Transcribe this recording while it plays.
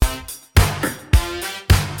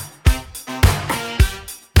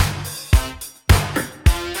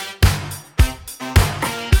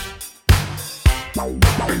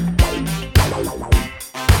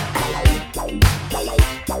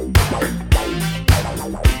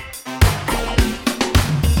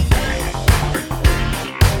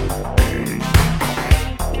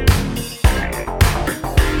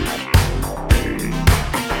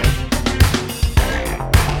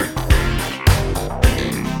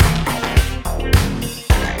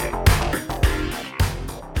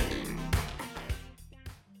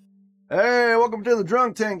Welcome to the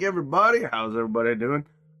Drunk Tank, everybody. How's everybody doing?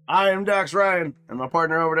 I am Dax Ryan, and my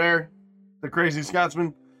partner over there, the Crazy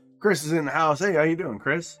Scotsman, Chris is in the house. Hey, how you doing,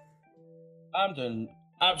 Chris? I'm doing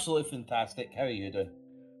absolutely fantastic. How are you doing?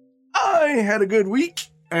 I had a good week,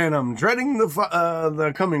 and I'm dreading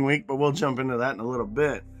the coming week, but we'll jump into that in a little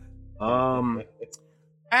bit.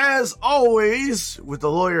 As always, with the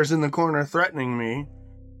lawyers in the corner threatening me,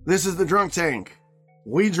 this is the Drunk Tank.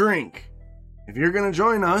 We drink. If you're going to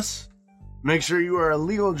join us, make sure you are a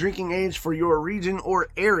legal drinking age for your region or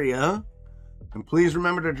area. And please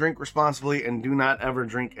remember to drink responsibly and do not ever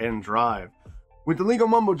drink and drive. With the legal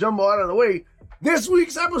mumbo jumbo out of the way, this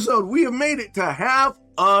week's episode, we have made it to half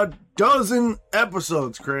a dozen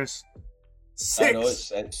episodes, Chris.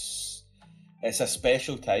 6. I know it's a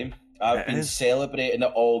special time. I've been celebrating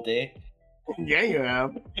it all day. Yeah, you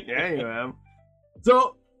have.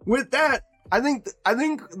 So, with that, I think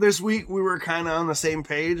this week we were kind of on the same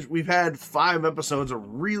page. We've had 5 episodes of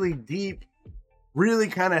really deep, really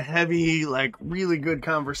kind of heavy, like really good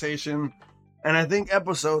conversation. And I think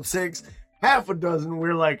episode 6, half a dozen,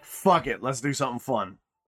 we're like, fuck it, let's do something fun.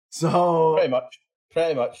 So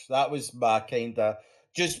Pretty much. That was my kind of,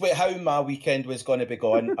 just with how my weekend was going to be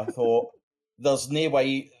going, I thought there's no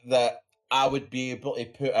way that I would be able to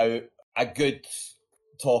put out a good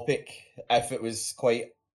topic if it was quite...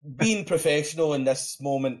 Being professional in this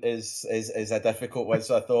moment is a difficult one,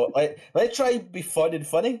 so I thought let's try and be fun and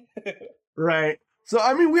funny. Right. So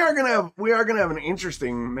I mean, we are gonna have an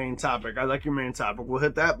interesting main topic. I like your main topic. We'll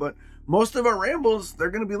hit that, but most of our rambles, they're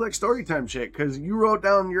gonna be like story time shit, because you wrote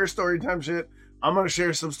down your story time shit. I'm gonna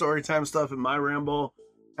share some story time stuff in my ramble,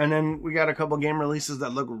 and then we got a couple game releases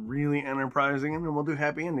that look really enterprising, and then we'll do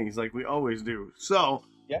happy endings like we always do. So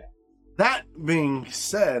yeah. That being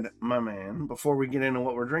said, my man, before we get into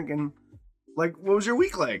what we're drinking, like, what was your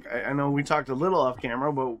week like? I know we talked a little off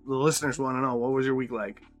camera, but the listeners want to know, what was your week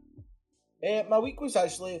like? My week was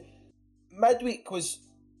actually... Midweek was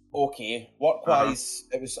okay. Work-wise,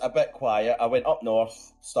 It was a bit quiet. I went up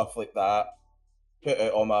north, stuff like that. Put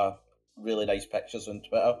out all my really nice pictures on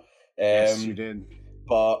Twitter. Yes, you did.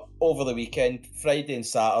 But over the weekend, Friday and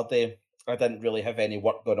Saturday, I didn't really have any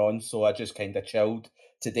work going on, so I just kind of chilled.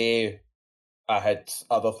 Today, I had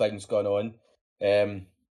other things going on.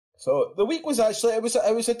 So the week was actually, it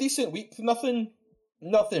was a decent week. Nothing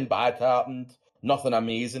bad happened. Nothing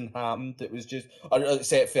amazing happened. It was just,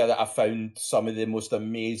 except for that I found some of the most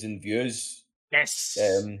amazing views. Yes.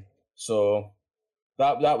 So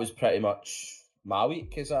that was pretty much my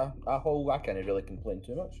week as a whole. I can't really complain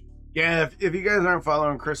too much. Yeah, if you guys aren't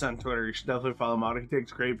following Chris on Twitter, you should definitely follow him out. He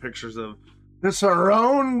takes great pictures of the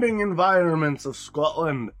surrounding environments of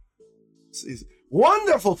Scotland. It's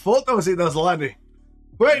wonderful photos he does, laddie.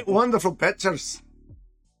 Great, wonderful pictures.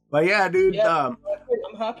 But yeah, dude. Yeah,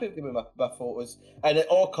 I'm happy with my photos. And it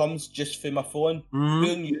all comes just through my phone. Mm-hmm.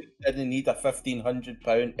 Who knew I didn't need a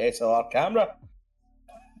 £1,500 SLR camera?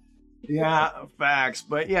 Yeah, facts.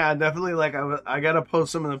 But yeah, definitely, like, I gotta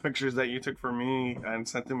post some of the pictures that you took for me and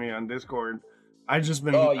sent to me on Discord. I've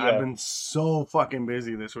been so fucking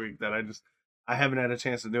busy this week that I haven't had a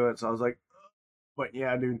chance to do it. So I was like, but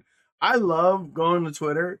yeah, dude, I love going to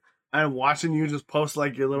Twitter and watching you just post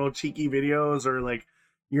like your little cheeky videos or like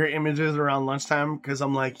your images around lunchtime, because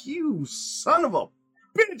I'm like, you son of a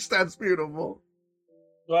bitch, that's beautiful.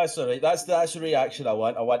 Well, that's all right. That's the reaction I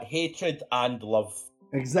want. I want hatred and love.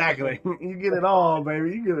 Exactly. You get it all,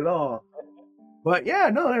 baby. You get it all. But yeah,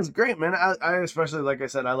 no, that's great, man. I especially, like I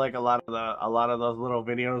said, I like a lot of those little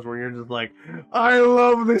videos where you're just like, I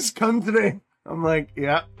love this country. I'm like,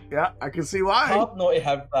 yeah, I can see why. Hard not to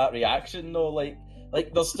have that reaction though. Like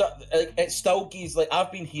there's it still gives, like,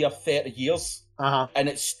 I've been here 30 years, and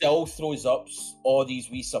it still throws up all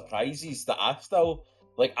these wee surprises that I still,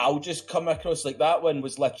 like, I'll just come across. Like, that one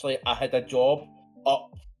was literally, I had a job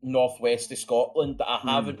up northwest of Scotland that I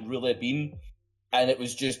haven't really been. And it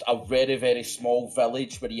was just a very, very small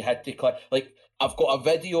village where you had to click. Like, I've got a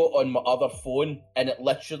video on my other phone, and it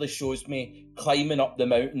literally shows me climbing up the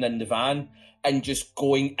mountain in the van and just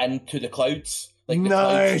going into the clouds. Like, the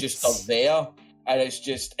clouds just are there. And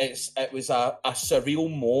it was a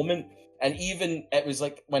surreal moment. And even, it was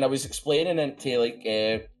like, when I was explaining it to,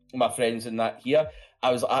 like, my friends and that here,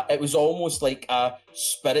 it was almost like a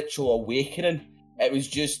spiritual awakening. It was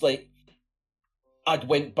just like, I'd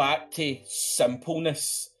went back to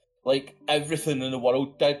simpleness. Like, everything in the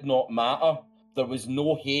world did not matter. There was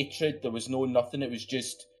no hatred. There was no nothing. It was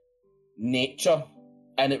just nature.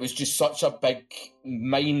 And it was just such a big,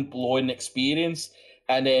 mind-blowing experience.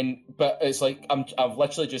 And then, but it's like, I've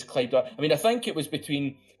literally just climbed up. I mean, I think it was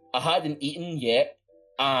between, I hadn't eaten yet,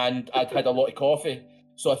 and I'd had a lot of coffee.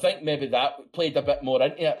 So I think maybe that played a bit more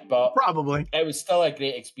into it, but probably it was still a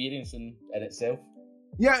great experience in itself.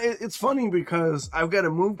 Yeah, it's funny because I've got a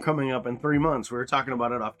move coming up in 3 months. We were talking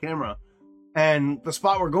about it off camera. And the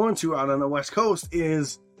spot we're going to out on the West Coast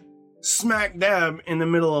is smack dab in the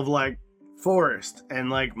middle of like forest and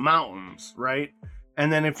like mountains, right?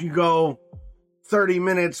 And then if you go 30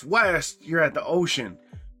 minutes west, you're at the ocean.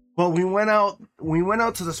 But we went out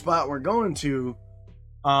to the spot we're going to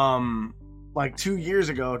like 2 years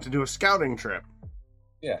ago to do a scouting trip.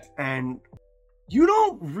 Yeah. And you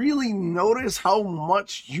don't really notice how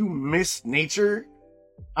much you miss nature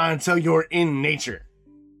until you're in nature.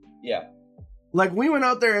 Yeah. Like we went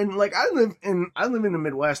out there and like I live in the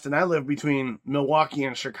Midwest and I live between Milwaukee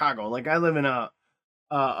and Chicago. Like I live in a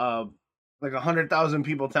like 100,000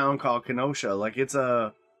 people town called Kenosha. Like it's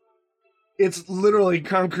literally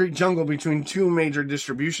concrete jungle between two major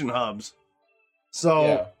distribution hubs.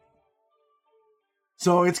 So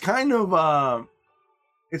it's kind of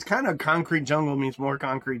concrete jungle means more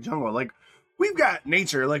concrete jungle. Like we've got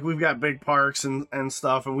nature, like we've got big parks and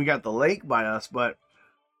stuff, and we got the lake by us, but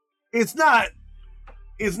it's not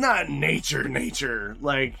nature.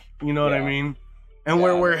 Like, you know what I mean? And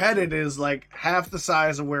where we're headed is like half the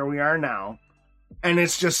size of where we are now, and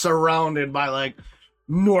it's just surrounded by like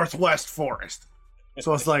Northwest forest.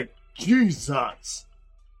 So it's like Jesus.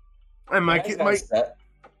 And my kids are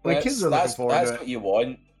looking forward to it. That's what you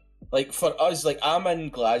want. Like for us, like I'm in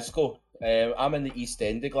Glasgow. I'm in the East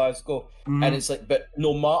End of Glasgow, and it's like, but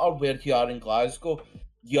no matter where you are in Glasgow,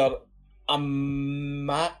 you're a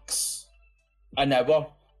max an hour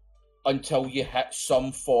until you hit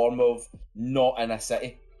some form of not in a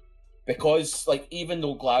city. Because like even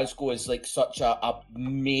though Glasgow is like such a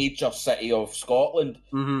major city of Scotland,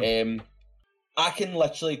 I can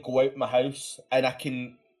literally go out my house and I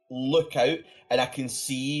can look out and I can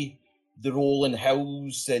see the rolling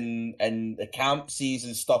hills and the campsies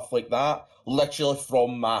and stuff like that, literally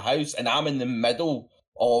from my house, and I'm in the middle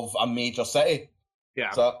of a major city.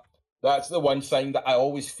 Yeah. So that's the one thing that I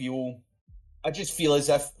always feel. I just feel as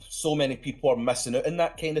if so many people are missing out in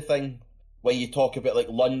that kind of thing. When you talk about like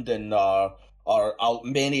London or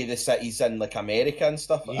many of the cities in like America and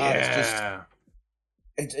stuff like that,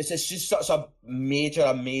 it's just such a major,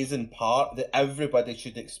 amazing part that everybody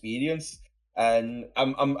should experience. And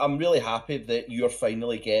I'm really happy that you're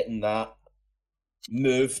finally getting that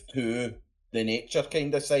move to the nature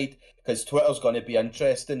kind of side, because Twitter's going to be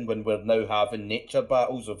interesting when we're now having nature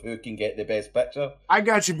battles of who can get the best picture. I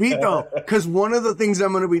got you beat though, because one of the things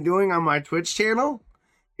I'm going to be doing on my Twitch channel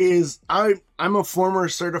is I'm a former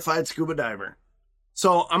certified scuba diver,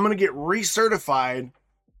 so I'm going to get recertified.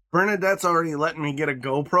 Bernadette's already letting me get a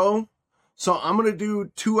GoPro, so I'm going to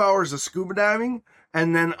do 2 hours of scuba diving.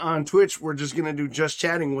 And then on Twitch, we're just going to do just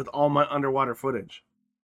chatting with all my underwater footage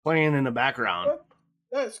playing in the background.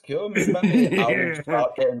 That's cool. Maybe I'll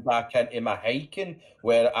start getting back into my hiking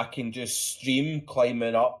where I can just stream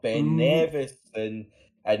climbing up Ben Nevis and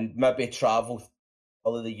maybe travel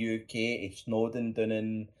all of the UK to Snowdon down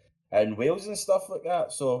in Wales and stuff like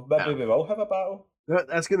that. So maybe we will have a battle.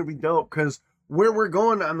 That's going to be dope because where we're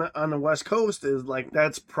going on the West Coast is like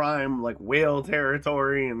that's prime like whale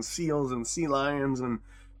territory and seals and sea lions and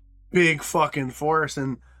big fucking forests.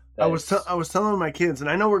 And I was telling my kids, and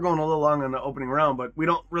I know we're going a little long on the opening round, but we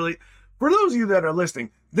don't really. For those of you that are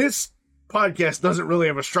listening, this podcast doesn't really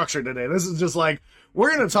have a structure today. This is just like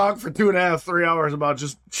we're going to talk for 2.5, 3 hours about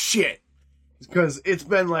just shit because it's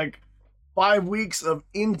been like 5 weeks of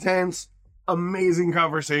intense, amazing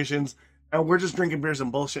conversations, and we're just drinking beers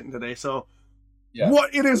and bullshitting today. So. Yeah.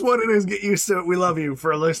 What it is, get used to it. We love you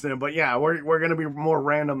for listening. But yeah, we're going to be more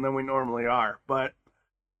random than we normally are. But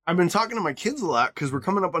I've been talking to my kids a lot because we're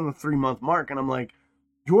coming up on the 3-month mark. And I'm like,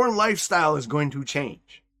 your lifestyle is going to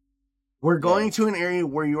change. We're going to an area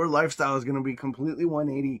where your lifestyle is going to be completely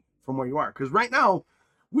 180 from where you are. Because right now,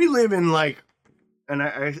 we live in like, and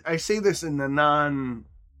I say this in a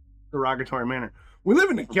non-derogatory manner. We live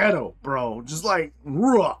in a ghetto, bro. Just like,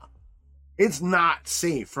 raw. It's not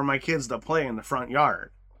safe for my kids to play in the front yard.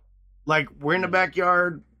 Like, we're in the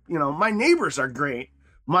backyard. You know, my neighbors are great.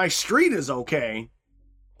 My street is okay.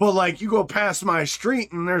 But, like, you go past my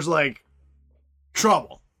street and there's, like,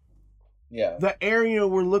 trouble. Yeah. The area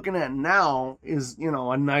we're looking at now is, you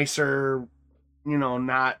know, a nicer, you know,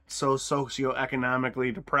 not so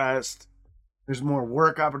socioeconomically depressed. There's more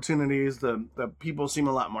work opportunities. The people seem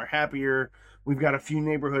a lot more happier. We've got a few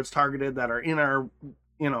neighborhoods targeted that are in our...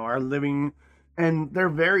 you know, are living, and they're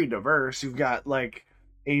very diverse. You've got like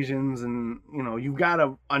Asians and, you know, you've got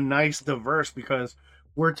a nice diverse because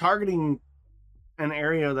we're targeting an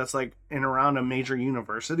area that's like in around a major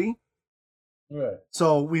university. Right.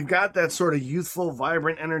 So we've got that sort of youthful,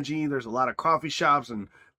 vibrant energy. There's a lot of coffee shops and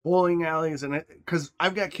bowling alleys, and because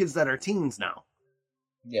I've got kids that are teens now.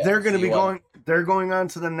 Yeah, they're going to be going. They're going on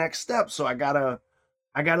to the next step. So I gotta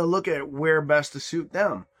look at where best to suit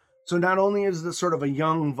them. So not only is this sort of a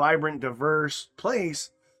young, vibrant, diverse place,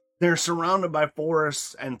 they're surrounded by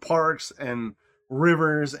forests and parks and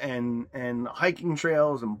rivers and hiking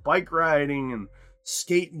trails and bike riding and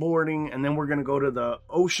skateboarding. And then we're going to go to the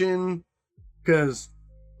ocean because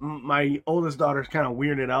my oldest daughter's kind of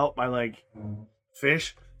weirded out by like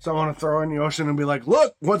fish. So I want to throw her in the ocean and be like,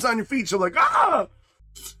 look, what's on your feet? She'll like, ah!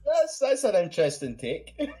 That's an interesting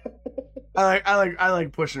take. I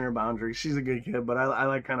like pushing her boundaries. She's a good kid, but I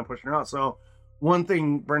like kind of pushing her out. So one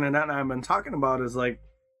thing Bernadette and I have been talking about is like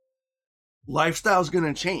lifestyle's going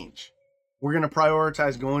to change. We're going to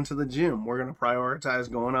prioritize going to the gym. We're going to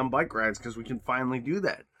prioritize going on bike rides because we can finally do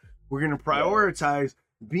that. We're going to prioritize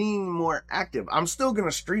being more active. I'm still going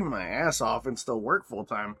to stream my ass off and still work full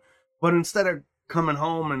time, but instead of coming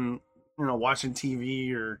home and watching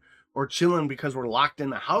TV or chilling because we're locked in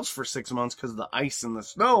the house for 6 months because of the ice and the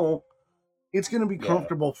snow, it's going to be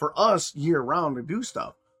comfortable for us year round to do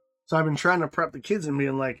stuff. So I've been trying to prep the kids and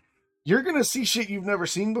being like, you're going to see shit you've never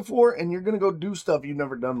seen before, and you're going to go do stuff you've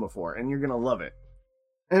never done before, and you're going to love it.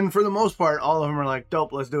 And for the most part, all of them are like,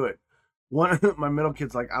 dope, let's do it. My middle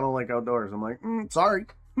kid's like, I don't like outdoors. I'm like, sorry.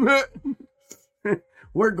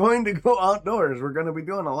 We're going to go outdoors. We're going to be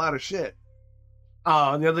doing a lot of shit. The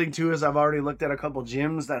other thing, too, is I've already looked at a couple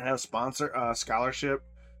gyms that have scholarship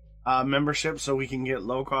memberships, so we can get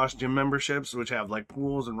low-cost gym memberships, which have, like,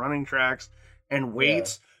 pools and running tracks and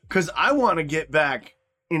weights. Because I want to get back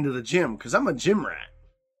into the gym, because I'm a gym rat.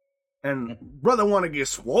 And brother want to get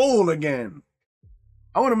swole again.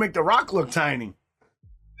 I want to make the Rock look tiny.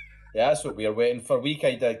 Yeah, that's what we're waiting for. We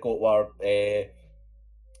kind of got our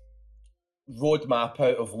roadmap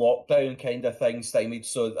out of lockdown kind of thing stymied.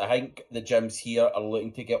 So I think the gyms here are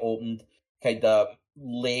looking to get opened kind of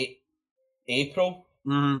late April.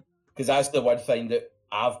 Because that's the one thing that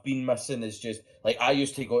I've been missing is just, like, I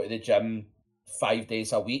used to go to the gym 5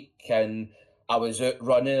 days a week and I was out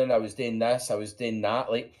running and I was doing this, I was doing that.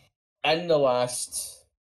 Like, in the last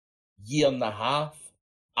year and a half,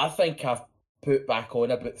 I think I've put back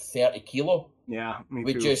on about 30 kilo. Yeah,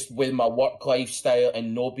 me too. With my work lifestyle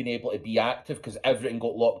and not being able to be active because everything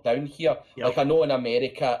got locked down here. Yep. Like, I know in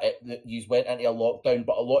America, you went into a lockdown,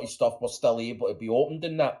 but a lot of stuff was still able to be opened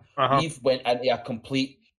in that. We've went into a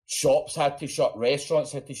complete, shops had to shut,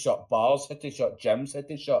 restaurants had to shut, bars had to shut, gyms had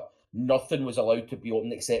to shut. Nothing was allowed to be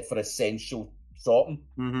open except for essential shopping.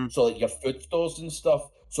 So like your food stores and stuff.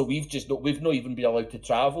 So we've not even been allowed to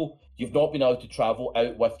travel. You've not been allowed to travel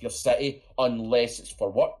out with your city unless it's for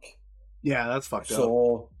work. Yeah, that's fucked up.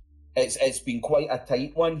 So it's been quite a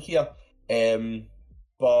tight one here.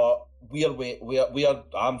 But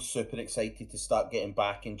I'm super excited to start getting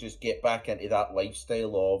back and just get back into that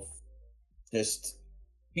lifestyle of just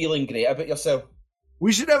feeling great about yourself.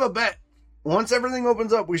 We should have a bet. Once everything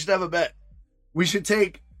opens up, we should have a bet. We should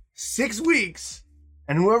take 6 weeks,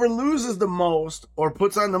 and whoever loses the most or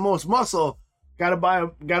puts on the most muscle gotta buy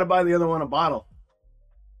the other one a bottle.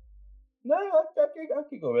 No, I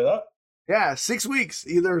could go with that. Yeah, 6 weeks,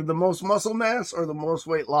 either the most muscle mass or the most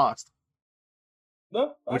weight lost.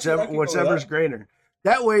 No, whichever's greater.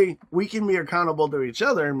 That way, we can be accountable to each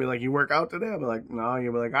other and be like, "You work out today?" I'll be like, "No."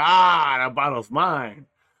 You'll be like, that bottle's mine.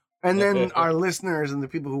 And then our listeners and the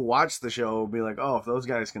people who watch the show will be like, "Oh, if those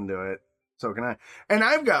guys can do it, so can I." And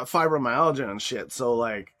I've got fibromyalgia and shit, so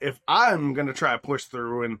like, if I'm gonna try to push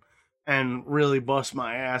through and really bust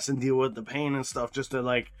my ass and deal with the pain and stuff, just to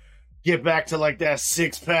like get back to like that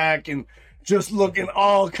 6-pack and just looking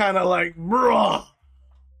all kind of like, bruh.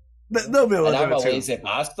 They'll be able to do it too. I'm a lazy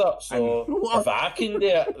bastard, so if I can do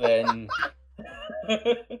it, then...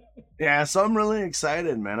 Yeah, so I'm really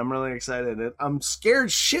excited, man. I'm really excited. I'm scared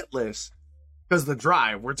shitless because the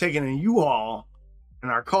drive. We're taking a U-Haul in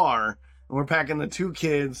our car, and we're packing the 2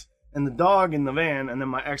 kids and the dog in the van, and then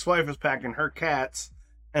my ex-wife is packing her cats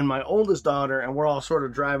and my oldest daughter, and we're all sort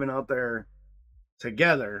of driving out there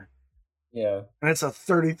together. Yeah. And it's a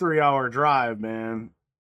 33-hour drive, man.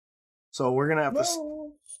 So we're going to have to...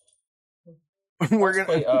 We're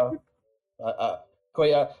going to...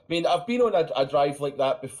 I mean, I've been on a drive like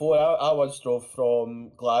that before. I once drove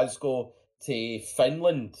from Glasgow to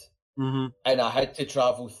Finland, and I had to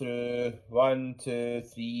travel through 1, 2,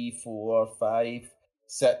 3, 4, 5,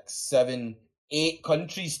 6, 7, 8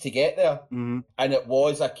 countries to get there. And it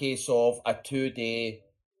was a case of a 2-day,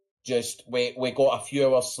 just we got a few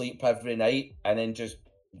hours sleep every night, and then just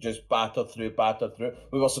battered through.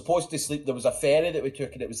 We were supposed to sleep. There was a ferry that we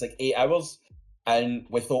took, and it was like 8 hours. and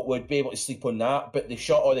we thought we'd be able to sleep on that, but they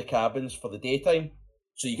shut all the cabins for the daytime,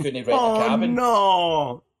 so you couldn't rent a cabin.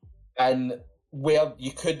 No! And where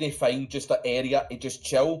you couldn't find just an area to just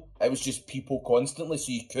chill, it was just people constantly,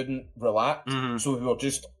 so you couldn't relax. Mm-hmm. So we were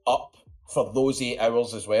just up for those 8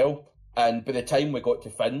 hours as well. And by the time we got to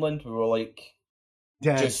Finland, we were like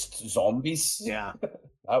just zombies. Yeah.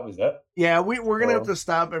 That was it. Yeah, we're going to have to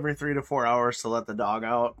stop every 3 to 4 hours to let the dog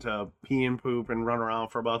out to pee and poop and run around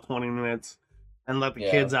for about 20 minutes and let the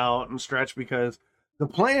kids out and stretch, because the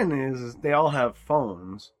plan is they all have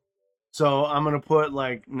phones. So I'm going to put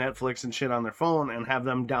like Netflix and shit on their phone and have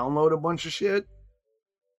them download a bunch of shit.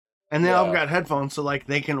 And then I've got headphones so like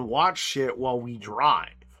they can watch shit while we drive.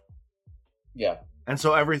 Yeah. And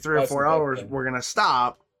so every 3 or 4 hours, we're going to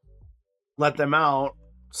stop, let them out,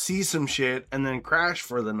 see some shit, and then crash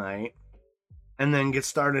for the night. And then get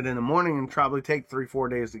started in the morning and probably take 3-4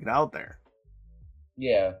 days to get out there.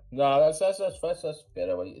 Yeah. No, that's a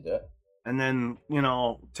better way to do it. And then,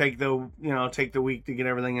 take the week to get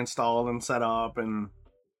everything installed and set up, and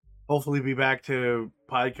hopefully be back to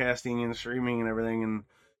podcasting and streaming and everything and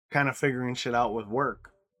kind of figuring shit out with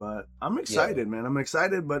work. But I'm excited, man. I'm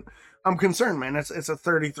excited, but I'm concerned, man. It's a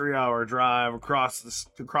 33-hour drive across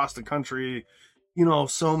the country,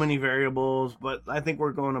 so many variables, but I think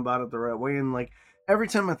we're going about it the right way. And like every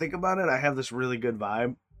time I think about it, I have this really good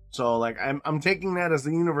vibe. So like I'm taking that as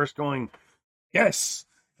the universe going, yes,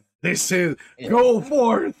 this is go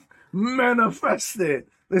forth, manifest it.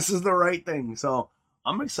 This is the right thing. So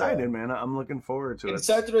I'm excited, man. I'm looking forward to it.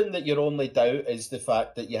 Considering that your only doubt is the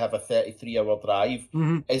fact that you have a 33-hour drive,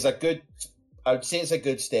 is I would say it's a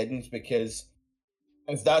good steadings, because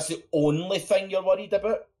if that's the only thing you're worried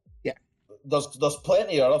about, there's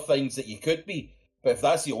plenty of other things that you could be. But if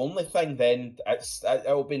that's the only thing, then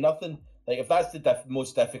it'll be nothing. Like if that's the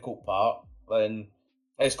most difficult part, then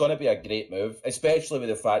it's going to be a great move, especially with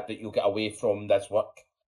the fact that you'll get away from this work.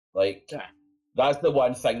 Like that's the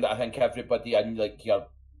one thing that I think everybody in like your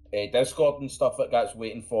Discord and stuff like that's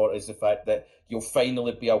waiting for, is the fact that you'll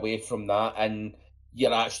finally be away from that and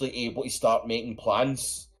you're actually able to start making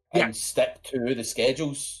plans and stick to the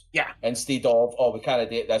schedules. Yeah. Instead of, we can't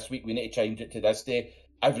do it this week, we need to change it to this day.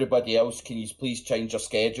 Everybody else, can you please change your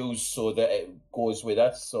schedules so that it goes with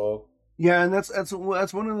us? So yeah, and that's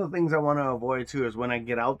one of the things I want to avoid too, is when I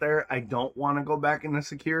get out there, I don't want to go back into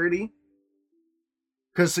security.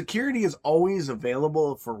 Because security is always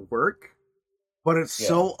available for work, but it's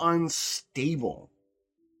so unstable.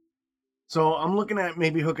 So I'm looking at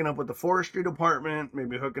maybe hooking up with the forestry department,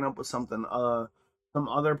 maybe hooking up with something, some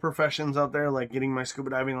other professions out there, like getting my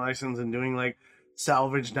scuba diving license and doing like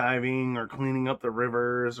salvage diving or cleaning up the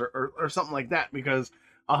rivers or something like that, because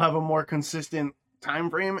I'll have a more consistent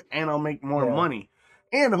time frame and I'll make more money.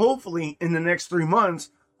 And hopefully in the next 3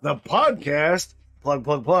 months, the podcast, plug,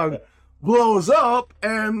 blows up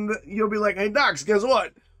and you'll be like, hey, Docs, guess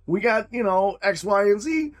what? We got, X, Y, and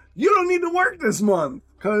Z. You don't need to work this month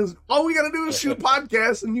because all we got to do is shoot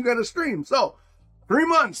podcasts and you got to stream. So 3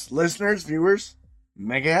 months, listeners, viewers,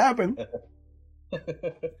 make it happen.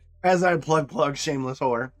 As I plug, shameless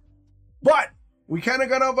whore. But we kind of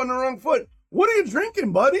got off on the wrong foot. What are you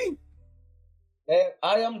drinking, buddy?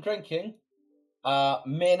 I am drinking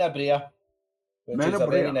Menabrea, which is a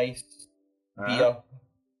very nice beer.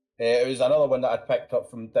 It was another one that I picked up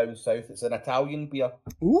from down south. It's an Italian beer.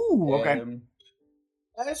 Ooh, okay.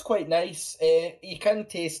 It's quite nice. You can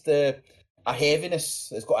taste a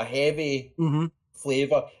heaviness. It's got a heavy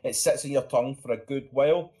flavour. It sits in your tongue for a good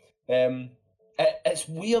while. It's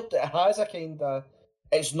weird. It has a kind of...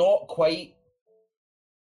 It's not quite...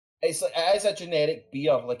 It is a generic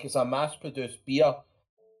beer. Like, it's a mass-produced beer,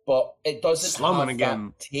 but it doesn't have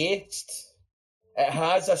that taste. It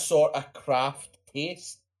has a sort of craft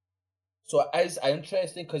taste. So it is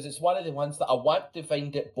interesting because it's one of the ones that I want to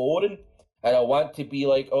find it boring and I want to be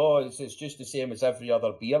like, oh, it's just the same as every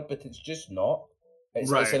other beer, but it's just not.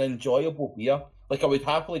 It's an enjoyable beer. Like, I would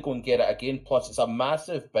happily go and get it again. Plus, it's a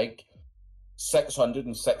massive, big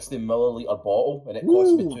 660 milliliter bottle and it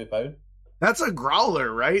cost me £2. That's a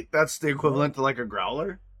growler, right? That's the equivalent to like a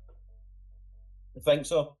growler? I think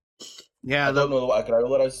so. Yeah. I don't know what a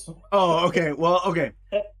growler is. Oh, okay. Well, okay.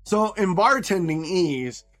 So in bartending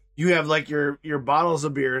ease, you have like your bottles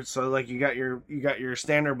of beer. So like you got your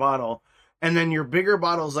standard bottle, and then your bigger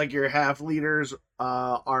bottles, like your half liters,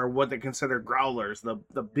 are what they consider growlers.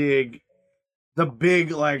 The big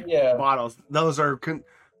bottles. Those are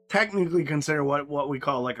technically considered what we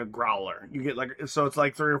call like a growler. You get like, so it's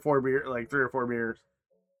like 3 or 4 beers.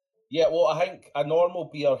 Yeah, well, I think a normal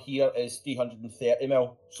beer here is 330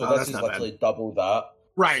 ml, so this is literally double that.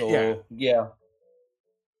 Right. So, yeah.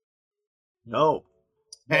 Nope.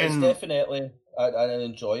 And it's definitely an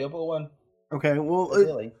enjoyable one. Okay, well,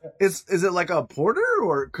 really is it like a porter,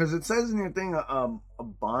 or because it says in your thing a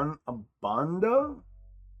Bonda?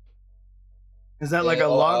 Is that like a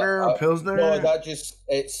lager, a pilsner? No,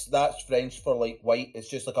 that's French for like white. It's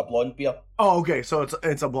just like a blonde beer. Oh, okay, so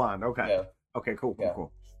it's a blonde. Okay, yeah. Okay,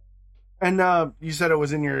 cool. And you said it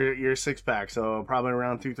was in your 6-pack, so probably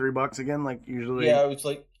around $2-3 again, like usually. Yeah,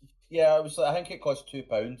 I think it cost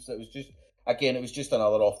 £2. It was just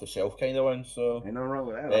another off the shelf kind of one. So ain't nothing wrong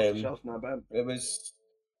with that. Off the shelf's not bad. It was.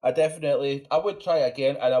 I would try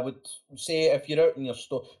again, and I would say if you're out in your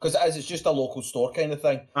store, because it's just a local store kind of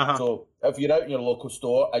thing. Uh-huh. So if you're out in your local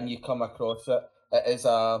store and you come across it, it's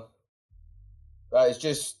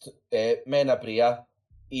just Menabrea,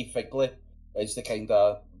 Figley is the kind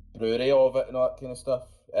of brewery of it and all that kind of stuff.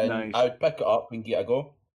 And nice. I would pick it up and get a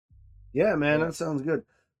go. Yeah, man, that sounds good.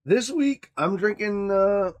 This week I'm drinking.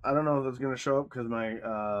 I don't know if it's gonna show up because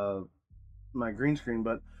my green screen,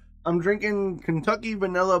 but I'm drinking Kentucky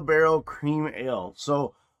Vanilla Barrel Cream Ale.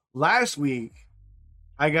 So last week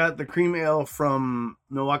I got the cream ale from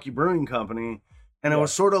Milwaukee Brewing Company, and it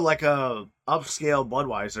was sort of like a upscale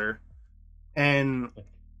Budweiser, and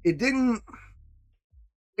it didn't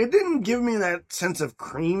give me that sense of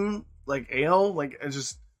cream like ale. Like it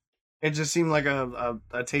just seemed like a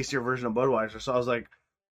tastier version of Budweiser. So I was like,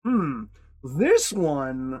 this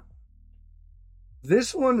one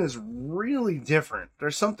is really different.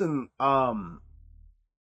 There's something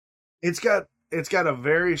it's got a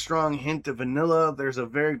very strong hint of vanilla. There's a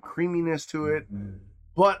very creaminess to it.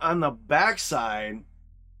 But on the backside,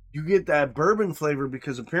 you get that bourbon flavor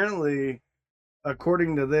because apparently,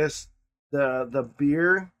 according to this, the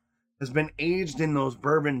beer has been aged in those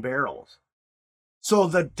bourbon barrels. So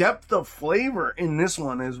the depth of flavor in this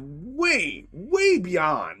one is way, way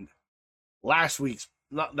beyond last week's,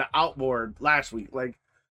 the outboard last week. Like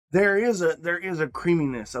there is a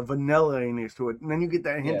creaminess, a vanilla-ness to it, and then you get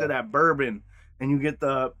that hint of that bourbon, and you get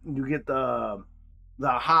the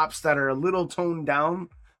hops that are a little toned down,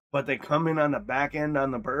 but they come in on the back end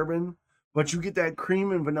on the bourbon. But you get that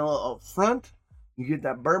cream and vanilla up front, you get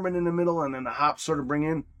that bourbon in the middle, and then the hops sort of bring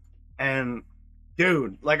in. And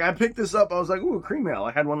dude, like I picked this up, I was like, ooh, a cream ale.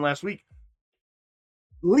 I had one last week.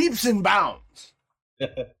 Leaps and bounds.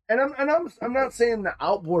 And I'm not saying the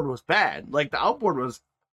outboard was bad. Like the outboard was,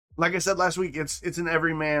 like I said last week, it's an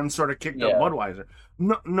everyman sort of kicked up Budweiser.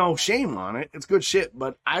 No shame on it. It's good shit.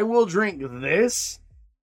 But I will drink this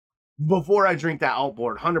before I drink that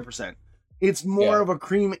outboard, 100%. It's more of a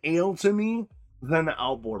cream ale to me than the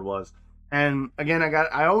outboard was. And again,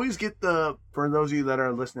 I always get for those of you that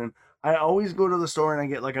are listening, I always go to the store and I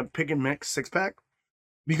get like a pick and mix 6-pack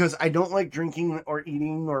because I don't like drinking or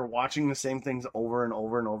eating or watching the same things over and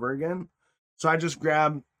over and over again. So I just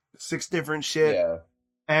grab 6 different shit. Yeah.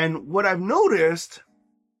 And what I've noticed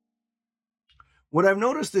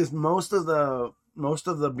is most of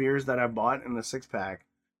the beers that I bought in the 6-pack,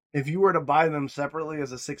 if you were to buy them separately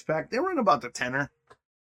as a 6-pack, they were in about the 10 range,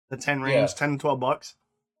 $10 to $12.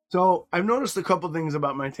 So I've noticed a couple things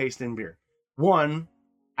about my taste in beer. One,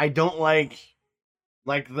 I don't like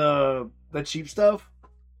the cheap stuff.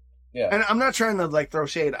 Yeah. And I'm not trying to like throw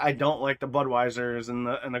shade. I don't like the Budweisers and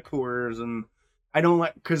the Coors, and I don't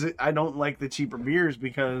like the cheaper beers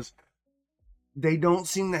because they don't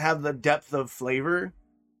seem to have the depth of flavor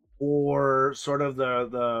or sort of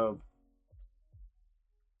the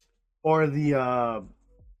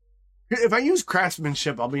if I use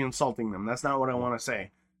craftsmanship, I'll be insulting them. That's not what I want to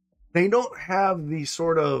say. They don't have the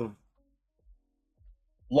sort of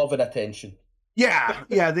love and attention. Yeah,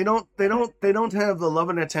 they don't have the love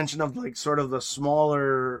and attention of like sort of the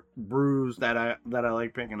smaller brews that I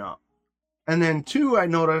like picking up. And then 2, I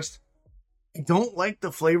noticed I don't like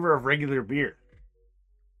the flavor of regular beer.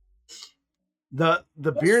 The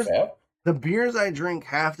beers I drink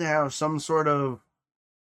have to have some sort of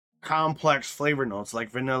complex flavor notes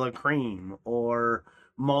like vanilla cream or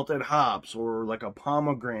malted hops or like a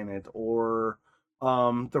pomegranate or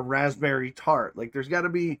the raspberry tart. Like there's got to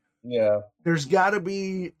be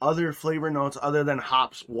other flavor notes other than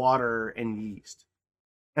hops, water, and yeast.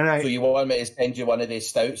 And so you want me to send you one of these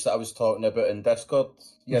stouts that I was talking about in Discord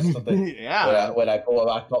yesterday? Yeah. When I go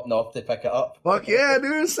back up north to pick it up. Fuck yeah,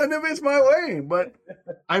 dude! Send it my way. But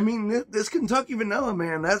I mean, this Kentucky Vanilla,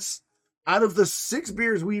 man, that's out of the 6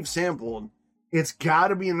 beers we've sampled, it's got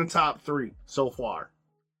to be in the top 3 so far.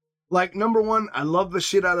 Like number 1, I love the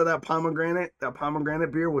shit out of that pomegranate. That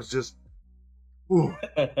pomegranate beer was just, ooh.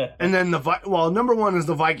 And then number 1 is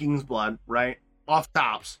the Viking's Blood, right? Off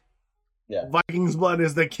tops. Yeah. Viking's Blood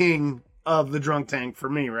is the king of the drunk tank for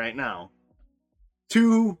me right now.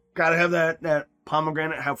 2 gotta have that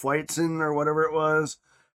pomegranate Hefeweizen or whatever it was,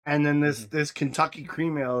 and then this Kentucky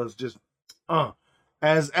cream ale is just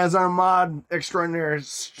as our mod extraordinaire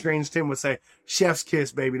Strange Tim would say, chef's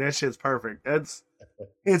kiss, baby. That shit's perfect.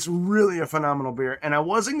 It's really a phenomenal beer, and I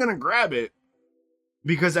wasn't gonna grab it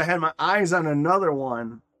because I had my eyes on another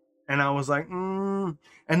one, and I was like, And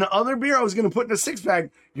the other beer I was gonna put in a 6-pack.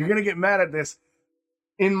 You're gonna get mad at this.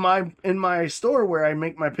 In my store where I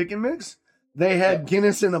make my pick and mix, they had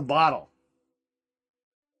Guinness in a bottle.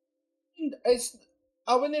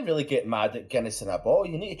 I wouldn't really get mad at Guinness in a bottle.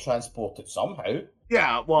 You need to transport it somehow.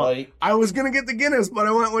 Yeah, well, I was going to get the Guinness, but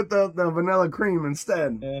I went with the vanilla cream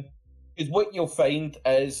instead. Yeah. Because what you'll find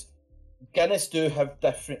is Guinness do have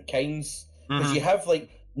different kinds. Because you have,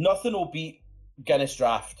 nothing will beat Guinness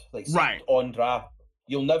draft. On draft.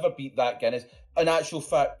 You'll never beat that Guinness. In actual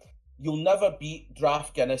fact, you'll never beat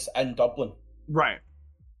draft Guinness in Dublin. Right.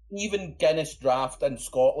 Even Guinness draft in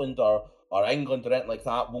Scotland or England or anything like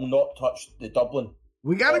that will not touch the Dublin.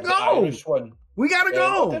 We gotta go. The Irish one. We gotta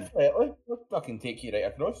go. Definitely. We'll fucking take you right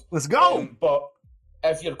across. Let's go. But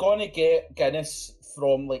if you're going to get Guinness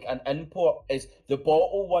from an import, is the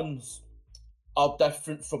bottle ones are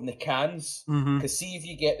different from the cans. Because see, if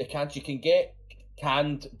you get the cans, you can get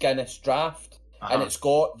canned Guinness draft, and it's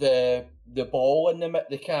got the ball in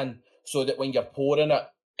the can, so that when you're pouring it,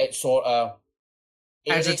 it sort of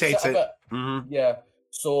agitates it. Yeah.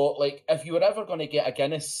 So, if you were ever going to get a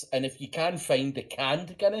Guinness, and if you can find the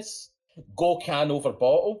canned Guinness, go can over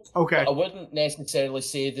bottle. Okay. But I wouldn't necessarily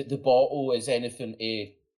say that the bottle is anything to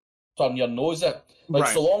turn your nose at.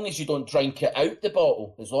 So long as you don't drink it out the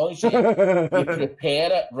bottle, as long as you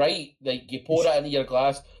prepare it right, you pour it into your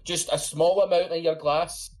glass, just a small amount in your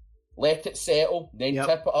glass, let it settle, then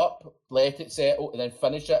tip it up, let it settle, and then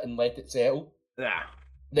finish it and let it settle. Yeah.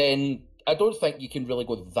 Then I don't think you can really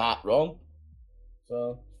go that wrong.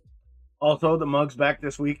 So. Also, the mug's back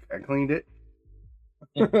this week. I cleaned it.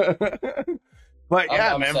 But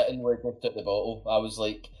yeah, I'm sitting where I looked at the bottle. I was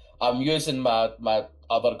like, I'm using my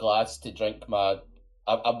other glass to drink my.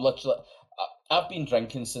 I've been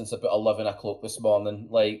drinking since about 11 o'clock this morning.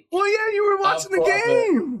 Well, yeah, you were watching the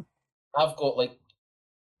game. I've got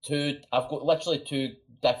literally 2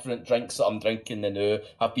 different drinks that I'm drinking now.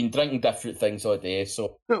 I've been drinking different things all day,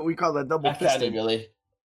 so we call that double fisting. I can't really.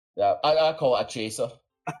 Yeah, I call it a chaser.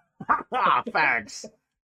 Facts.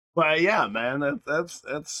 But yeah, man,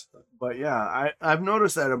 that's. But yeah, I've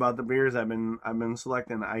noticed that about the beers I've been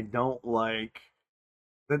selecting. I don't like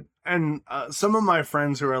that, and some of my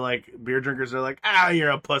friends who are beer drinkers are like, you're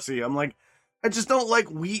a pussy. I'm like, I just don't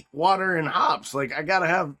like wheat, water, and hops. I gotta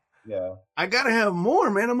have more,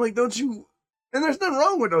 man. I'm like, don't you? And there's nothing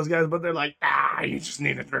wrong with those guys, but they're like, you just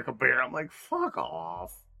need to drink a beer. I'm like, fuck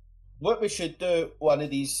off. What we should do one of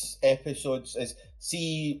these episodes is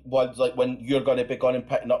see ones when you're going to be going and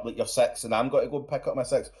picking up your 6 and I'm going to go and pick up my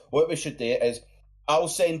 6. What we should do is I'll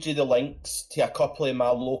send you the links to a couple of my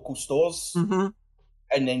local stores, and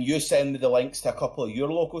then you send me the links to a couple of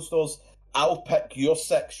your local stores. I'll pick your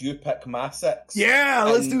 6, you pick my 6. Yeah,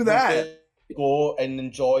 let's do that. Go and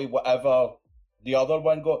enjoy whatever the other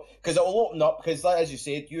one go, because it will open up. Because as you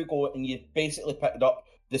said, you go and you basically picked up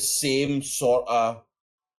the same sort of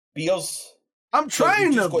beers. I'm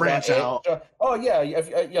trying to branch out. Oh yeah,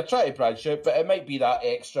 you're trying to branch out, but it might be that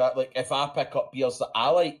extra. If I pick up beers that I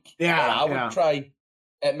like, I would try,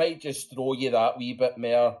 it might just throw you that wee bit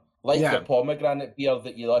more. The pomegranate beer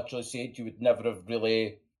that you literally said you would never have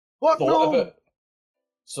really thought about.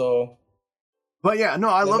 So, but yeah, no,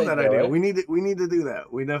 I love that idea. Right? We need to do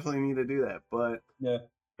that. We definitely need to do that. But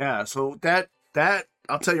yeah. So that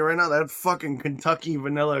I'll tell you right now, that fucking Kentucky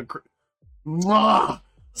vanilla.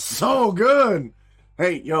 So good.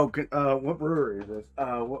 Hey, yo, what brewery is this?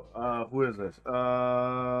 Who is this?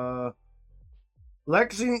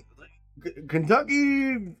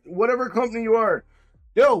 Kentucky, whatever company you are.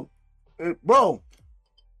 Yo, bro,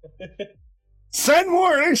 send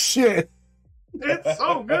more of this shit. It's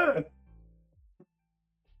so good.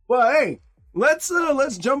 Well, hey, let's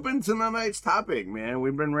jump into tonight's topic, man.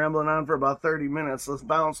 We've been rambling on for about 30 minutes. Let's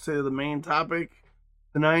bounce to the main topic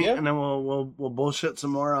tonight, and then we'll bullshit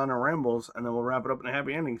some more on our rambles, and then we'll wrap it up in a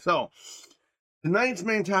happy ending. So, tonight's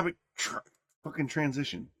main topic, fucking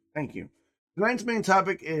transition. Thank you. Tonight's main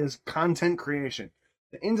topic is content creation.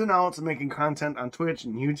 The ins and outs of making content on Twitch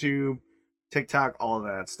and YouTube, TikTok, all of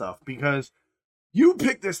that stuff. Because you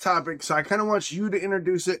picked this topic, so I kind of want you to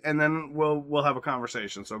introduce it, and then we'll have a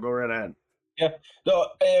conversation. So go right ahead. Yeah. No.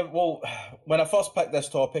 Well, when I first picked this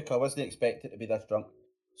topic, I wasn't expecting to be this drunk.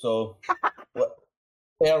 So.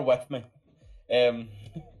 Bear with me.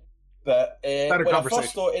 But when I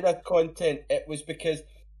first thought of that content, it was because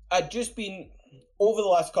I'd just been over the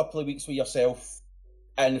last couple of weeks with yourself,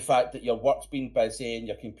 and the fact that your work's been busy and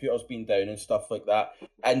your computer's been down and stuff like that,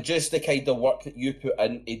 and just the kind of work that you put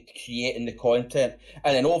into creating the content.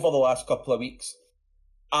 And then over the last couple of weeks,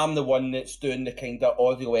 I'm the one that's doing the kind of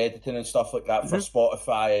audio editing and stuff like that for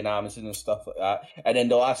Spotify and Amazon and stuff like that. And then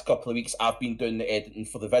the last couple of weeks, I've been doing the editing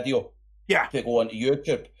for the video to go onto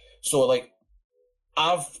YouTube. So, like,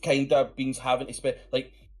 I've kind of been having to spend,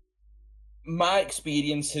 like, my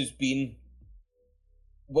experience has been,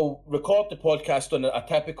 we'll record the podcast on a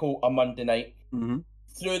typical Monday night.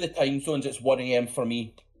 Through the time zones, it's 1 a.m. for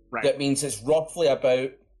me. Right. That means it's roughly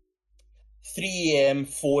about 3 a.m.,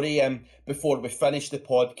 4 a.m. before we finish the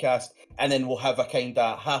podcast, and then we'll have a kind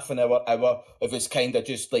of half an hour of it's kind of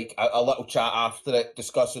just like a little chat after it,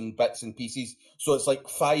 discussing bits and pieces. So it's like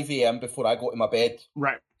 5 a.m. before I go to my bed.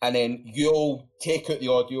 Right. And then you'll take out the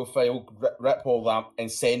audio file, rip all that,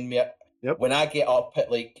 and send me it. Yep. When I get up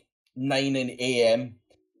at like 9 a.m.,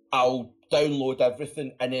 I'll download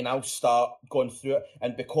everything, and then I'll start going through it.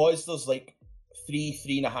 And because there's like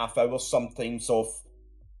 3.5 hours sometimes of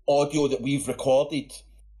audio that we've recorded,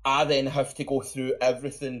 I then have to go through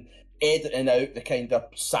everything, editing out the kind of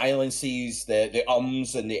silences, the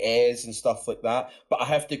ums and the ehs and stuff like that. But I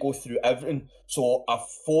have to go through everything. So a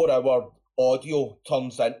 4-hour audio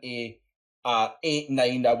turns into a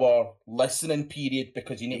 8-9 hour listening period,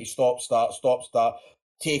 because you need to stop, start,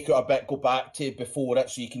 take it a bit, go back to before it,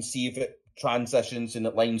 so you can see if it transitions and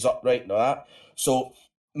it lines up right and all that. So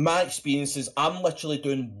my experience is I'm literally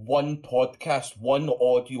doing one podcast, one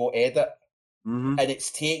audio edit, and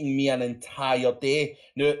it's taking me an entire day.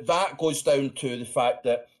 Now, that goes down to the fact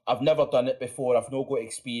that I've never done it before. I've not got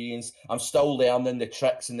experience. I'm still learning the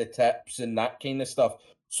tricks and the tips and that kind of stuff.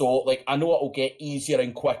 So, like, I know it'll get easier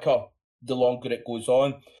and quicker the longer it goes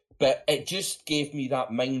on, but it just gave me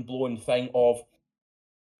that mind-blowing thing of,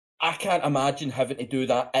 I can't imagine having to do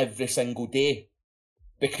that every single day,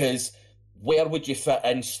 because where would you fit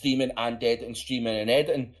in streaming and editing, streaming and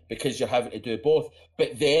editing, because you're having to do both.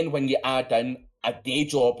 But then when you add in a day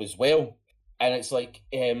job as well, and it's like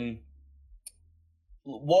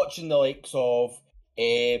watching the likes of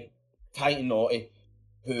Titan Naughty,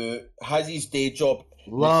 who has his day job.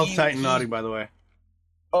 Love Titan Naughty, by the way.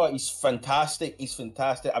 Oh, he's fantastic.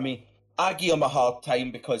 I mean, I give him a hard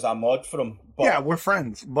time because I mod for him. But yeah, we're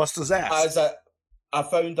friends. Bust his ass. I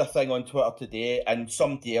found a thing on Twitter today, and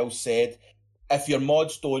somebody else said, if your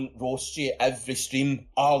mods don't roast you every stream,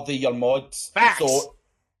 are they your mods? Facts. So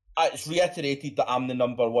it's reiterated that I'm the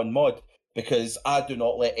number one mod, because I do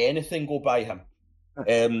not let anything go by him.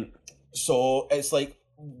 So it's like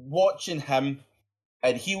watching him,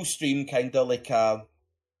 and he'll stream kind of like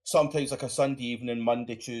sometimes like a Sunday evening,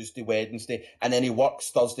 Monday, Tuesday, Wednesday, and then he works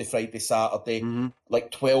Thursday, Friday, Saturday,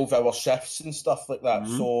 like 12-hour shifts and stuff like that.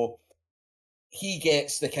 So he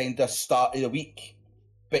gets the kind of start of the week,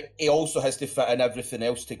 but he also has to fit in everything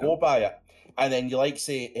else to go by it. And then you like,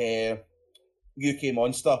 say, UK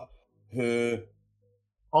Monster, who...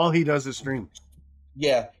 all he does is stream.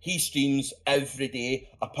 Yeah, he streams every day,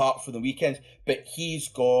 apart from the weekends, but he's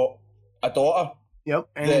got a daughter. Yep,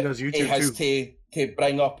 and he does YouTube he has too. To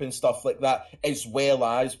bring up and stuff like that, as well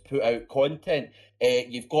as put out content.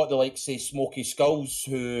 You've got the like, say, Smoky Skulls,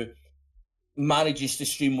 who manages to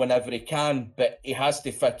stream whenever he can, but he has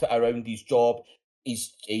to fit it around his job,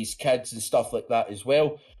 his kids and stuff like that as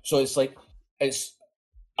well. So it's like,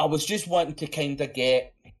 I was just wanting to kind of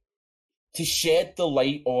get to shed the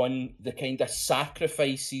light on the kind of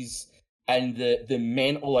sacrifices and the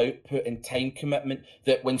mental output and time commitment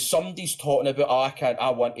that when somebody's talking about, I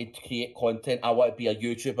want to create content, I want to be a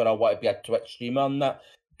YouTuber, I want to be a Twitch streamer and that,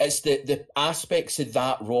 it's the aspects of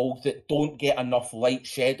that role that don't get enough light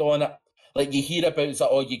shed on it. Like, you hear about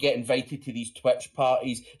that, you get invited to these Twitch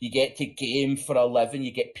parties, you get to game for a living,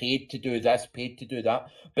 you get paid to do this, paid to do that,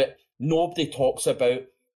 but nobody talks about,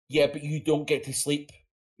 but you don't get to sleep.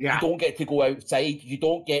 Yeah. You don't get to go outside, you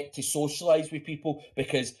don't get to socialise with people,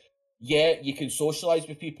 because you can socialise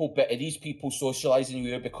with people, but are these people socialising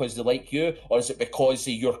with you because they like you, or is it because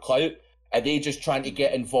of your clout? Are they just trying to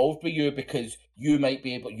get involved with you because you might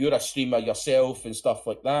be able, you're a streamer yourself and stuff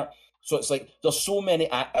like that? So it's like, there's so many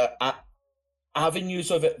avenues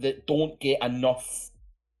of it that don't get enough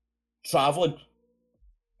travelling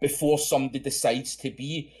before somebody decides to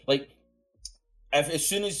be like,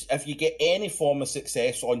 if you get any form of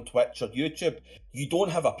success on Twitch or YouTube, you don't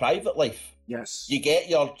have a private life. Yes. You get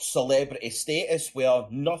your celebrity status where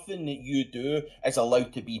nothing that you do is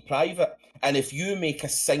allowed to be private. And if you make a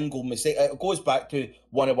single mistake, it goes back to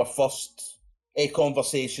one of our first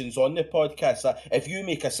conversations on the podcast, that if you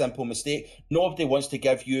make a simple mistake, nobody wants to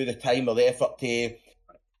give you the time or the effort to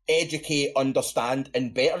educate, understand,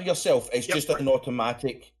 and better yourself. It's just an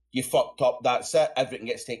automatic, you fucked up, that's it, everything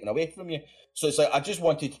gets taken away from you. So it's like, I just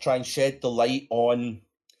wanted to try and shed the light on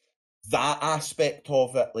that aspect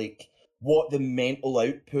of it, like what the mental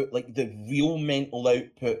output, like the real mental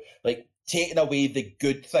output, like taking away the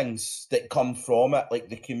good things that come from it, like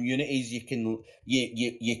the communities you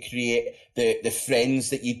create, the friends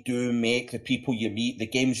that you do make, the people you meet, the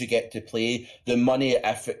games you get to play, the money,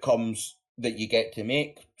 if it comes, that you get to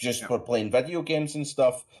make just for playing video games and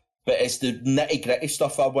stuff. But it's the nitty gritty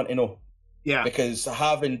stuff I want to know. Yeah. Because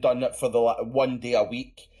having done it for the 1 day a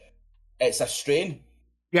week, it's a strain.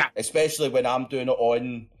 Yeah. Especially when I'm doing it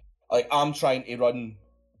on, like, I'm trying to run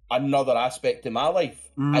another aspect of my life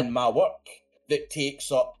and my work that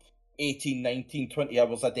takes up 18, 19, 20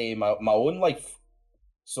 hours a day in my own life.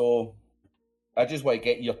 So I just want to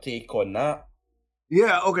get your take on that.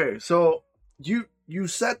 Yeah, okay. So you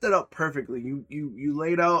set that up perfectly. You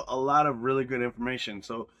laid out a lot of really good information.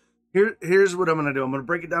 So here's what I'm going to do. I'm going to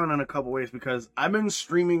break it down in a couple ways because I've been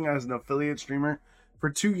streaming as an affiliate streamer for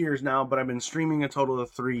 2 years now, but I've been streaming a total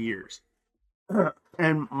of 3 years.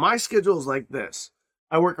 And my schedule is like this.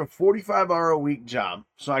 I work a 45-hour a week job.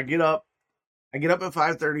 So I get up at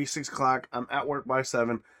 5:30, 6 o'clock. I'm at work by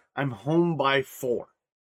 7. I'm home by 4.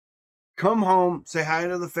 Come home, say hi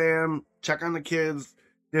to the fam, check on the kids,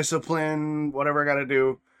 discipline, whatever I got to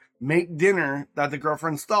do. Make dinner that the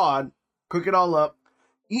girlfriend's thawed, cook it all up,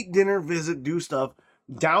 eat dinner, visit, do stuff.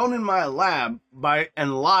 Down in my lab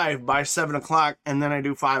live by 7 o'clock, and then I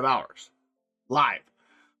do 5 hours live.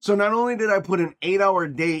 So not only did I put an 8-hour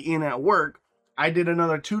day in at work, I did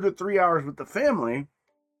another 2 to 3 hours with the family.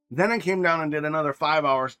 Then I came down and did another 5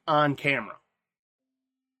 hours on camera.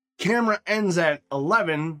 Camera ends at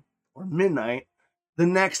 11 or midnight. The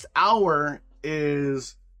next hour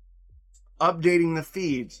is updating the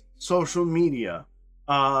feeds, social media,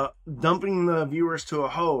 dumping the viewers to a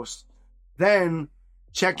host, then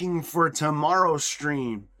checking for tomorrow's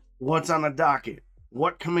stream, what's on the docket,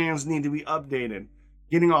 what commands need to be updated,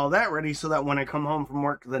 getting all that ready so that when I come home from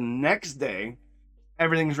work the next day,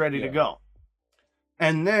 everything's ready to go.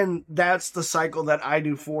 And then that's the cycle that I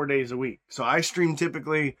do 4 days a week. So I stream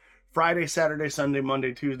typically Friday, Saturday, Sunday,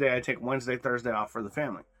 Monday, Tuesday. I take Wednesday, Thursday off for the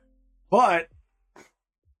family. But,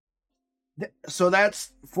 so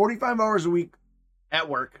that's 45 hours a week at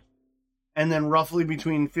work. And then roughly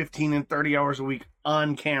between 15 and 30 hours a week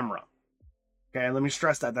on camera. Okay, let me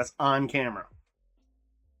stress that. That's on camera.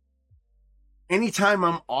 Anytime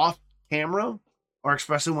I'm off camera, or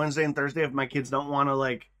especially Wednesday and Thursday, if my kids don't want to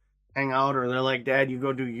like hang out or they're like, Dad, you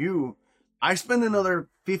go do you, I spend another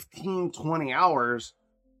 15, 20 hours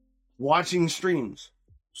watching streams,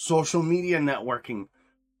 social media networking,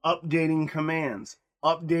 updating commands,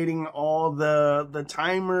 updating all the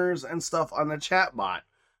timers and stuff on the chat bot,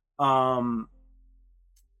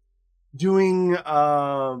 doing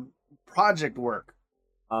project work,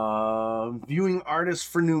 viewing artists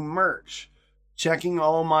for new merch, checking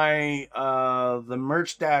all my the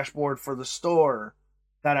merch dashboard for the store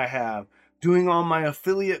that I have, doing all my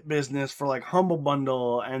affiliate business for like Humble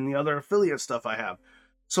Bundle and the other affiliate stuff I have.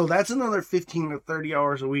 So that's another 15 to 30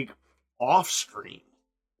 hours a week off stream.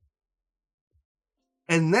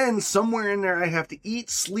 And then somewhere in there I have to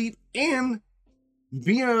eat, sleep, and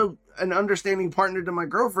be an understanding partner to my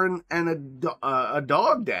girlfriend and a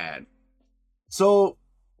dog dad. So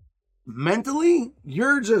mentally,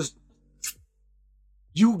 you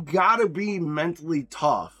gotta be mentally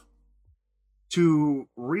tough to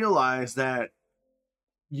realize that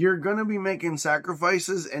you're gonna be making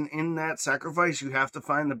sacrifices, and in that sacrifice, you have to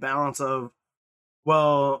find the balance of,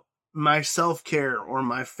 well, my self-care or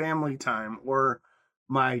my family time or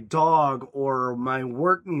my dog or my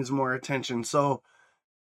work needs more attention. So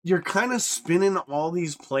you're kind of spinning all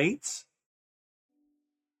these plates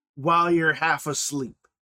while you're half asleep.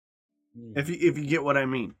 If you get what I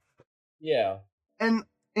mean. Yeah. And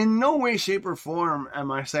in no way, shape, or form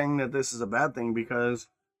am I saying that this is a bad thing, because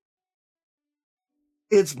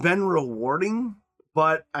it's been rewarding,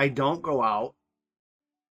 but I don't go out.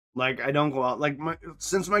 Like,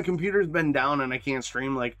 since my computer's been down and I can't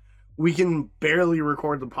stream, like, we can barely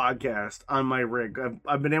record the podcast on my rig.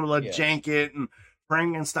 I've been able to jank it and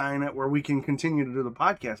Frankenstein it where we can continue to do the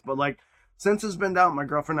podcast. But, like, since it's been down, my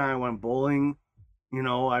girlfriend and I went bowling. You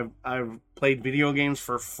know, I've played video games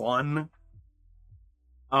for fun.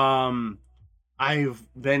 I've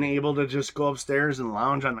been able to just go upstairs and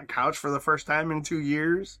lounge on the couch for the first time in 2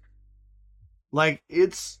 years. Like,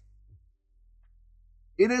 it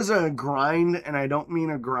is a grind, and I don't mean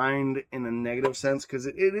a grind in a negative sense, because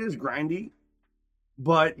it is grindy,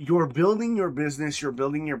 but you're building your business, you're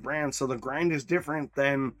building your brand. So the grind is different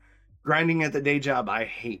than grinding at the day job I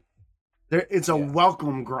hate. It's a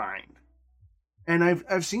welcome grind. And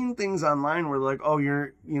I've seen things online where like, oh,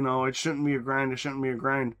 it shouldn't be a grind. It shouldn't be a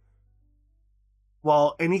grind.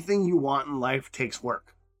 Well, anything you want in life takes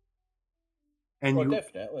work. And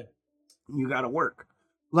definitely. You got to work.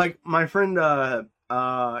 Like my friend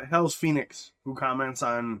Hell's Phoenix, who comments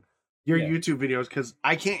on your YouTube videos, because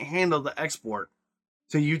I can't handle the export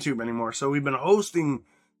to YouTube anymore. So we've been hosting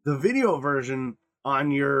the video version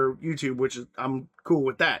on your YouTube, which is, I'm cool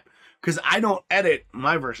with that. Because I don't edit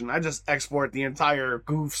my version. I just export the entire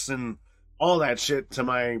goofs and all that shit to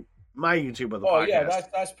my YouTube of the podcast. Yeah,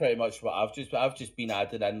 that's pretty much what I've just been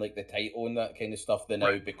adding in, like the title and that kind of stuff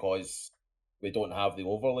now, because we don't have the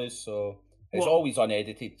overlays, so it's always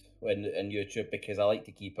unedited in YouTube because I like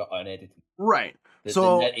to keep it unedited. Right. The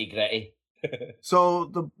nitty gritty.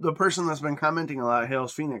 So the person that's been commenting a lot,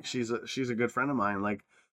 Hales Phoenix, she's a good friend of mine. Like,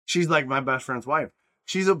 she's like my best friend's wife.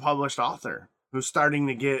 She's a published author who's starting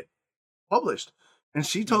to get published, and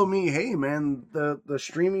she told me, hey man, the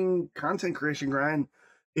streaming content creation grind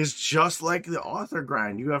is just like the author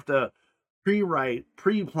grind. You have to pre-write,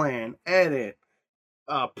 pre-plan, edit,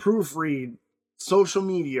 proofread, social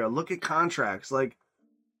media, look at contracts. Like,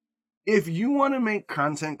 if you want to make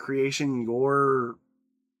content creation your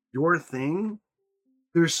thing,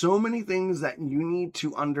 there's so many things that you need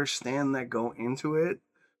to understand that go into it,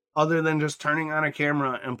 other than just turning on a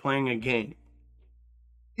camera and playing a game.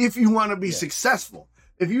 If you want to be successful.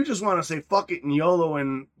 If you just want to say fuck it and YOLO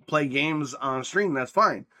and play games on stream, that's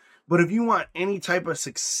fine. But if you want any type of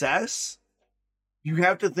success, you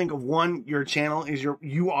have to think of, one, your channel is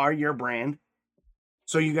you are your brand.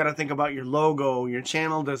 So you got to think about your logo, your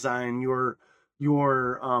channel design, your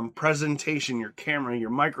presentation, your camera, your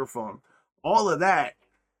microphone, all of that,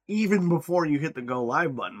 even before you hit the go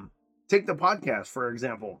live button. Take the podcast, for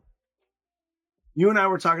example. You and I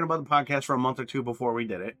were talking about the podcast for a month or two before we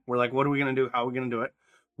did it. We're like, what are we going to do? How are we going to do it?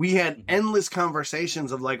 We had endless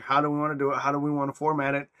conversations of like, how do we want to do it? How do we want to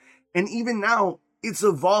format it? And even now, it's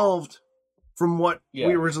evolved from what we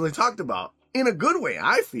originally talked about in a good way,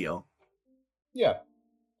 I feel. Yeah.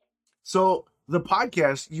 So the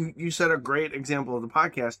podcast, you said a great example of the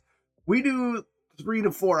podcast. We do 3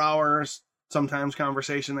 to 4 hours, sometimes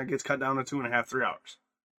conversation that gets cut down to 2.5, 3 hours.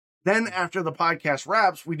 Then after the podcast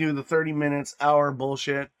wraps, we do the 30 minutes, hour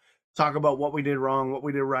bullshit, talk about what we did wrong, what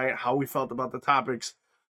we did right, how we felt about the topics.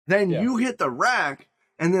 Then you hit the rack,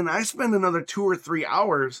 and then I spend another 2 or 3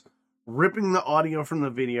 hours ripping the audio from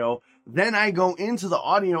the video. Then I go into the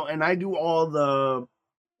audio and I do all the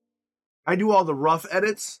rough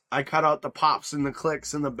edits. I cut out the pops and the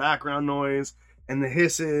clicks and the background noise and the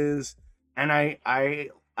hisses, and I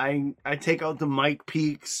take out the mic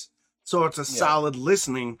peaks so it's a solid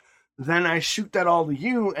listening. Then I shoot that all to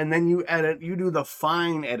you, and then you edit. You do the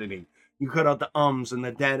fine editing. You cut out the ums and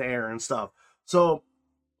the dead air and stuff. So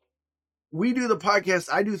we do the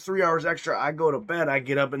podcast. I do 3 hours extra. I go to bed. I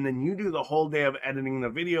get up, and then you do the whole day of editing the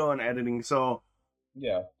video and editing. So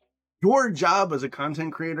your job as a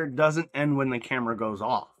content creator doesn't end when the camera goes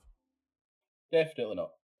off. Definitely not.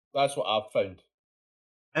 That's what I've found.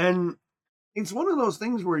 And it's one of those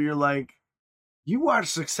things where you're like, you watch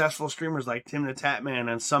successful streamers like Tim the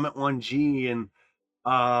Tatman and Summit1G and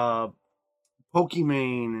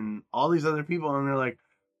Pokimane and all these other people, and they're like,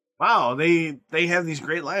 wow, they have these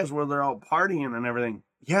great lives where they're out partying and everything.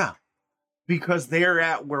 Yeah, because they're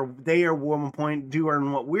at where they are at one point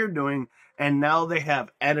doing what we're doing, and now they have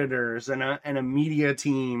editors and a media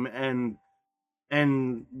team and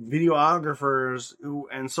videographers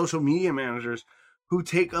and social media managers who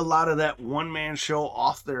take a lot of that one-man show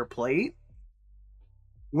off their plate.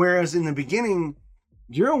 Whereas in the beginning,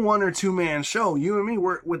 you're a 1 or 2 man show. You and me,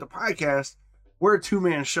 with the podcast, we're a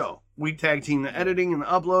 2-man show. We tag team the editing and the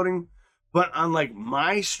uploading. But on like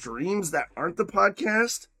my streams that aren't the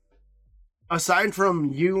podcast, aside from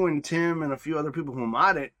you and Tim and a few other people who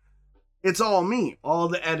mod it, it's all me. All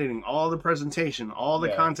the editing, all the presentation, all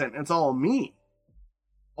the content. It's all me.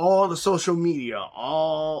 All the social media,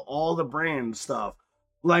 all the brand stuff.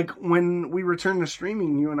 Like when we return to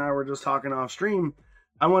streaming, you and I were just talking off stream.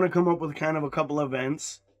 I want to come up with kind of a couple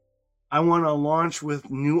events. I want to launch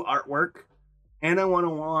with new artwork, and I want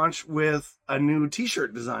to launch with a new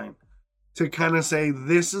t-shirt design to kind of say,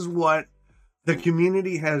 this is what the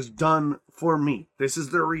community has done for me. This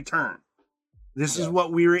is their return. This is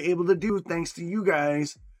what we were able to do thanks to you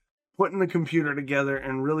guys putting the computer together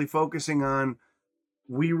and really focusing on,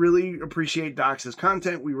 we really appreciate Dox's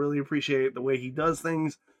content. We really appreciate the way he does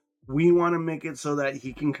things. We want to make it so that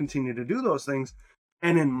he can continue to do those things.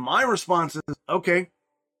 And then my response is, okay,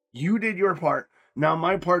 you did your part. Now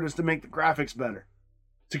my part is to make the graphics better,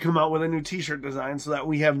 to come out with a new t-shirt design so that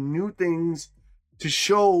we have new things to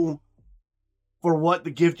show for what the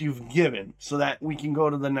gift you've given so that we can go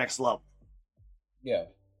to the next level. Yeah.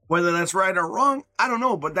 Whether that's right or wrong, I don't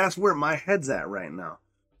know, but that's where my head's at right now.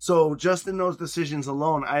 So just in those decisions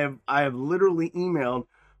alone, I have literally emailed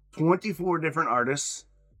 24 different artists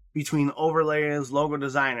between overlays, logo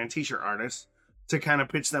design, and t-shirt artists to kind of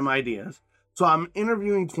pitch them ideas. So I'm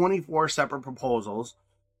interviewing 24 separate proposals,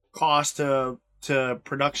 cost to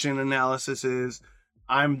production analyses.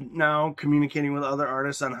 I'm now communicating with other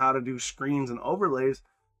artists on how to do screens and overlays,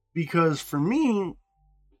 because for me,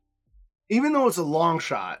 even though it's a long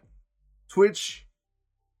shot, Twitch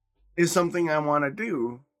is something I want to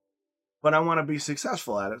do, but I want to be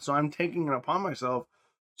successful at it. So I'm taking it upon myself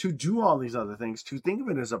to do all these other things, to think of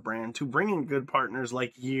it as a brand, to bring in good partners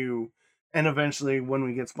like you. And eventually, when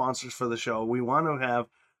we get sponsors for the show, we want to have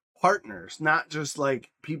partners, not just like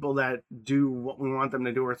people that do what we want them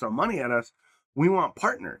to do or throw money at us. We want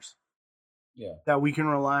partners that we can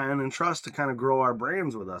rely on and trust to kind of grow our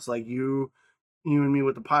brands with us. Like you and me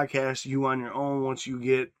with the podcast, you on your own, once you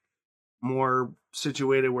get more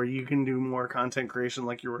situated where you can do more content creation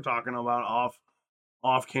like you were talking about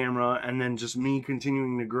off camera, and then just me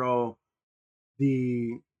continuing to grow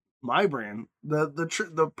my brand.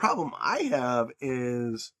 The problem I have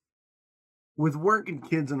is with work and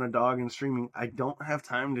kids and a dog and streaming, I don't have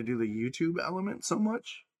time to do the YouTube element so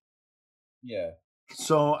much. Yeah.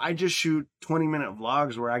 So I just shoot 20-minute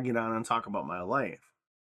vlogs where I get on and talk about my life.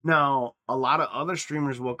 Now, a lot of other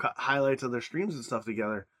streamers will cut highlights of their streams and stuff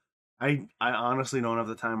together. I honestly don't have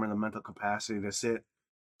the time or the mental capacity to sit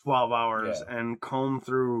 12 hours and comb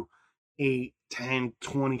through 8, 10,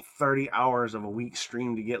 20, 30 hours of a week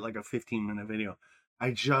stream to get like a 15-minute video. I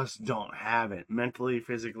just don't have it mentally,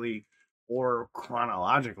 physically, or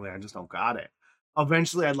chronologically. I just don't got it.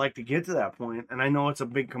 Eventually, I'd like to get to that point, and I know it's a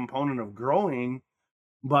big component of growing,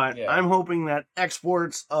 but I'm hoping that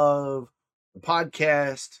exports of the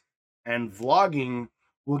podcast and vlogging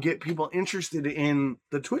will get people interested in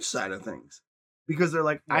the Twitch side of things, because they're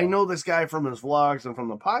like, I know this guy from his vlogs and from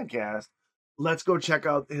the podcast. Let's go check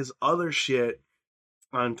out his other shit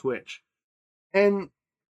on Twitch. And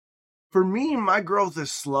for me, my growth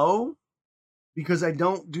is slow because I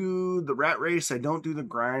don't do the rat race. I don't do the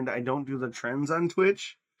grind. I don't do the trends on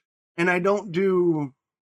Twitch. And I don't do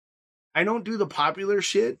the popular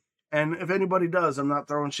shit. And if anybody does, I'm not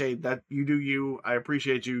throwing shade. That you do you. I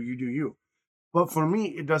appreciate you. You do you. But for me,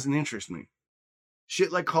 it doesn't interest me.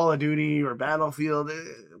 Shit like Call of Duty or Battlefield,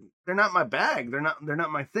 they're not my bag. They're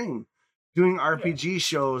not my thing. Doing RPG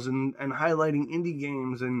shows and highlighting indie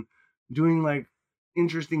games and doing like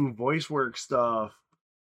interesting voice work stuff.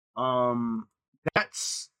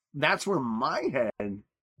 That's where my head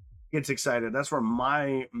gets excited. That's where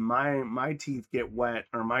my teeth get wet,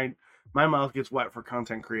 or my mouth gets wet for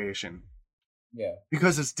content creation. Yeah.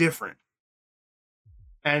 Because it's different.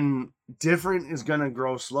 And different is gonna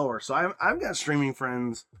grow slower. So I've got streaming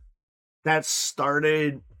friends that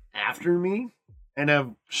started after me and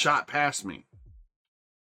have shot past me.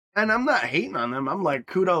 And I'm not hating on them. I'm like,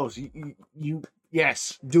 kudos. You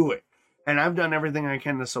yes, do it. And I've done everything I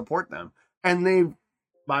can to support them. And they've,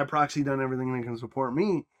 by proxy, done everything they can support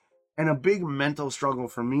me. And a big mental struggle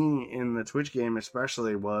for me in the Twitch game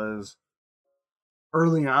especially was,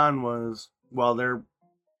 early on was,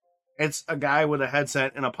 it's a guy with a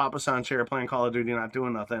headset and a Papa San chair playing Call of Duty, not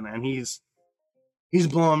doing nothing, and he's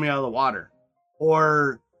blowing me out of the water.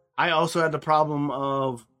 Or I also had the problem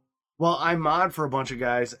of, I mod for a bunch of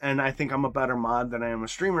guys, and I think I'm a better mod than I am a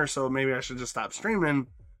streamer, so maybe I should just stop streaming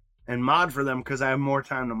and mod for them because I have more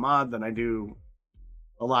time to mod than I do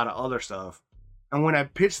a lot of other stuff. And when I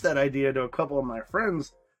pitched that idea to a couple of my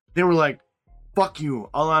friends, they were like, fuck you,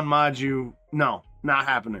 I'll unmod you. No, not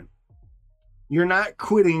happening. You're not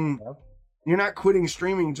quitting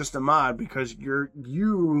streaming just to mod, because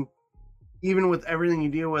you, even with everything you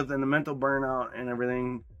deal with and the mental burnout and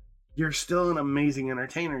everything, you're still an amazing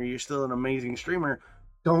entertainer. You're still an amazing streamer.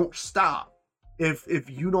 Don't stop. If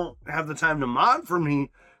you don't have the time to mod for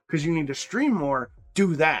me because you need to stream more,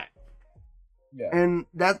 do that. Yeah. And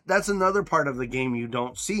that's another part of the game you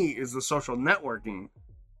don't see, is the social networking.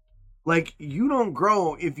 Like, you don't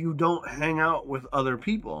grow if you don't hang out with other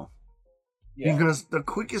people. Yeah. Because the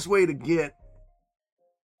quickest way to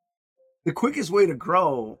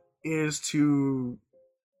grow is to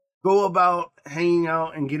go about hanging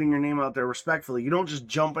out and getting your name out there respectfully. You don't just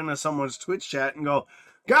jump into someone's Twitch chat and go,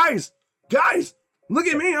 guys, look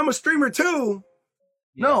at me, I'm a streamer too.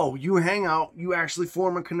 Yeah. No, you hang out, you actually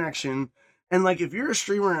form a connection, And like, if you're a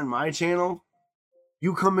streamer in my channel,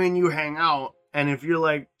 you come in, you hang out, and if you're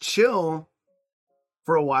like chill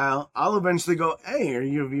for a while, I'll eventually go, hey, are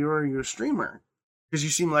you a viewer? Are you a streamer? Because you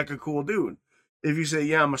seem like a cool dude. If you say,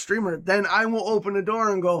 yeah, I'm a streamer, then I will open the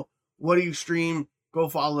door and go, what do you stream? Go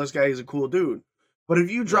follow this guy. He's a cool dude. But if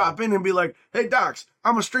you drop in and be like, hey, Docs,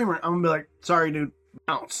 I'm a streamer, I'm going to be like, sorry, dude,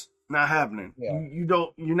 bounce. Not happening. Yeah.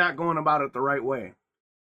 You're not going about it the right way.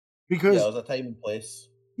 Because there's a time and place.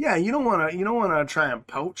 Yeah, you don't want to try and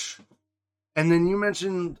poach. And then you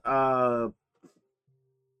mentioned, are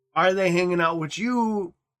they hanging out with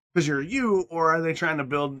you because you're you, or are they trying to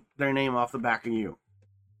build their name off the back of you?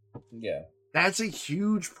 Yeah. That's a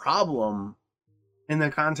huge problem in the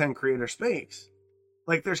content creator space.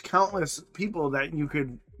 Like, there's countless people that you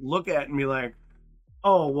could look at and be like,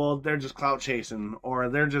 oh, well, they're just clout chasing, or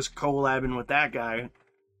they're just collabing with that guy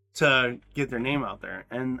to get their name out there.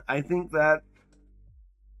 And I think that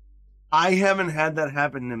I haven't had that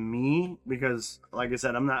happen to me because, like I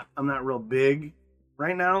said, I'm not real big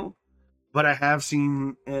right now, but I have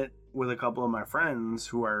seen it with a couple of my friends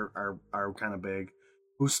who are kind of big,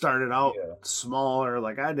 who started out smaller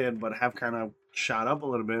like I did, but have kind of shot up a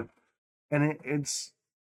little bit. And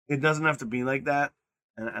it doesn't have to be like that.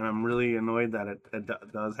 And I'm really annoyed that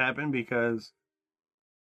it does happen, because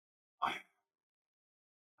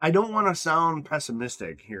I don't want to sound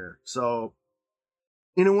pessimistic here. So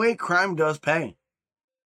in a way, crime does pay.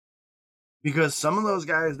 Because some of those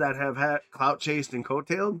guys that have had clout chased and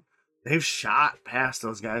coattailed, they've shot past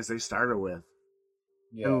those guys they started with.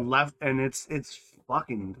 Yeah. And left, and it's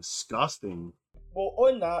fucking disgusting. Well,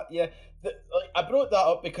 on that, I brought that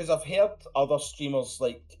up because I've heard other streamers,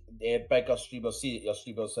 like bigger streamers, see that your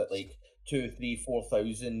streamers at like 2,000, 3,000,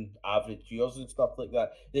 4,000 average viewers and stuff like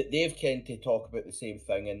that, that they've tend to talk about the same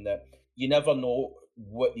thing, and that you never know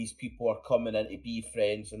what these people are coming in to be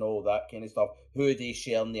friends and all that kind of stuff, who are they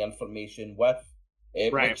sharing the information with,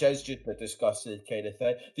 which is just a disgusting kind of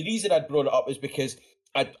thing. The reason I brought it up is because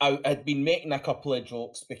I'd been making a couple of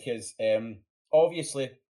jokes, because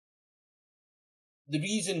obviously the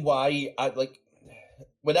reason why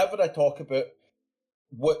whenever I talk about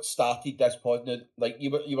what started this podcast, like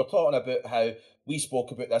you were talking about how we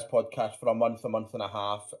spoke about this podcast for a month and a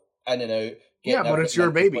half, in and out. Yeah, but it's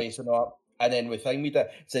your baby. And then with thing we did,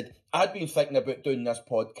 said I'd been thinking about doing this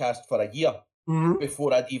podcast for a year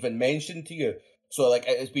before I'd even mentioned to you. So like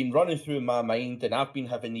it's been running through my mind, and I've been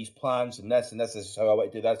having these plans, and this is how I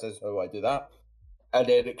want to do this is how I do that. And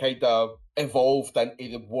then it kind of evolved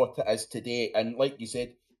into what it is today. And like you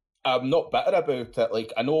said, I'm not bitter about it.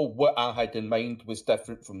 Like, I know what I had in mind was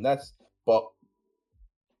different from this, but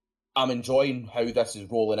I'm enjoying how this is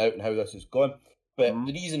rolling out and how this is going. But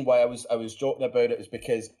the reason why I was joking about it is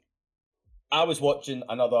because I was watching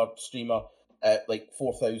another streamer at like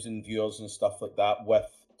 4,000 viewers and stuff like that with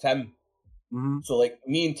Tim. So like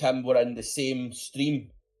me and Tim were in the same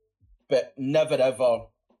stream, but never ever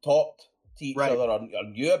talked to each other or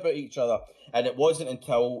knew about each other. And it wasn't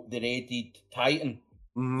until they raided Titan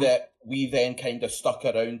that we then kind of stuck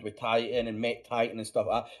around with Titan and met Titan and stuff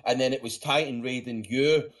like that. And then it was Titan raiding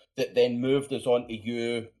you that then moved us on to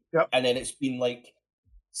you. Yep. And then it's been like,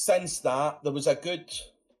 since that, there was a good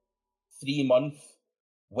 3 months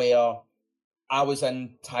where I was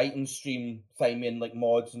in Titan stream timing like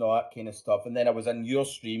mods and all that kind of stuff. And then I was in your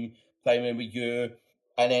stream timing with you.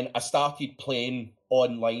 And then I started playing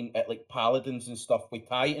online at like Paladins and stuff with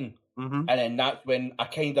Titan. And then that's when I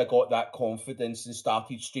kind of got that confidence and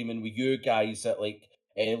started streaming with you guys at like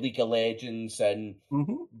League of Legends and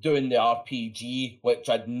doing the RPG, which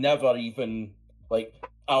I'd never even like.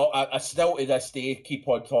 I still to this day keep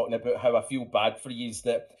on talking about how I feel bad for yous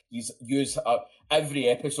that yous use every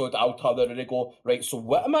episode I'll turn around and go, right, so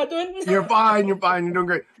what am I doing? You're fine, you're doing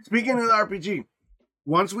great. Speaking of the RPG,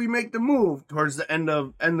 once we make the move towards the end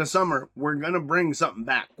of summer, we're gonna bring something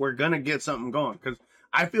back. We're gonna get something going, because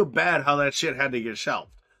I feel bad how that shit had to get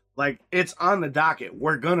shelved. Like, it's on the docket.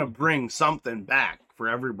 We're gonna bring something back for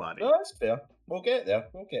everybody. No, that's fair. We'll get there.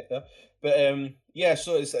 But yeah,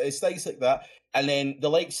 so it's things like that. And then the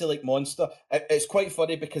likes of like Monster. It's quite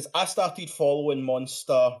funny because I started following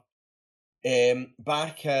Monster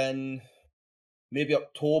back in maybe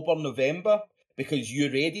October, November, because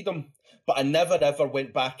you raided him. But I never ever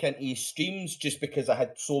went back into his streams just because I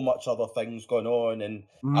had so much other things going on, and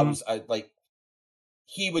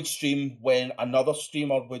he would stream when another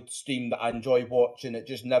streamer would stream that I enjoy watching. It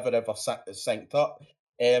just never ever synced up.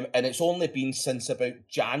 And it's only been since about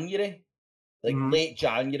January, like late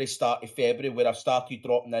January, start of February, where I've started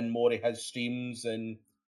dropping in more of his streams and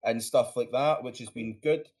stuff like that, which has been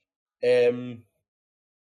good.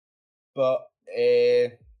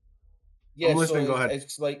 Yeah, I'm listening. Go ahead.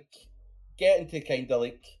 It's like getting to kind of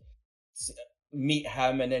like meet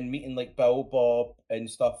him, and then meeting like Bill Bob and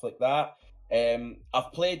stuff like that.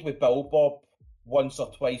 I've played with Bill Bob once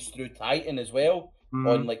or twice through Titan as well,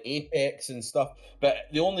 on like Apex and stuff. But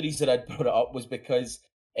the only reason I brought it up was because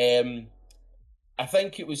I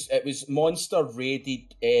think it was Monster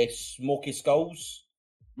raided Smoky Skulls,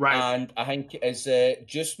 right? And I think it is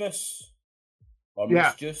Juice Moose or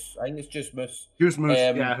Moose Juice. I think it's Juice Moose. Juice Moose,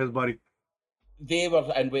 yeah, his buddy. They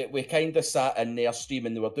were, and we kind of sat in their stream,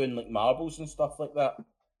 and they were doing like marbles and stuff like that.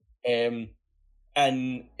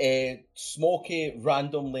 And Smokey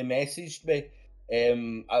randomly messaged me,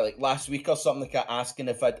 like last week or something like that, asking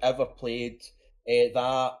if I'd ever played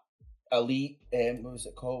that Elite. What was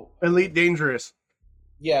it called? Elite Dangerous.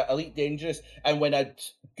 Yeah, Elite Dangerous. And when I'd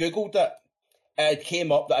Googled it, it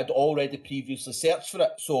came up that I'd already previously searched for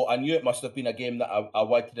it, so I knew it must have been a game that I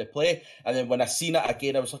wanted to play. And then when I seen it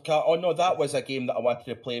again, I was like, oh no, that was a game that I wanted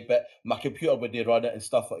to play, but my computer wouldn't run it and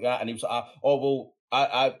stuff like that. And he was like, oh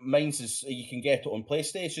well, mine's is, you can get it on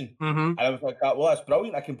PlayStation. And I was like, well, that's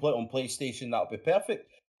brilliant. I can play it on PlayStation. That'll be perfect.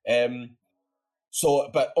 So,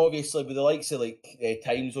 but obviously with the likes of like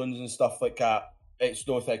time zones and stuff like that, it's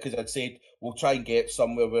no thing, because I'd said we'll try and get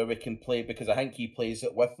somewhere where we can play, because I think he plays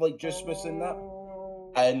it with like Juice Moose and that.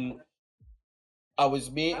 And I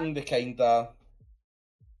was making the kind of...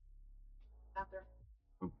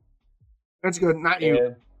 That's good, not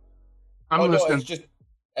you. I'm listening. No,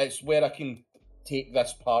 it's where I can take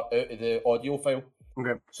this part out of the audio file.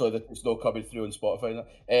 Okay. So that it's not coming through on Spotify.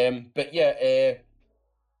 But yeah,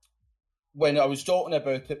 when I was joking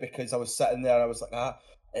about it, because I was sitting there, I was like,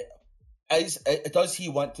 does he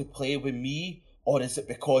want to play with me, or is it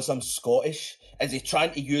because I'm Scottish? Is he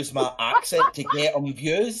trying to use my accent to get him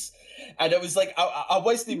views? And it was like, I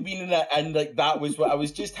wasn't meaning it, and like that was what I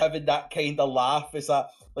was just having that kind of laugh. Is that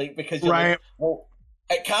like, because you're like, well,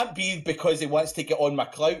 it can't be because he wants to get on my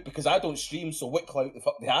clout, because I don't stream, so what clout the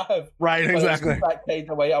fuck do I have? Right, exactly. That kind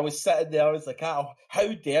of way. I was sitting there, I was like, how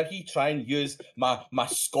dare he try and use my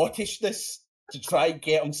Scottishness to try and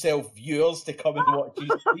get himself viewers to come and watch his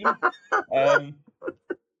stream.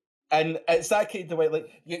 And it's that kind of way, like,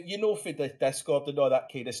 you know, for the Discord and all that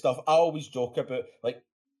kind of stuff, I always joke about, like,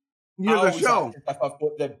 you're the show. If I've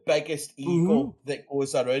got the biggest ego that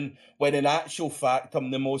goes around, when in actual fact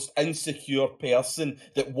I'm the most insecure person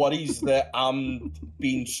that worries that I'm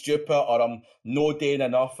being stupid, or I'm not doing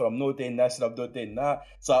enough, or I'm not doing this and I'm not doing that.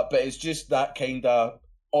 So, but it's just that kind of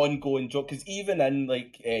ongoing joke, because even in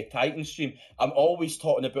like Titan stream, I'm always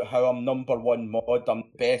talking about how I'm number one mod, I'm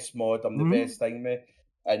the best mod, I'm the best thing, mate,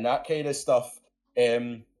 and that kind of stuff.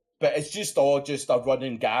 But it's just all just a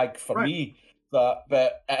running gag for me. But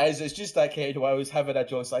it's just that kind of, I was having a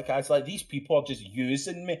joke, like, I was like, these people are just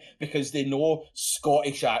using me because they know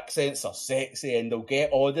Scottish accents are sexy, and they'll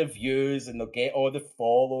get all the views and they'll get all the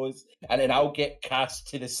follows, and then I'll get cast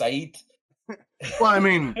to the side. Well, I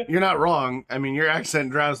mean, you're not wrong. I mean, your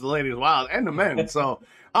accent drives the ladies wild and the men, so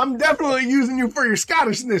I'm definitely using you for your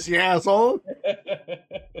Scottishness, you asshole.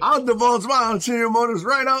 I'll divulge my ulterior motives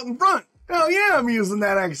right out in front. Hell yeah, I'm using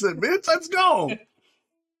that accent, bitch. Let's go.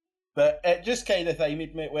 But it just kind of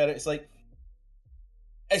timid me, where it's like,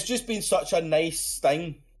 it's just been such a nice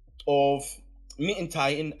thing of meeting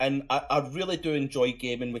Titan, and I really do enjoy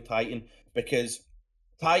gaming with Titan, because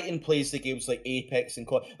Titan plays the games like Apex and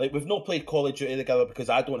like, we've not played Call of Duty together because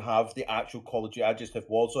I don't have the actual Call of Duty, I just have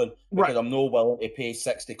Warzone, because I'm not willing to pay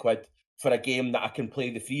 60 quid for a game that I can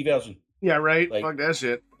play the free version. Yeah, right. Like, fuck that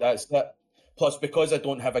shit. That's it. Plus, because I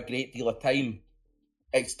don't have a great deal of time,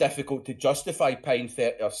 it's difficult to justify paying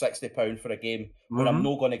 £30 or £60 for a game when I'm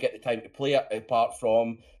not going to get the time to play it, apart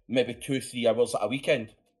from maybe 2-3 hours at a weekend.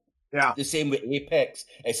 Yeah. The same with Apex.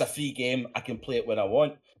 It's a free game. I can play it when I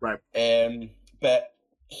want. Right. But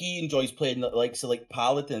he enjoys playing the likes of like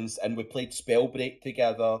Paladins, and we played Spellbreak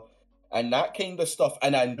together and that kind of stuff.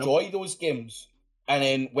 And I enjoy those games. And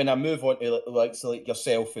then when I move on to like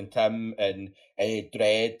yourself and Tim and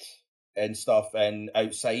Dread and stuff, and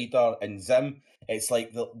Outsider and Zim, it's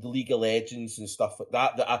like the League of Legends and stuff like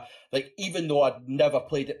that, that I like, even though I'd never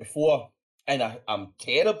played it before and I'm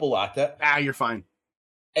terrible at it. You're fine.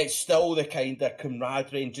 It's still the kind of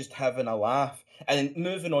camaraderie and just having a laugh. And then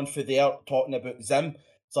moving on for there, talking about Zim,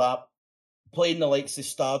 so playing the likes of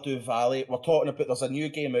Stardew Valley. We're talking about, there's a new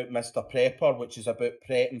game out, Mr. Prepper, which is about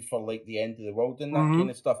prepping for like the end of the world and that kind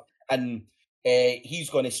of stuff. And he's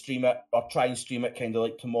going to stream it, or try and stream it kind of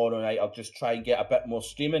like tomorrow night. I'll just try and get a bit more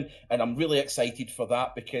streaming. And I'm really excited for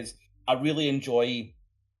that, because I really enjoy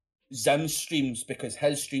Zim's streams, because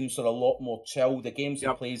his streams are a lot more chill. The games he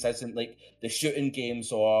plays isn't like the shooting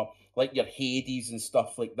games or like your Hades and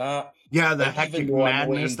stuff like that. Yeah, the Hectic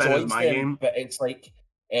Madness that is my game. But it's like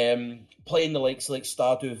playing the likes like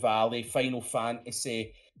Stardew Valley, Final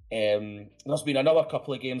Fantasy. There's been another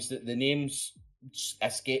couple of games that the names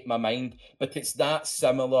escape my mind, but it's that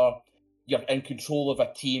similar. You're in control of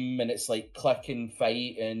a team, and it's like click and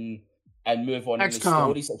fight and move on in the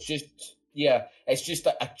stories. It's just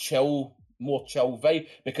a chill, more chill vibe,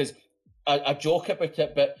 because I joke about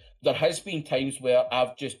it, but there has been times where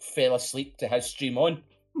I've just fell asleep to his stream on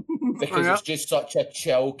because it's just such a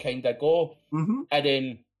chill kind of go. Mm-hmm. And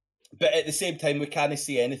then, but at the same time, we can't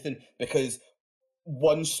see anything because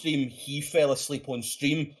one stream he fell asleep on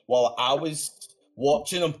stream while I was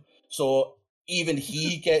watching him. So even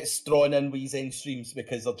he gets drawn in with his end streams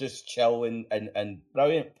because they're just chill and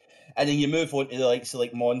brilliant. And then you move on to the likes of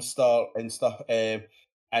like Monster and stuff,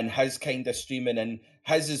 and his kind of streaming, and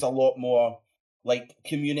his is a lot more like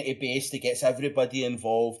community based. He gets everybody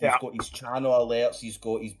involved. He's got his channel alerts, he's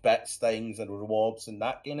got his bits things and rewards and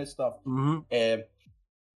that kind of stuff. Mm-hmm.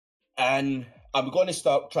 And I'm going to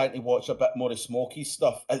start trying to watch a bit more of Smokey's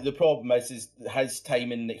stuff. The problem is his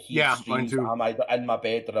timing that he streams. I'm either in my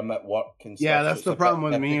bed or I'm at work. And stuff, yeah, that's the problem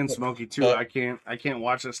with me and Smokey too. I can't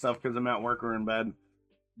watch this stuff because I'm at work or in bed.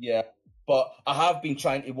 Yeah, but I have been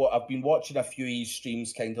trying to. I've been watching a few of his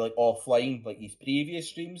streams, kind of like offline, like his previous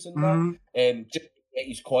streams and that, just to get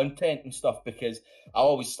his content and stuff. Because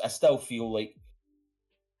I still feel like,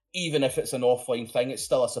 even if it's an offline thing, it's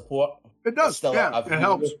still a support. It does. It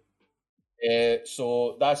helps.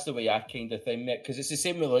 So that's the way I kind of think it, because it's the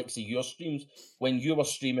same with like your streams. When you were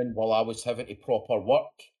streaming while I was having to proper work,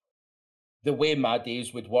 the way my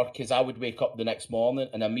days would work is I would wake up the next morning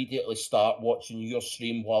and immediately start watching your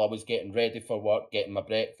stream while I was getting ready for work, getting my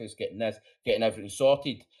breakfast, getting everything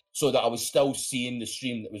sorted, so that I was still seeing the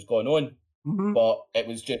stream that was going on, but it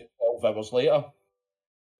was just 12 hours later.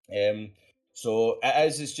 So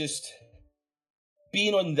it's just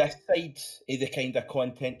being on this side of the kind of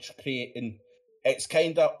content creating, it's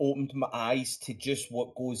kind of opened my eyes to just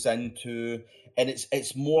what goes into, and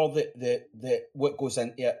it's more the what goes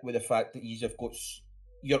into it, with the fact that you've got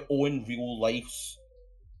your own real lives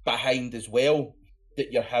behind as well,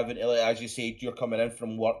 that you're having to, like, as you said, you're coming in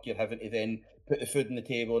from work, you're having to then put the food on the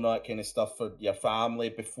table and all that kind of stuff for your family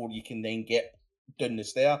before you can then get down the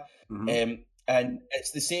stair. And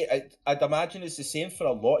it's the same. I'd imagine it's the same for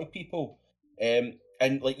a lot of people.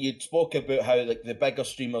 And like you spoke about how like the bigger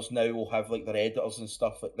streamers now will have like their editors and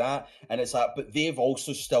stuff like that, and it's like, but they've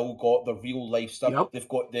also still got the real life stuff. Yep. They've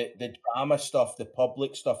got the drama stuff, the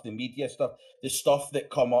public stuff, the media stuff, the stuff that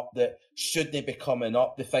come up that shouldn't be coming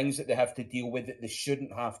up, the things that they have to deal with that they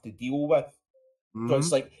shouldn't have to deal with. So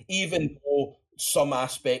it's like, even though some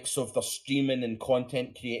aspects of the streaming and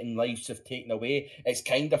content creating lives have taken away, it's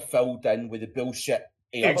kind of filled in with the bullshit.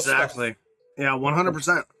 Exactly. Yeah,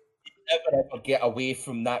 100%. Ever get away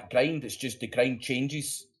from that grind. It's just the grind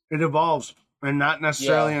changes. It evolves, and not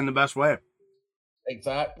necessarily in the best way.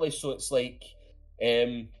 Exactly. So it's like,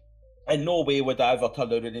 in no way would I ever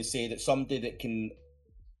turn around and say that somebody that can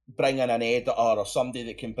bring in an editor or somebody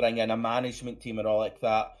that can bring in a management team and all like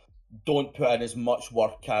that don't put in as much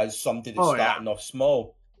work as somebody that's starting off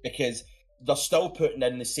small, because they're still putting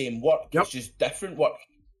in the same work. It's just different work.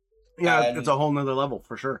 Yeah, and it's a whole nother level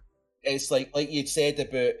for sure. It's like you'd said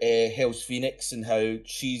about Hell's Phoenix and how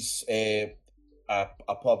she's a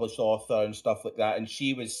published author and stuff like that, and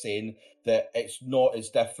she was saying that it's not as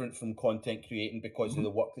different from content creating because of the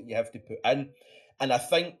work that you have to put in. And I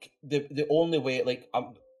think the only way, like,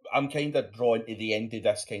 I'm kind of drawn to the end of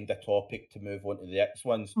this kind of topic to move on to the next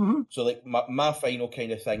ones. So like my final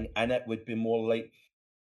kind of thing in it would be more like,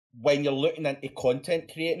 when you're looking into content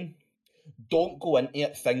creating, don't go into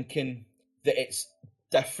it thinking that it's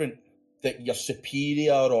different, that you're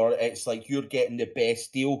superior, or it's like you're getting the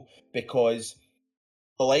best deal, because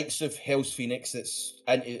the likes of Hell's Phoenix that's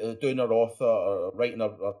into doing her author or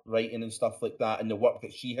writing and stuff like that, and the work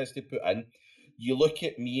that she has to put in, you look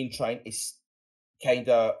at me and trying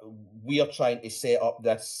to we are trying to set up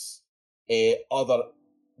this other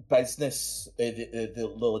business,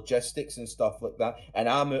 the logistics and stuff like that, and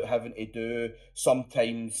I'm out having to do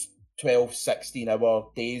sometimes 12,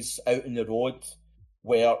 16-hour days out on the road,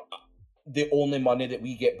 where the only money that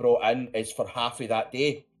we get brought in is for half of that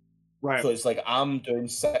day. Right. So it's like I'm doing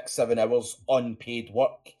 6-7 hours unpaid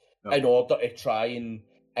work in order to try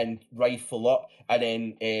and rifle up. And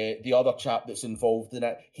then the other chap that's involved in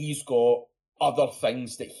it, he's got other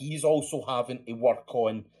things that he's also having to work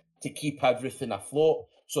on to keep everything afloat.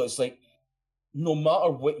 So it's like, no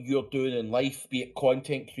matter what you're doing in life, be it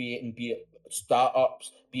content creating, be it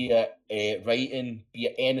startups, be it writing, be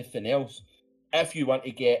it anything else, if you want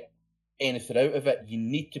to get anything out of it. You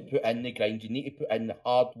need to put in the grind. You need to put in the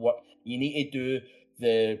hard work. You need to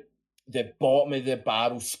do the bottom of the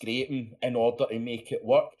barrel scraping in order to make it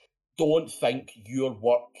work. Don't think your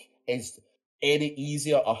work is any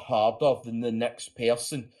easier or harder than the next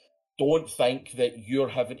person. Don't think that you're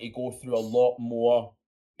having to go through a lot more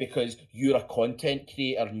because you're a content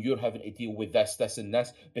creator and you're having to deal with this, and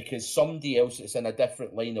this, because somebody else that's in a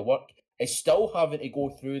different line of work is still having to go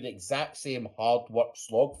through the exact same hard work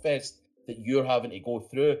slogfest that you're having to go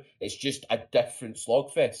through. It's just a different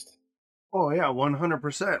slogfest. Oh yeah,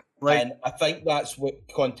 100%. And I think that's what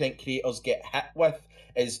content creators get hit with,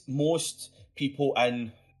 is most people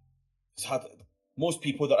that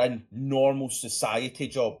are in normal society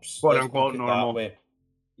jobs, quote unquote normal.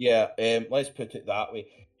 Yeah, let's put it that way.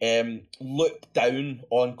 Look down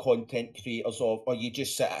on content creators or you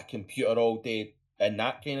just sit at a computer all day and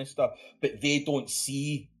that kind of stuff, but they don't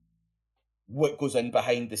see what goes in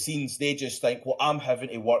behind the scenes. They just think, well, I'm having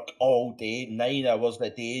to work all day, 9 hours a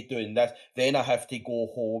day doing this, then I have to go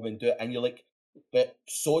home and do it. And you're like, but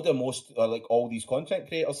so do most, like all these content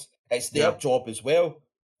creators. It's their job as well.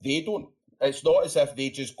 They don't, it's not as if they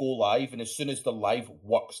just go live and as soon as the live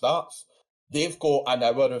work starts, they've got an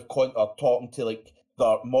hour of talking to like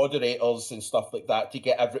their moderators and stuff like that to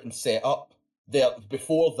get everything set up.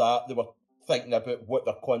 Before that, they were thinking about what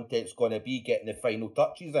their content's going to be, getting the final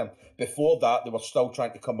touches in. Before that, they were still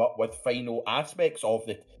trying to come up with final aspects of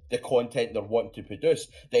the content they're wanting to produce.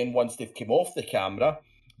 Then once they've come off the camera,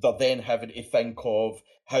 they're then having to think of,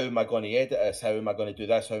 how am I going to edit this? How am I going to do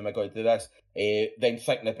this? How am I going to do this? Then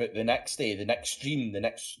thinking about the next day, the next stream, the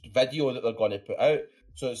next video that they're going to put out.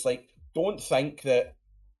 So it's like, don't think that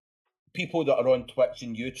people that are on Twitch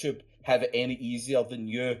and YouTube have it any easier than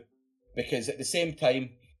you, because at the same time,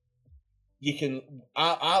 you can.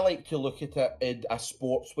 I like to look at it in a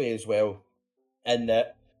sports way as well, in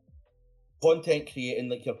that content creating,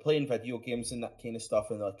 like you're playing video games and that kind of stuff,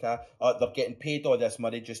 and like they're getting paid all this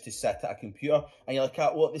money just to sit at a computer, and you're like,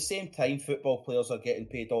 well, at the same time, football players are getting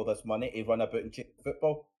paid all this money to run about and chase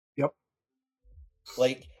football. Yep.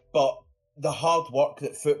 Like, but the hard work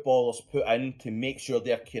that footballers put in to make sure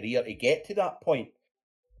their career to get to that point,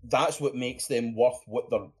 that's what makes them worth what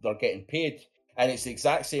they're getting paid. And it's the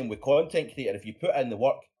exact same with content creator. If you put in the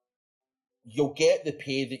work, you'll get the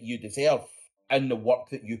pay that you deserve in the work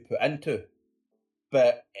that you put into.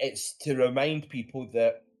 But it's to remind people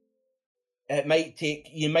that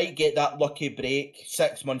you might get that lucky break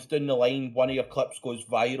 6 months down the line, one of your clips goes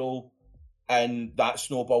viral and that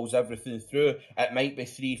snowballs everything through. It might be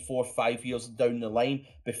 3, 4, 5 years down the line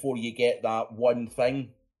before you get that one thing.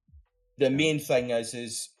 The main thing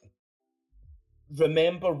is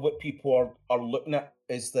remember what people are looking at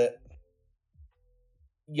is that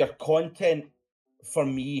your content, for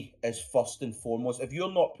me, is first and foremost. If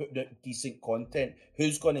you're not putting out decent content,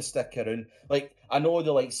 who's going to stick around? Like, I know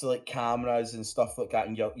the likes of like cameras and stuff like that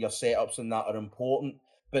and your setups and that are important,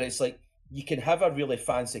 but it's like, you can have a really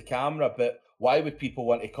fancy camera, but why would people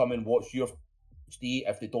want to come and watch your HD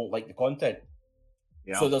if they don't like the content?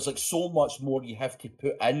 Yeah. So there's like so much more you have to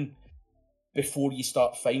put in before you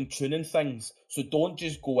start fine-tuning things. So don't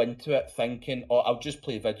just go into it thinking, oh, I'll just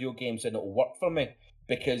play video games and it'll work for me.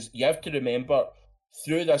 Because you have to remember,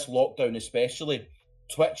 through this lockdown especially,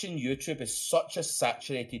 Twitch and YouTube is such a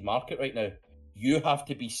saturated market right now. You have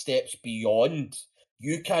to be steps beyond.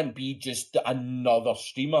 You can't be just another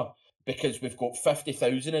streamer because we've got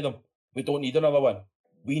 50,000 of them. We don't need another one.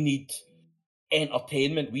 We need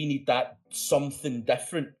entertainment. We need that something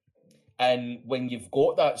different. And when you've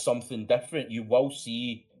got that something different, you will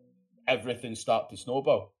see everything start to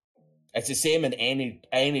snowball. It's the same in any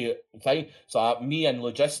thing. So me and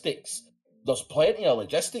logistics, there's plenty of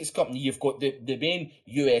logistics companies. You've got the main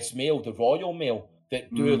US Mail, the Royal Mail,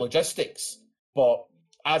 that do logistics. But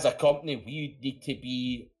as a company, we need to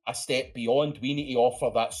be a step beyond. We need to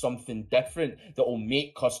offer that something different that will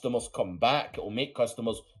make customers come back. It will make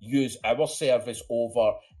customers use our service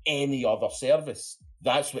over any other service.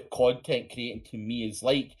 That's what content creating to me is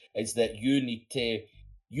like, is that you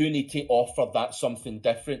need to offer that something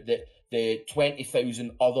different that the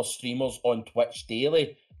 20,000 other streamers on Twitch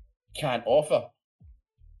daily can't offer.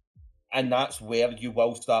 And that's where you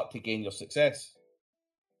will start to gain your success.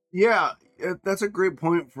 Yeah, that's a great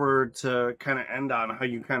point to kind of end on, how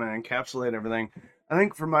you kind of encapsulate everything. I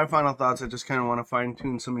think for my final thoughts, I just kind of want to fine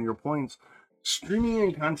tune some of your points. Streaming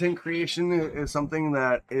and content creation is something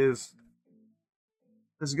that is,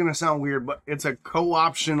 this is going to sound weird, but it's a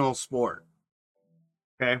co-optional sport.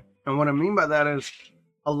 Okay? And what I mean by that is,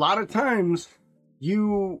 a lot of times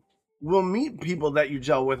you will meet people that you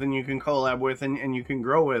gel with and you can collab with and you can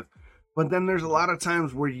grow with. But then there's a lot of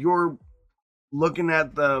times where your looking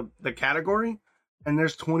at the category, and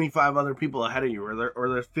there's 25 other people ahead of you, or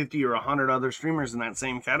there's 50 or 100 other streamers in that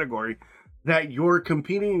same category that you're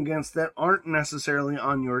competing against that aren't necessarily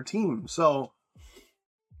on your team. So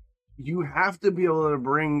you have to be able to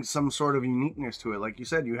bring some sort of uniqueness to it. Like you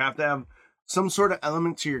said, you have to have some sort of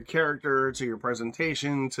element to your character, to your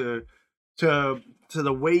presentation, to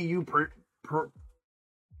the way you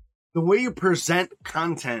the way you present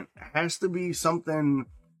content has to be something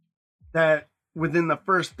that within the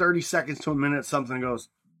first 30 seconds to a minute, something goes,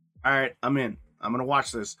 all right, I'm in. I'm going to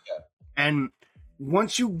watch this. Yeah. And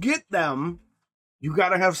once you get them, you got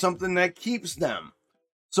to have something that keeps them.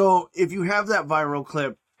 So if you have that viral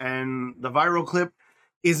clip and the viral clip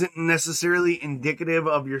isn't necessarily indicative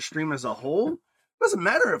of your stream as a whole, doesn't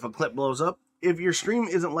matter if a clip blows up. If your stream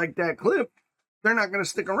isn't like that clip, they're not going to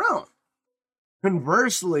stick around.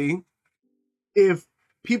 Conversely, if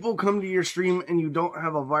people come to your stream and you don't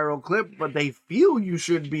have a viral clip, but they feel you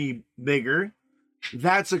should be bigger,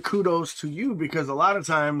 that's a kudos to you, because a lot of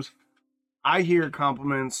times I hear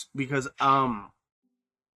compliments because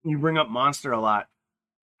you bring up Monster a lot.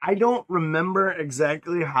 I don't remember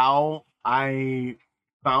exactly how I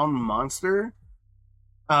found Monster.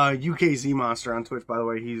 UKZ Monster on Twitch, by the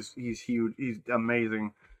way, he's huge. He's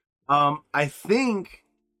amazing. I think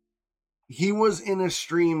he was in a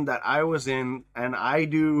stream that I was in, and I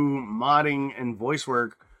do modding and voice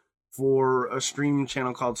work for a stream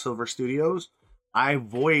channel called Silver Studios. I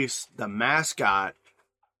voice the mascot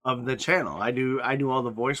of the channel. I do all the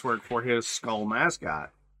voice work for his skull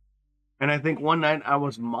mascot. And I think one night I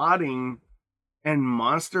was modding, and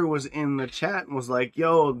Monster was in the chat and was like,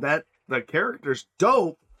 yo, the character's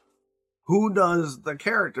dope. Who does the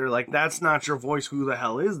character? Like, that's not your voice. Who the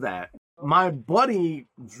hell is that? My buddy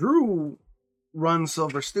Drew runs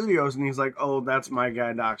Silver Studios, and he's like, oh, that's my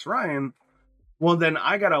guy Dox Ryan. Well, then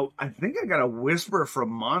I think I got a whisper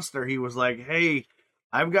from Monster. He was like, hey,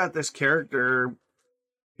 I've got this character.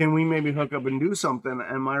 Can we maybe hook up and do something?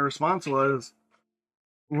 And my response was,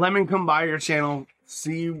 let me come by your channel,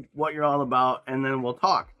 see what you're all about, and then we'll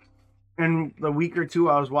talk. And the week or two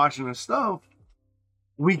I was watching his stuff,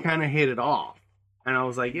 we kind of hit it off. And I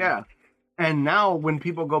was like, yeah. And now when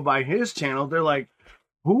people go by his channel, they're like,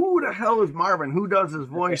 who the hell is Marvin? Who does his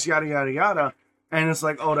voice? Yada, yada, yada. And it's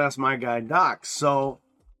like, oh, that's my guy, Doc. So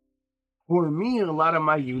for me, a lot of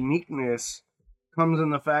my uniqueness comes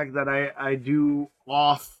in the fact that I do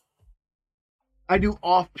off-peak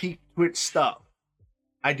Twitch stuff.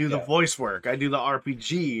 I do the voice work. I do the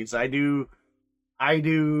RPGs. I do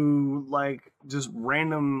like just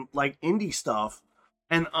random like indie stuff.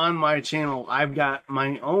 And on my channel, I've got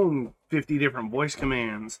my own 50 different voice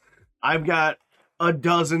commands. I've got a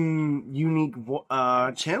dozen unique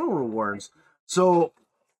channel rewards. So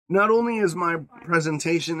not only is my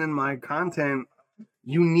presentation and my content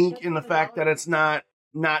unique in the fact that it's not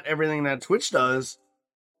everything that Twitch does,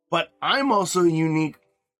 but I'm also unique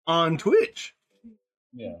on Twitch.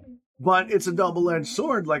 Yeah. But it's a double-edged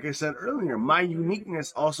sword, like I said earlier. My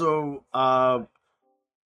uniqueness also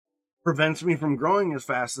prevents me from growing as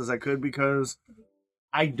fast as I could because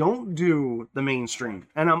I don't do the mainstream,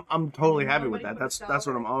 and I'm totally happy with that. That's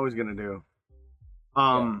what I'm always gonna do.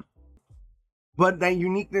 But that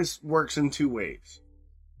uniqueness works in two ways.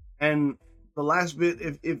 And the last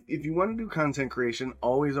bit, if you want to do content creation,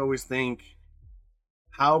 always think,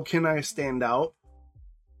 how can I stand out?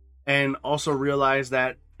 And also realize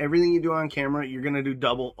that everything you do on camera, you're gonna do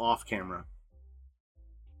double off camera.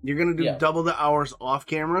 You're gonna do double the hours off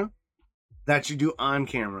camera that you do on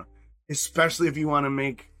camera, especially if you want to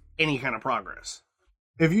make any kind of progress.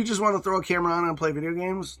 If you just want to throw a camera on and play video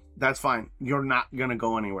games, that's fine. You're not gonna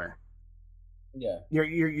go anywhere. Yeah,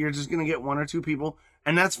 you're just gonna get one or two people,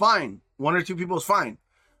 and that's fine. One or two people is fine,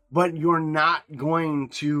 but you're not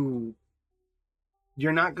gonna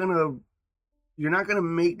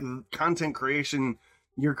make content creation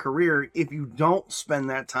your career if you don't spend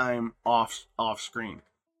that time off screen.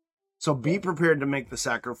 So be prepared to make the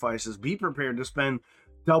sacrifices. Be prepared to spend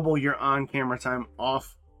double your on-camera time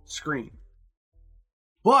off screen.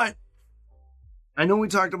 But I know we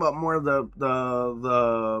talked about more of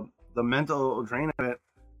the mental drain of it.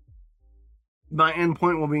 My end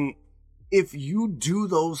point will be, if you do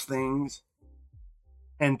those things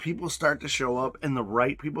and people start to show up and the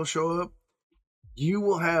right people show up, you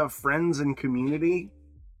will have friends and community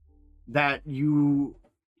that you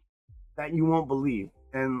won't believe.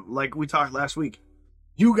 And like we talked last week,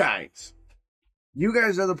 you guys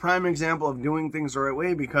are the prime example of doing things the right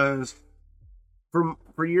way, because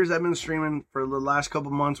for years I've been streaming. For the last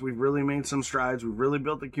couple months, we've really made some strides. We've really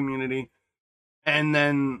built the community. And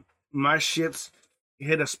then my shit's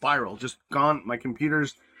hit a spiral, just gone. My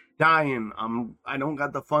computer's dying. I don't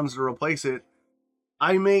got the funds to replace it.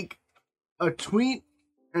 I make a tweet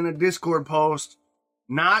and a Discord post,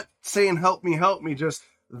 not saying help me, just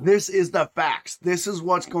this is the facts. This is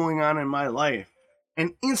what's going on in my life.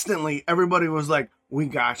 And instantly everybody was like, we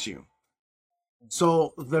got you.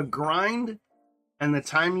 So the grind and the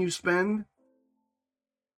time you spend,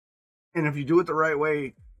 and if you do it the right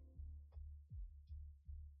way,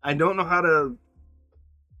 I don't know how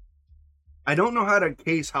to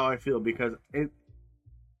case how I feel, because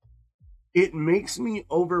it makes me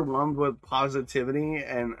overwhelmed with positivity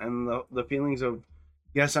and the feelings of,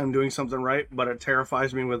 yes, I'm doing something right, but it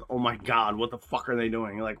terrifies me with, oh my God, what the fuck are they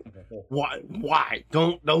doing? Like, why?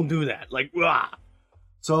 Don't do that. Like, ah.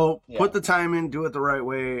 So put the time in, do it the right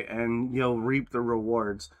way, and you'll reap the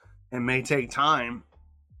rewards. It may take time,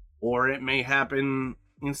 or it may happen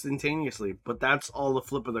instantaneously, but that's all the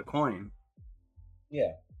flip of the coin.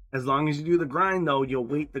 Yeah. As long as you do the grind, though, you'll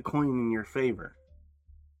weight the coin in your favor.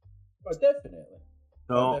 Oh, definitely.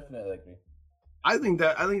 So, I definitely agree. I think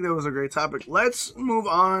that was a great topic. Let's move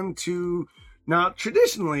on to, now,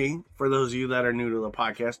 traditionally, for those of you that are new to the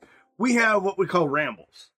podcast, we have what we call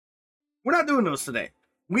rambles. We're not doing those today.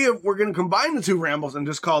 We're going to combine the two rambles and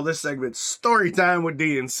just call this segment Story Time with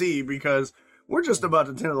D&C, because we're just about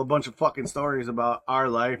to tell a bunch of fucking stories about our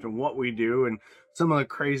life and what we do and some of the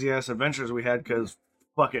crazy ass adventures we had, because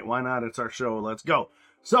fuck it, why not? It's our show. Let's go.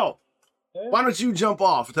 So, why don't you jump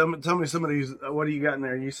off? Tell me some of these. What do you got in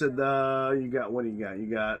there? You said you got, what do you got? You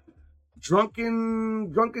got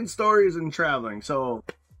drunken stories and traveling. So,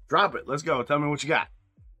 drop it. Let's go. Tell me what you got.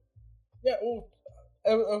 Yeah, well,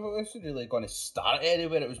 I wasn't really going to start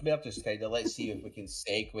anywhere. It was more just kind of, let's see if we can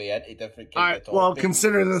segue into different kind of topics. Well,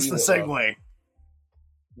 consider this the segue.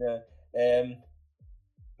 Yeah.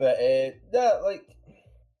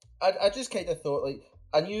 I just kind of thought, like,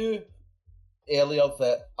 I knew earlier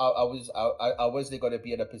that I wasn't going to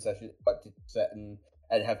be in a position but to sit and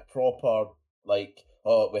have proper, like,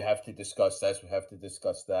 oh, we have to discuss this, we have to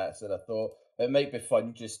discuss that. So I thought it might be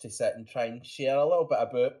fun just to sit and try and share a little bit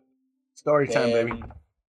about story time, baby.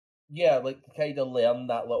 Yeah, like to kind of learn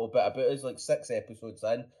that little bit about it. It's like 6 episodes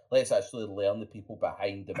in. Let's actually learn the people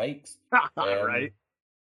behind the mics. Right.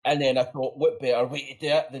 And then I thought, what better way to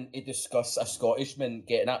do it than to discuss a Scottishman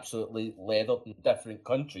getting absolutely leathered in different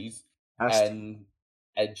countries and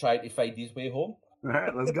trying to find his way home. All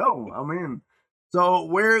right, let's go. I'm in. So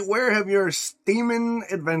where have your steaming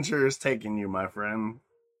adventures taken you, my friend?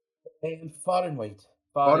 Far and wide.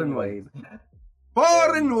 Far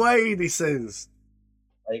and wide, he says.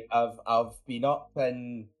 Like I've been up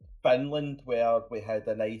in Finland where we had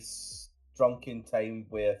a nice drunken time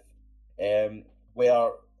with where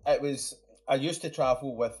it was. I used to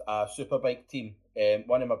travel with a superbike team.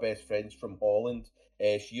 One of my best friends from Holland.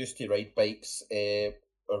 She used to ride bikes,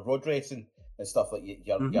 road racing and stuff like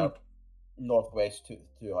your Northwest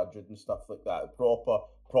 200 and stuff like that.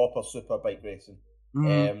 Proper superbike racing.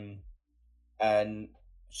 And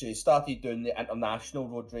she started doing the international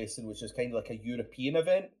road racing, which is kind of like a European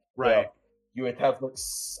event. Right. You would have, like,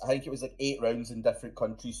 I think it was like 8 rounds in different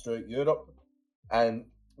countries throughout Europe. And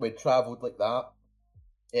we travelled like that.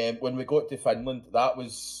 When we got to Finland,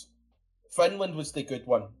 Finland was the good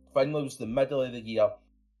one. Finland was the middle of the year,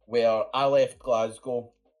 where I left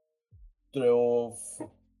Glasgow, drove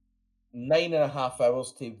 9.5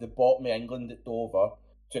 hours to the bottom of England at Dover,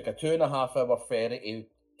 took a 2.5 hour ferry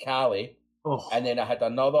to Calais, and then I had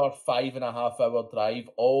another 5.5 hour drive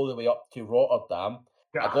all the way up to Rotterdam.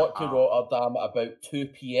 I got to Rotterdam at about 2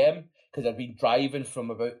 p.m. because I'd been driving from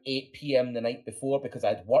about 8 p.m. the night before because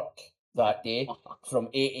I'd work that day from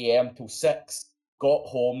 8 a.m. till 6. Got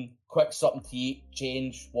home, quick something to eat,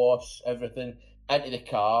 change, wash, everything, into the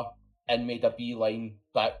car, and made a beeline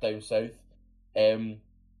back down south.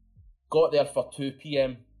 Got there for 2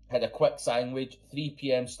 p.m, had a quick sandwich. 3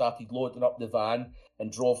 p.m, started loading up the van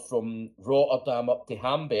and drove from Rotterdam up to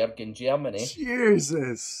Hamburg in Germany.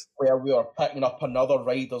 Jesus! Where we were picking up another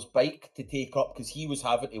rider's bike to take up because he was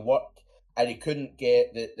having to work and he couldn't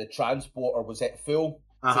get the transporter was at full.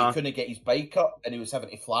 So he couldn't get his bike up and he was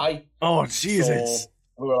having to fly. Oh, Jesus. So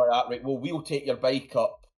we were like, right, well, we'll take your bike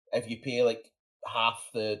up if you pay like half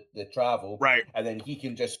the travel. Right. And then he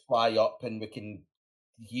can just fly up and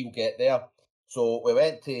he'll get there. So we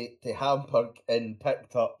went to Hamburg and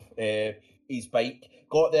picked up his bike.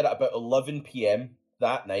 Got there at about 11 p.m.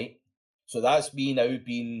 that night. So that's me now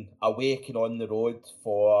being awake and on the road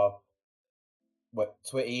for,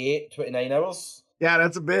 28, 29 hours? Yeah,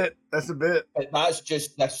 that's a bit. That's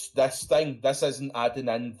just this thing. This isn't adding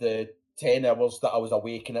in the 10 hours that I was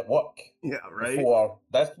awake and at work. Yeah, right. Before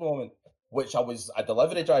this moment. which I was a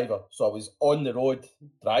delivery driver, so I was on the road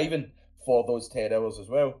driving for those 10 hours as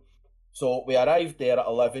well. So we arrived there at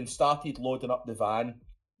 11, started loading up the van.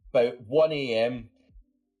 About 1 a.m,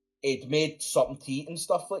 he'd made something to eat and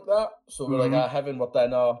stuff like that. So we're like, having our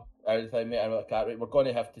dinner, everything, mate. And we're like, right, we're going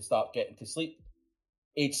to have to start getting to sleep.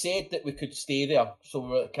 He'd said that we could stay there. So we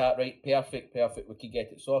were like, right, perfect, we could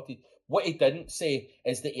get it sorted. What he didn't say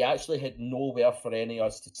is that he actually had nowhere for any of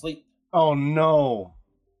us to sleep. Oh, no.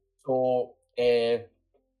 So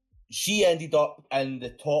she ended up in the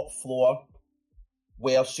top floor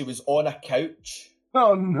where she was on a couch.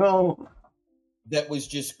 Oh, no. That was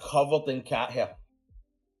just covered in cat hair.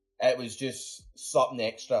 It was just something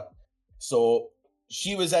extra. So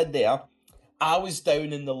she was in there. I was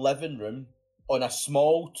down in the living room on a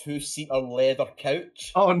small 2-seater leather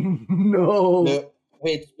couch. Oh, no. Now,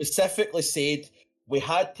 we had specifically said we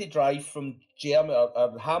had to drive from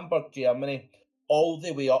Hamburg, Germany, all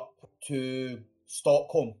the way up to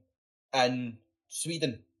Stockholm in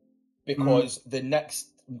Sweden, because the next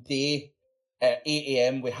day at 8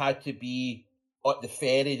 a.m. we had to be at the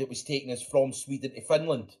ferry that was taking us from Sweden to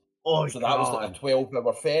Finland. Oh, so that was like a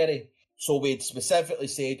 12-hour ferry. So we'd specifically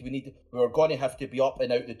said we were going to have to be up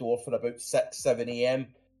and out the door for about 6, 7 a.m.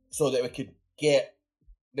 so that we could get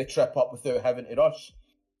the trip up without having to rush.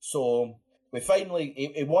 So we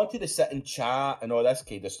finally, he wanted to sit and chat and all this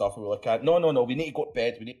kind of stuff. We were like, no, we need to go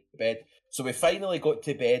to bed, So we finally got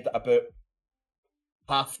to bed at about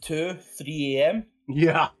 2:30, 3 a.m.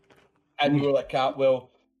 Yeah. And we were like,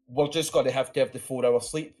 well, we're just going to have the 4-hour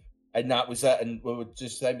sleep. And that was it. And we would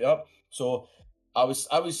just send me up. So I was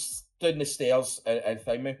down the stairs and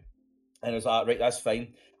found me. And I was like, right, that's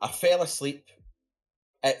fine. I fell asleep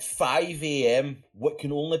at 5 a.m. What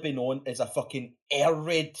can only be known as a fucking air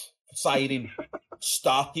raid siren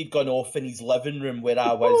started going off in his living room where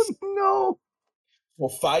I was. Oh, no. Well,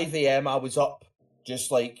 5 a.m. I was up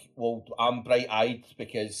just like, well, I'm bright-eyed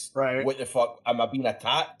because what the fuck, am I being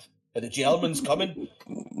attacked? Are the Germans coming?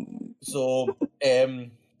 So the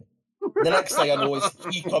next thing I know is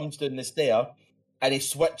he comes down the stair and he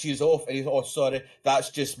switches off and he's, oh, sorry,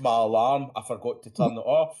 that's just my alarm. I forgot to turn it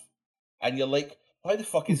off. And you're like, why the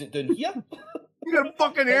fuck is it down here? You got a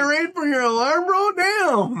fucking air raid for your alarm, bro?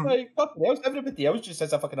 Damn. Like, fucking else. Everybody else just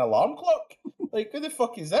has a fucking alarm clock. Like, who the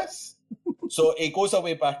fuck is this? So he goes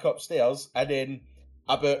away back upstairs, and then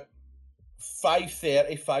about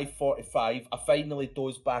 5:30, 5:45, I finally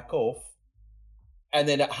doze back off. And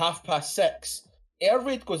then at 6:30, air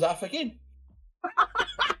raid goes off again.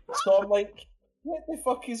 So I'm like, what the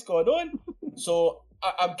fuck is going on? So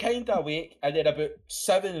I'm kind of awake, and then about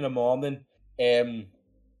 7 in the morning,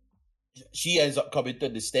 she ends up coming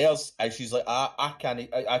down the stairs, and she's like,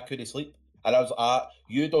 I couldn't sleep. And I was like,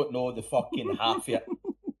 you don't know the fucking half yet.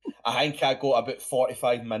 I think I got about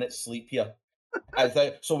 45 minutes sleep here.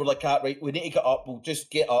 So we're like, right, we need to get up. We'll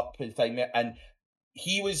just get up and time it. And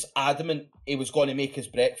he was adamant he was going to make us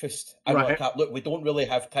breakfast. And we're like, look, we don't really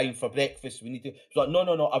have time for breakfast. We need to. He's like,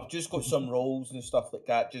 no, I've just got some rolls and stuff like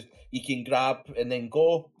that. Just you can grab and then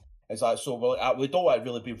go. It's like, so we're like, we don't want to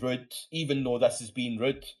really be rude, even though this is being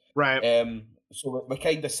rude. Right. So we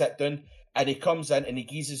kind of sit down, and he comes in and he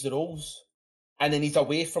gives us the rolls, and then he's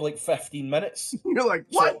away for like 15 minutes. You're like,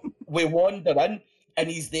 what? So we wander in, and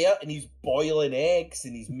he's there, and he's boiling eggs,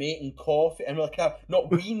 and he's making coffee, and we're like, no,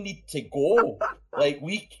 we need to go. Like,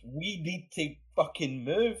 we need to fucking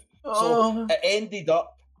move. So it ended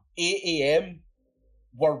up 8 a.m.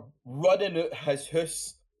 We're running out his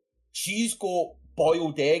house. She's got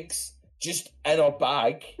boiled eggs just in her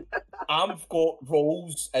bag. I've got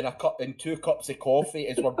rolls and 2 cups of coffee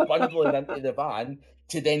as we're bundling into the van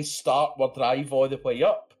to then start our drive all the way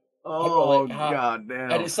up. Oh, god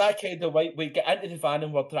damn. And it's that kind of way, we get into the van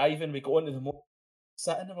and we're driving, we go into the motor,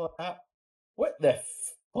 sitting there like, what the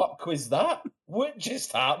fuck was that? What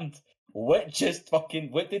just happened? What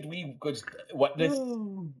did we witness?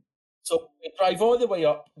 So we drive all the way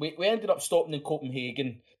up. We ended up stopping in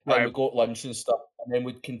Copenhagen, and we got lunch and stuff, and then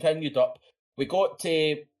we continued up. We got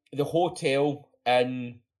to the hotel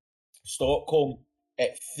in Stockholm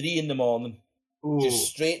at 3 in the morning. Just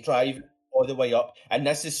straight drive all the way up. And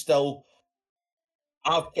this is still,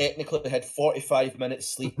 I've technically had 45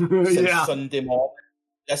 minutes sleep since Sunday morning.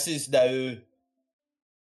 This is now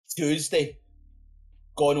Tuesday,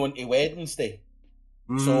 going on to Wednesday.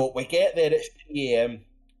 So we get there at 3 a.m.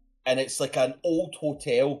 and it's like an old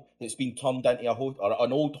hotel that's been turned into a hotel, or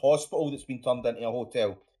an old hospital that's been turned into a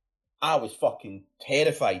hotel. I was fucking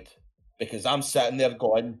terrified because I'm sitting there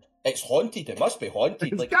going, it's haunted. It must be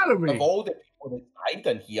haunted. It's gotta be. Of all the people that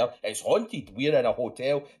died in here, it's haunted. We're in a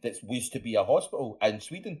hotel that used to be a hospital in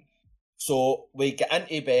Sweden. So we get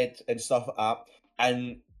into bed and stuff like that,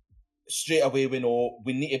 and straight away we know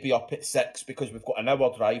we need to be up at 6 because we've got an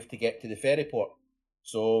hour drive to get to the ferry port.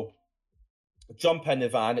 So jump in the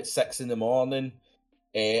van at 6 in the morning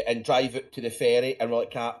and drive up to the ferry, and we're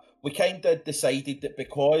like, we kind of decided that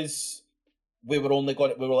because we were like,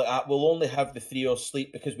 we'll only have the 3 hours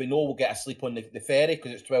sleep because we know we'll get a sleep on the ferry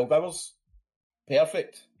because it's 12 hours.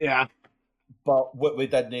 Perfect. Yeah. But what we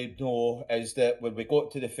didn't know is that when we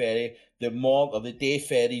got to the ferry, the day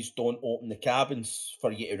ferries don't open the cabins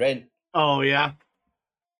for you to rent. Oh, yeah.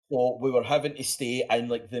 So we were having to stay in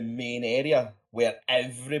like the main area where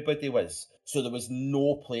everybody was. So there was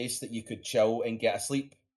no place that you could chill and get a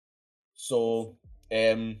sleep. So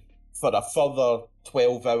for a further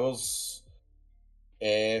 12 hours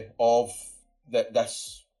of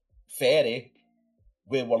this ferry,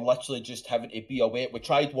 we were literally just having to be awake. We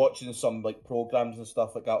tried watching some like programs and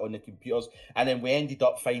stuff like that on the computers, and then we ended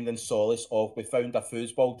up finding solace of we found a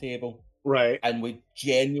foosball table. Right. And we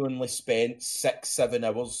genuinely spent 6-7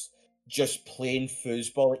 hours just playing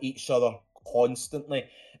foosball at each other constantly.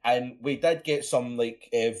 And we did get some like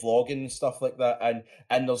vlogging and stuff like that,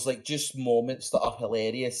 and there's like just moments that are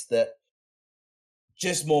hilarious,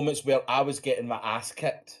 just moments where I was getting my ass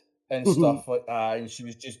kicked and stuff like that, and she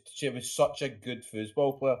was such a good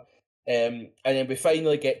foosball player. And then we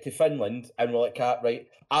finally get to Finland, and we're like, right,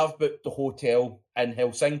 I've booked the hotel in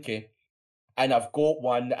Helsinki, and I've got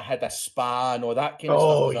one that had a spa and all that kind of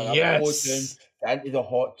stuff. Oh, yes. Go down, get into the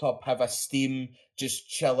hot tub, have a steam, just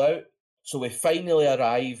chill out. So we finally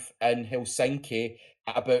arrive in Helsinki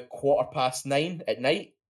at about 9:15 at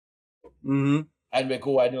night. Mm-hmm. And we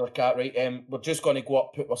go in and look at, right, we're just going to go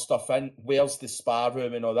up, put our stuff in. Where's the spa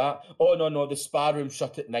room and all that? Oh, no, the spa room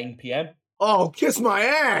shut at 9 p.m. Oh, kiss my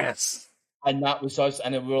ass. And that was us.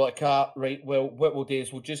 And then we were like, right, well, what we'll do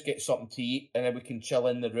is we'll just get something to eat and then we can chill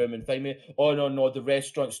in the room and find me. Oh, no, the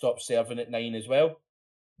restaurant stopped serving at 9 as well.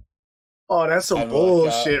 Oh, that's some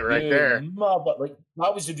bullshit right there. But like,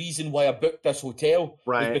 that was the reason why I booked this hotel.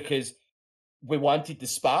 Right. Because we wanted the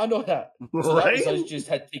spa and all that. So that was us just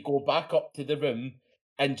had to go back up to the room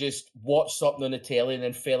and just watch something on the telly and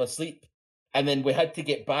then fell asleep. And then we had to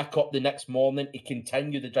get back up the next morning to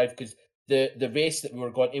continue the drive because the race that we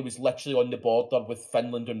were going to was literally on the border with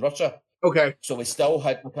Finland and Russia. Okay. So we still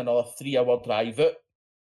had like another 3-hour drive out.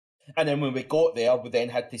 And then when we got there, we then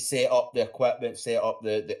had to set up the equipment, set up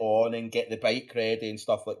the awning, get the bike ready and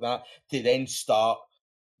stuff like that to then start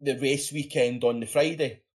the race weekend on the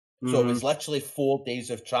Friday. So it was literally 4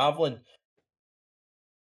 days of travelling.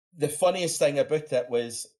 The funniest thing about it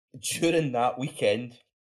was during that weekend,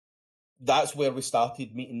 that's where we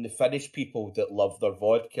started meeting the Finnish people that love their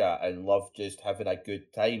vodka and love just having a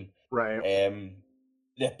good time. Right.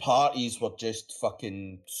 The parties were just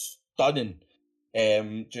fucking stunning.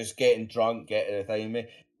 Just getting drunk, getting a time.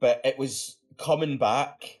 But it was coming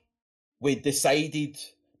back. We decided,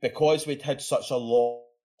 because we'd had such a long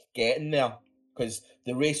getting there, because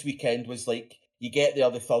the race weekend was like, you get there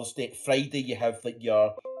the Thursday, Friday you have like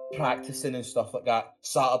your practicing and stuff like that,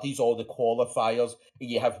 Saturday's all the qualifiers, and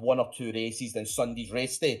you have 1 or 2 races, then Sunday's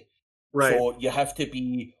race day. Right. So you have to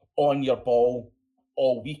be on your ball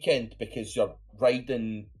all weekend because you're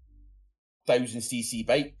riding 1000cc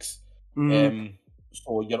bikes.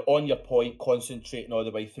 So you're on your point, concentrating all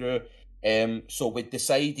the way through. So we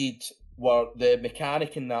decided the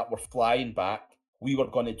mechanic and that were flying back. We were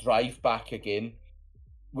going to drive back again.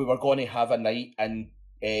 We were going to have a night in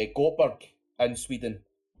Gothenburg in Sweden.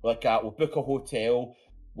 Like that, we'll book a hotel.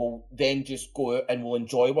 We'll then just go out and we'll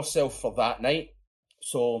enjoy ourselves for that night.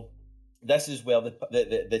 So this is where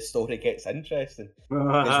the story gets interesting.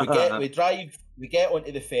 Because we get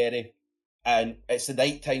onto the ferry, and it's a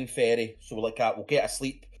nighttime ferry. So we're like that, we'll get a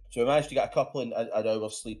sleep. So we managed to get a couple of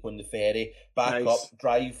hours sleep on the ferry, back up,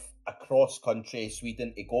 drive across country,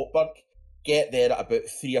 Sweden to Gothenburg, get there at about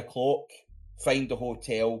 3 o'clock, find the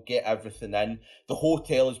hotel, get everything in. The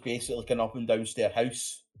hotel is basically like an up and downstairs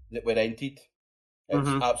house that we rented.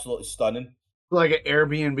 It's absolutely stunning. Like an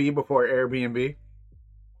Airbnb before Airbnb?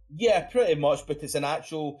 Yeah, pretty much, but it's an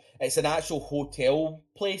actual hotel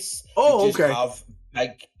place. Oh, okay.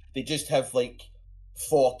 They just have like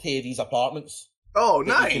 40 of these apartments. Oh,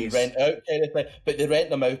 nice. You can rent out kind of thing. But they rent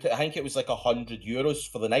them out, I think it was like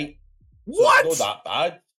 €100 for the night. So what? It's not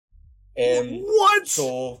that bad. What?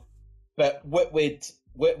 So, but what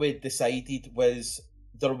we'd decided was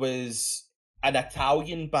there was an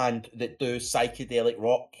Italian band that do psychedelic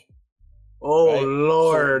rock. Oh, right?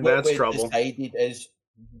 Lord, so that's trouble. What we decided is,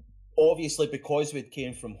 obviously, because we'd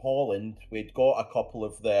came from Holland, we'd got a couple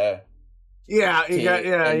of the... Yeah, you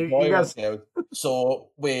got... So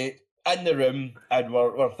we in the room, and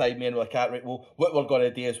we're thinking, and we're like, right, well, what we're going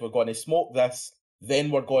to do is we're going to smoke this,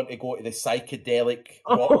 then we're going to go to the psychedelic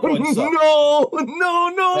rock concert. No!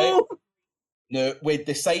 Right? No, we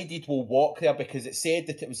decided we'll walk there because it said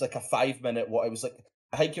that it was like a 5-minute walk. It was like,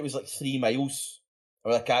 I think it was like 3 miles.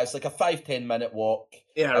 Or like it's like a 5-10 minute walk.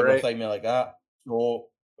 Yeah, and right. we're thinking like that. So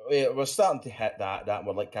we're starting to hit that, and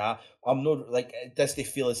we're like, I'm not like, does they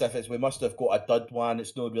feel as if we must have got a dud one?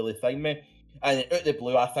 It's not really thing me. And out the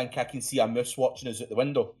blue, I think I can see a moose watching us out the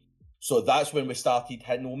window. So that's when we started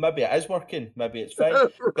hitting. Well, maybe it is working. Maybe it's fine.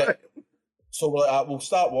 Right. But, so we're like, we'll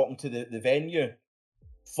start walking to the venue.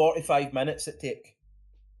 45 minutes it take,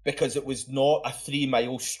 because it was not a 3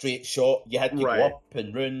 mile straight shot. You had to go up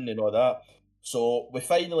and run and all that. So we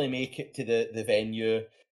finally make it to the venue,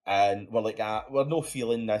 and we're like, we're not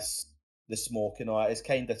feeling the smoke and all that. It's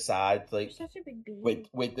kind of sad. Like, such a big deal.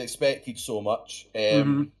 We'd expected so much.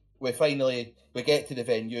 We get to the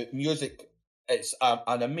venue. Music, it's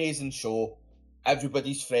an amazing show.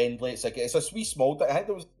 Everybody's friendly. It's a wee small. I think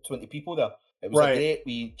there was 20 people there. It was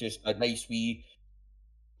a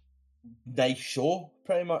nice show,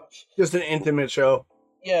 pretty much. Just an intimate show.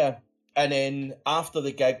 Yeah. And then after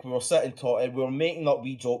the gig, we were sitting talking, we were making up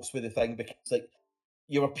wee jokes with the thing, because like,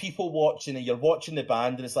 you were people watching, and you're watching the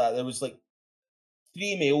band, and it's like there was like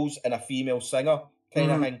 3 males and a female singer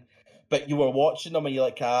kind of thing. But you were watching them, and you're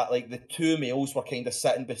like the 2 males were kind of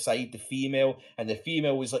sitting beside the female, and the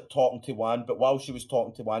female was like talking to one, but while she was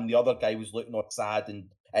talking to one, the other guy was looking all sad and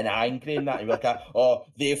angry and that. And you're like, oh,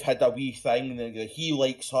 they've had a wee thing, and he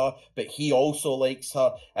likes her, but he also likes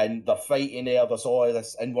her, and they're fighting there. There's all of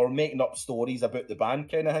this, and we're making up stories about the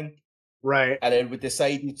band kind of thing. Right. And then we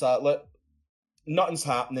decided that, look, nothing's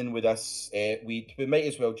happening with this. We might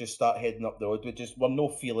as well just start heading up the road. We're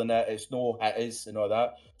not feeling it. It's no hitters and all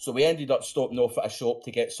that. So we ended up stopping off at a shop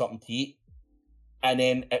to get something to eat. And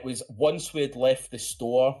then it was once we had left the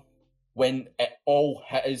store when it all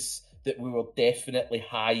hit us that we were definitely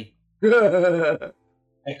high.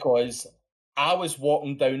 Because I was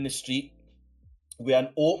walking down the street with an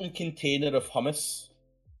open container of hummus,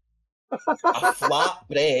 a flat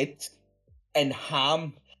bread, and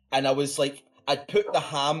ham. And I was like, I'd put the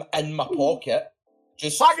ham in my pocket.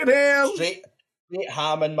 Just pocket ham! Straight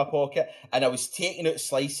ham in my pocket. And I was taking out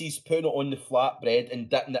slices, putting it on the flat bread, and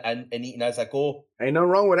dipping it in and eating as I go. Ain't nothing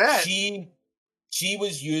wrong with that. She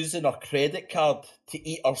was using her credit card to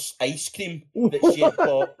eat her ice cream that she had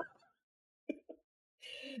bought.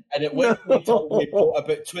 And it went until we got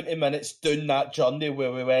about 20 minutes down that journey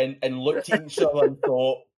where we went and looked at each other and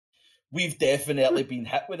thought, we've definitely been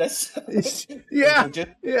hit with this. Yeah, for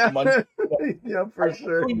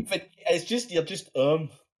sure. It's just, you're just,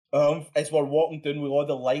 as we're walking down with all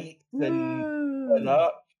the lights and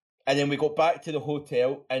that. And then we got back to the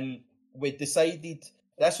hotel, and we decided,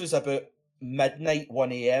 this was about midnight,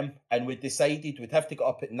 1 a.m, and we decided we'd have to get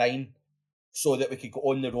up at 9 so that we could go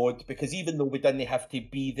on the road, because even though we didn't have to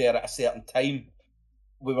be there at a certain time,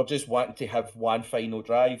 we were just wanting to have one final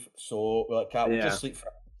drive. So we're like, we'll just sleep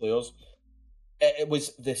for players. It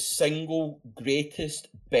was the single greatest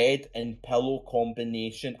bed and pillow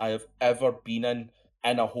combination I have ever been in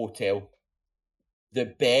a hotel. The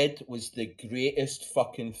bed was the greatest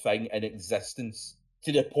fucking thing in existence,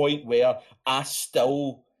 to the point where I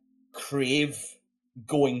still crave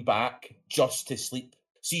going back just to sleep.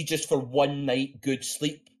 See, just for one night good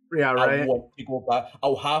sleep. Yeah, right. I want to go back.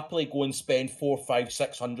 I'll happily go and spend £400,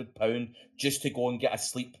 £500, £600 just to go and get a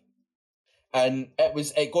sleep. And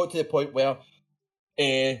it got to the point where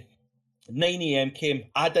 9 a.m. came.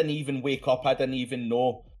 I didn't even wake up. I didn't even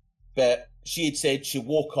know. But she had said she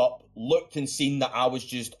woke up, looked and seen that I was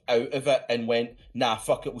just out of it, and went, nah,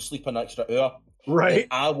 fuck it, we'll sleep an extra hour. Right. And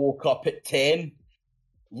I woke up at 10,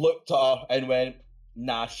 looked at her and went,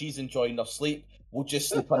 nah, she's enjoying her sleep. We'll just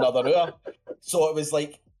sleep another hour. So it was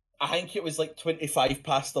like, I think it was like 25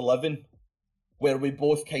 past 11 where we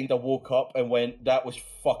both kind of woke up and went, that was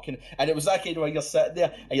fucking... And it was that kind of when you're sitting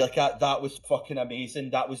there and you're like, that was fucking amazing.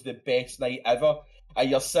 That was the best night ever. And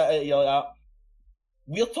you're sitting, you're like,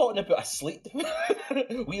 we're talking about a sleep.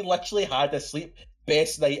 We literally had a sleep.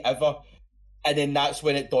 Best night ever. And then that's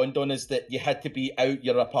when it dawned on us that you had to be out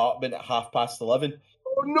your apartment at 11:30.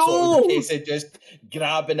 Oh, no! So it was a case of just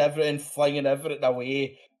grabbing everything, flinging everything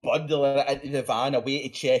away, bundling it into the van, away to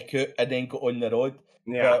check out, and then go on the road.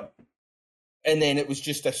 Yeah. And then it was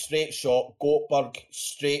just a straight shot, Göteborg,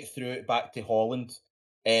 straight through it back to Holland.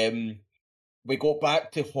 We got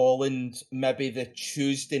back to Holland maybe the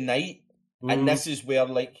Tuesday night, and this is where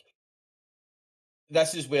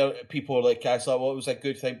people are like, I thought, well, it was a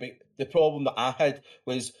good thing, but the problem that I had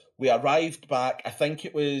was we arrived back, I think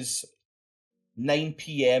it was 9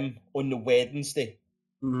 p.m. on the Wednesday.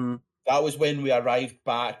 Mm-hmm. That was when we arrived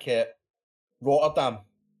back at Rotterdam.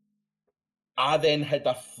 I then had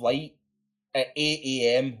a flight at 8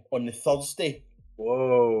 a.m. on the Thursday.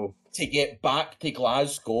 Whoa. To get back to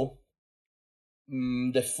Glasgow.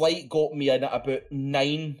 The flight got me in at about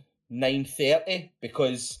 9:30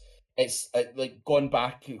 because it's like gone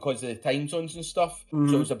back because of the time zones and stuff. Mm-hmm.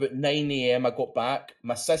 So it was about 9 a.m. I got back.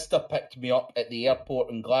 My sister picked me up at the airport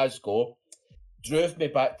in Glasgow, drove me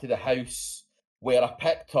back to the house where I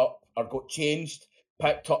picked up or got changed,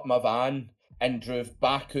 picked up my van and drove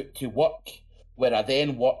back out to work, where I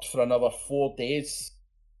then worked for another 4 days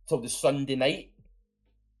till the Sunday night.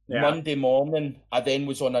 Yeah. Monday morning, I then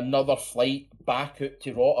was on another flight back out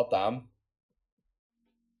to Rotterdam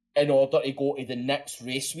in order to go to the next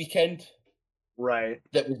race weekend. Right.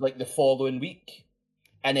 That was like the following week.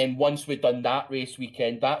 And then once we'd done that race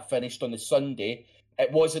weekend, that finished on the Sunday.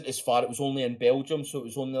 It wasn't as far, it was only in Belgium, so it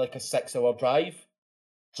was only like a 6-hour drive.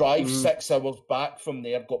 6 hours back from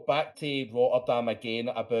there, got back to Rotterdam again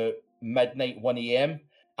at about midnight, 1 a.m.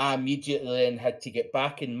 I immediately then had to get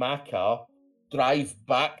back in my car, drive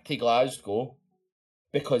back to Glasgow,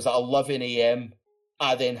 because at 11 a.m.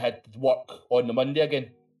 I then had work on the Monday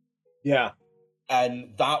again. Yeah.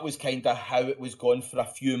 And that was kind of how it was going for a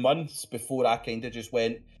few months before I kind of just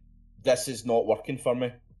went, this is not working for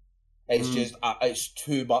me. It's just, it's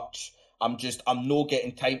too much. I'm not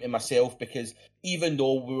getting time to myself, because even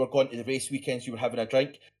though we were going to the race weekends, you were having a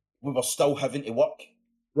drink, we were still having to work.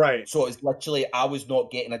 Right. So it's literally, I was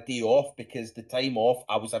not getting a day off because the time off,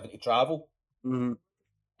 I was having to travel. Mm-hmm.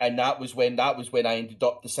 And that was when I ended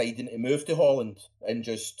up deciding to move to Holland and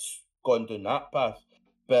just gone down that path.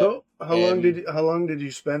 But so how long did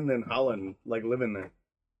you spend in Holland, like living there?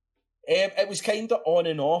 It was kind of on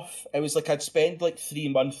and off. It was like I'd spend like 3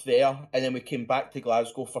 months there, and then we came back to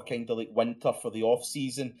Glasgow for kind of like winter for the off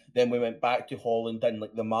season. Then we went back to Holland in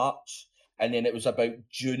like the March, and then it was about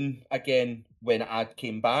June again when I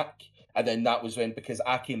came back. And then that was when, because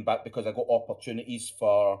I came back because I got opportunities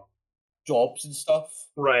for jobs and stuff.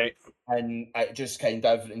 Right. And it just kind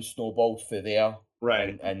of everything snowballed for there.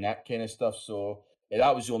 Right. And that kind of stuff. So yeah,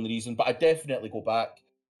 that was the only reason. But I definitely go back.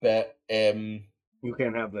 But you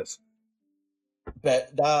can't have this.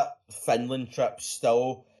 But that Finland trip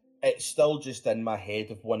it's still just in my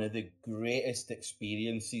head of one of the greatest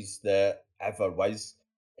experiences that ever was.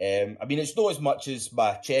 I mean, it's not as much as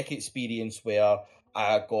my Czech experience where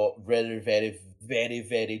I got very, very, very,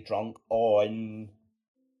 very drunk on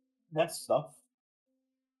this stuff.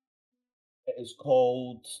 It is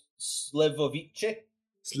called Slivovice.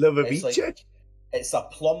 Slivovice? It's a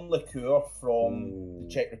plum liqueur from the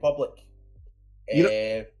Czech Republic.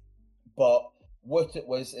 But what it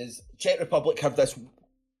was is Czech Republic have this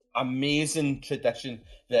amazing tradition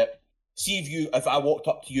that, if I walked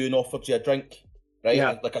up to you and offered you a drink, right?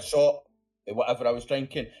 Yeah. Like a shot, whatever I was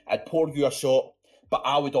drinking, I'd pour you a shot, but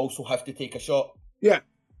I would also have to take a shot. Yeah.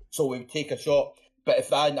 So we would take a shot. But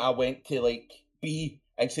if I went to like B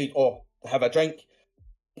and said, oh, have a drink,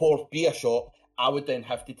 pour B a shot, I would then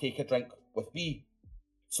have to take a drink with B.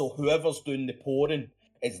 So whoever's doing the pouring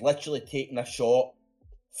is literally taking a shot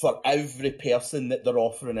for every person that they're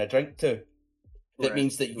offering a drink to. That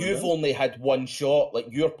means that you've only had one shot, like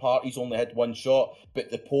your party's only had one shot,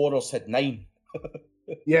 but the pourers had 9.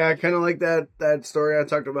 Yeah, kind of like that story I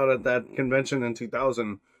talked about at that convention in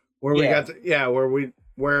 2000, where we got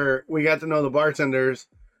to know the bartenders,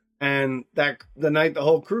 and that the night the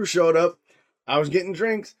whole crew showed up, I was getting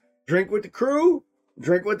drinks, drink with the crew,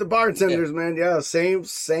 drink with the bartenders, man. Yeah, same.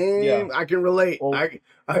 Yeah. I can relate. Well, I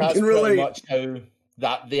can relate. That's pretty much how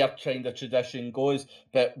that their kind of tradition goes.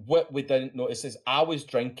 But what we didn't notice is I was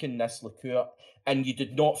drinking this liqueur, and you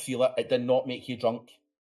did not feel it. It did not make you drunk.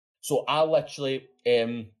 So I literally,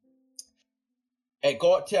 it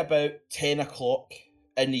got to about 10 o'clock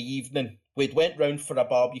in the evening. We'd went round for a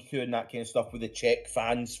barbecue and that kind of stuff with the Czech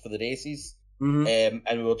fans for the races. Mm-hmm.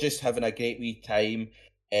 And we were just having a great wee time.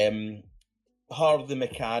 Her, the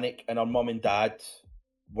mechanic, and her mum and dad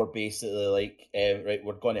were basically like, right,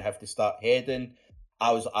 we're going to have to start heading.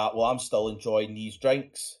 I was I'm still enjoying these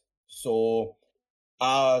drinks. So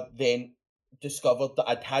I then discovered that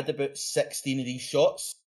I'd had about 16 of these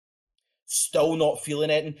shots. Still not feeling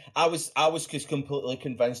anything. I was just completely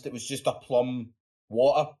convinced it was just a plum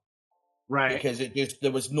water. Right. Because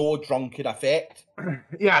there was no drunken effect.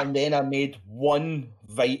 Yeah. And then I made one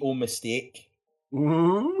vital mistake.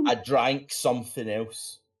 Mm-hmm. I drank something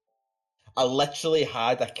else. I literally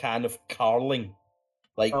had a can of Carling.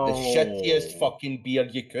 Like the shittiest fucking beer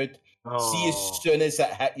you could. See, as soon as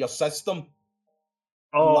it hit your system,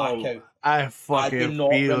 blackout. I fucking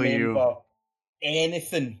feel you.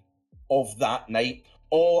 anything of that night.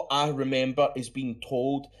 All I remember is being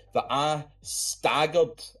told that I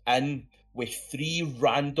staggered in with 3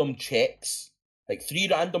 random Czechs, like 3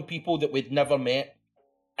 random people that we'd never met,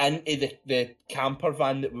 into the camper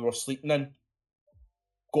van that we were sleeping in,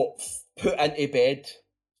 got put into bed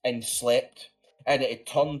and slept. And it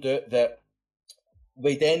turned out that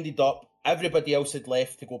we'd ended up, everybody else had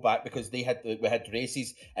left to go back because we had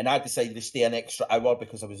races, and I decided to stay an extra hour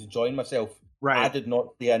because I was enjoying myself. Right. I did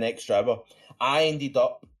not stay an extra hour. I ended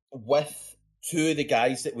up with 2 of the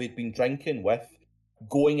guys that we'd been drinking with,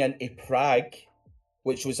 going into Prague,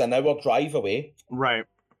 which was an hour drive away. Right.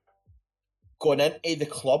 Going into the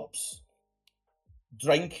clubs,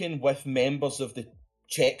 drinking with members of the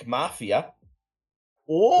Czech Mafia.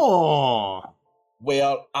 Oh!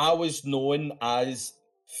 Where I was known as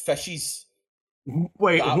Fishes.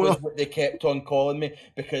 Wait, that was what they kept on calling me,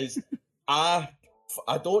 because I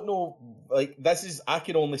don't know, like, I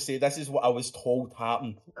can only say this is what I was told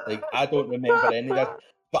happened. Like, I don't remember any of this.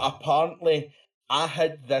 But apparently, I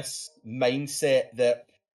had this mindset that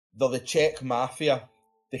they're the Czech Mafia.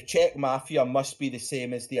 The Czech Mafia must be the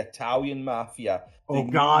same as the Italian Mafia. The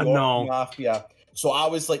New York Mafia. So I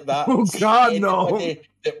was like that. Oh, God, no. Anybody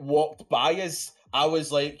that walked by us, I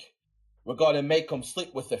was like, we're going to make them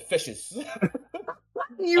sleep with the fishes.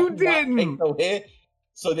 You didn't.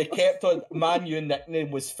 So they kept on, my new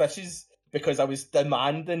nickname was Fishes, because I was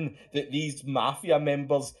demanding that these mafia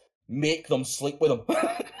members make them sleep with them.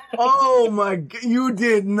 Oh my God, you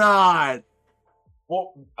did not.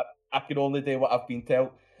 Well, I can only do what I've been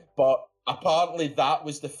told. But apparently that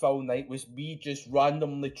was the full night, was me just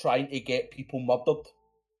randomly trying to get people murdered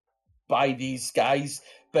by these guys.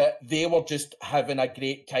 But they were just having a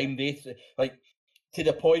great time. Like, to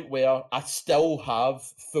the point where I still have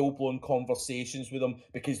full-blown conversations with them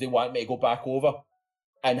because they want me to go back over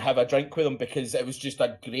and have a drink with them, because it was just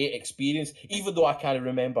a great experience, even though I can't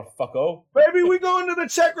remember fuck all. Baby, we going to the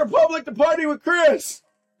Czech Republic to party with Chris.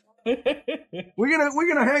 We're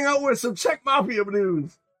gonna hang out with some Czech Mafia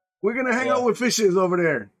dudes. We're gonna hang out with Fishes over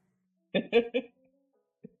there.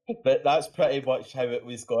 But that's pretty much how it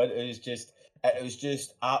was going. It was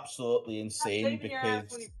just absolutely insane because.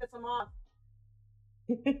 When you piss them off.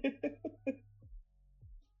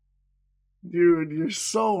 Dude, you're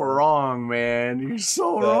so wrong, man. You're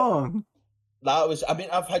so wrong. That was, I mean,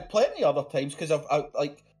 I've had plenty other times, because I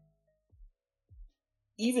like,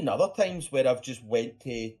 even other times where I've just went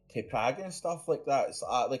to Prague and stuff like that. So,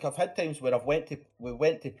 like, I've had times where we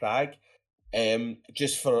went to Prague,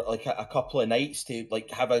 just for like a couple of nights to like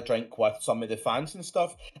have a drink with some of the fans and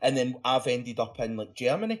stuff, and then I've ended up in like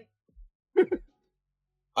Germany.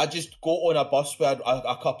 I just go on a bus with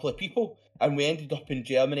a couple of people, and we ended up in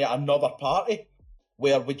Germany at another party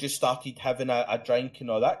where we just started having a drink and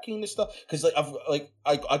all that kind of stuff. Because like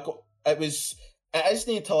it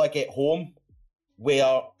isn't until I get home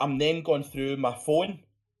where I'm then going through my phone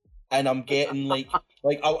and I'm getting like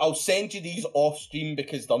I'll send you these off stream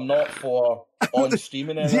because they're not for on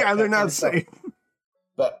streaming. Yeah, they're not safe.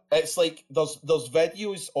 But it's like there's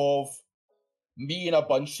videos of me and a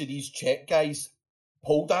bunch of these Czech guys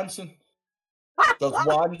pole dancing. There's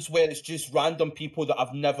ones where it's just random people that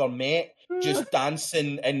I've never met, just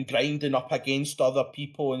dancing and grinding up against other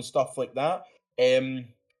people and stuff like that.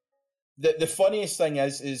 The funniest thing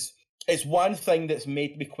is it's one thing that's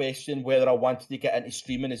made me question whether I wanted to get into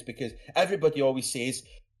streaming, is because everybody always says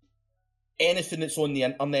anything that's on the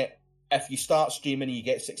internet, if you start streaming and you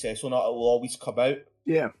get successful, it will always come out.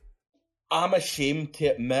 Yeah. I'm ashamed to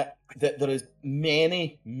admit that there is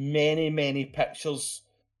many, many, many pictures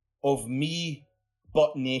of me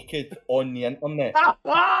butt naked on the internet.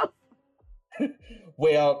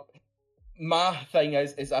 Where my thing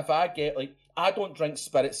is if I get, like, I don't drink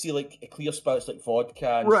spirits, see, like clear spirits like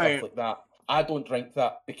vodka and stuff like that. I don't drink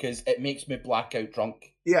that because it makes me blackout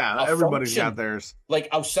drunk. Yeah, everybody's got theirs. Like,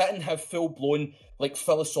 I'll sit and have full-blown, like,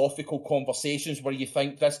 philosophical conversations where you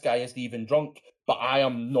think this guy isn't even drunk, but I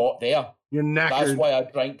am not there. You're knackered. That's why I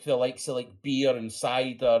drink the likes of, like, beer and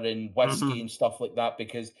cider and whiskey and stuff like that,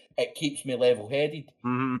 because it keeps me level-headed.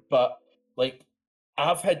 But, like,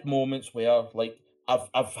 I've had moments where, like,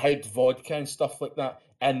 I've had vodka and stuff like that,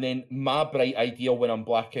 and then my bright idea when I'm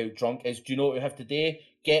blackout drunk is, do you know what we have to do?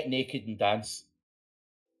 Get naked and dance.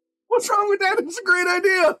 What's wrong with that? It's a great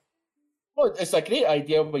idea. Well, it's a great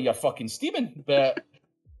idea when you're fucking steaming, but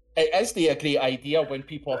it is a great idea when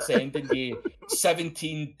people are sending you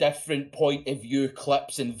 17 different point of view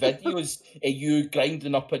clips and videos of you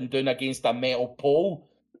grinding up and down against a metal pole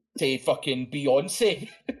to fucking Beyonce.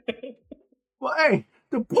 Well, hey,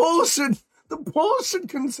 the pole should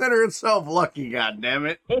consider itself lucky,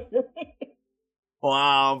 goddammit.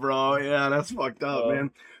 Wow, bro. Yeah, that's fucked up,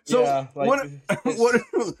 man. So yeah, what?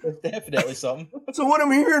 It's definitely something. So what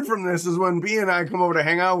I'm hearing from this is when B and I come over to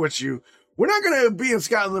hang out with you, we're not gonna be in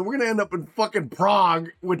Scotland. We're gonna end up in fucking Prague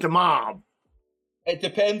with the mob. It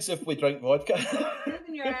depends if we drink vodka.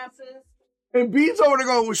 Living your asses. And B's over to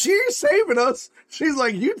go, well, she's saving us. She's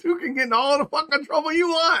like, you two can get in all the fucking trouble you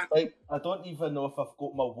want. Like, I don't even know if I've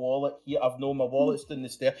got my wallet here. I've known my wallet's down the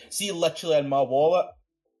stair. See, literally in my wallet,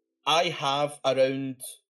 I have around,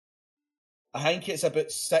 I think it's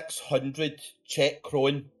about 600 Czech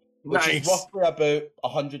krone, which is roughly about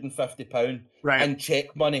 £150 in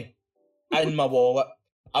Czech money in my wallet.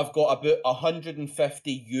 I've got about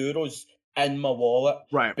 150 euros in my wallet.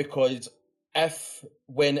 Right. Because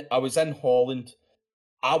when I was in Holland,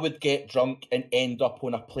 I would get drunk and end up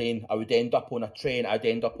on a plane. I would end up on a train. I'd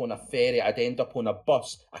end up on a ferry. I'd end up on a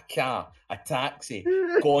bus, a car, a taxi,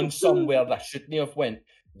 going somewhere that I shouldn't have went,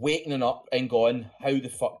 waking up and going, how the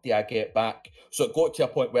fuck do I get back? So it got to a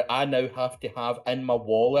point where I now have to have in my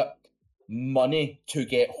wallet money to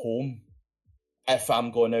get home if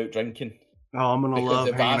I'm going out drinking. Oh, I'm gonna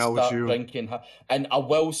love hanging out with you. Drinking, and I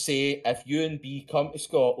will say, if you and B come to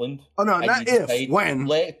Scotland, oh no, not if,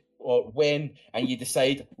 when, and you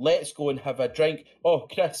decide, let's go and have a drink. Oh,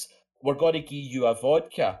 Chris, we're going to give you a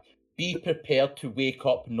vodka. Be prepared to wake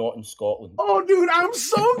up not in Scotland. Oh, dude, I'm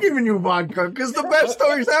so giving you vodka because the best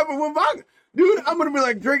stories happen with vodka. Dude, I'm gonna be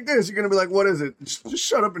like, drink this. You're gonna be like, what is it? Just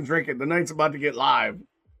shut up and drink it. The night's about to get live.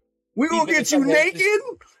 We gonna get you naked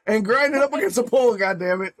and grind it up against a pole.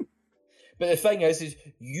 Goddammit. But the thing is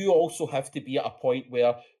you also have to be at a point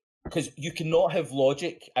where, because you cannot have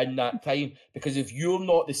logic in that time, because if you're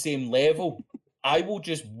not the same level, I will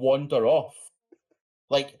just wander off.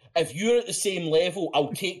 Like, if you're at the same level,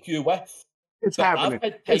 I'll take you with. It's happening.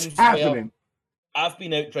 It's happening. I've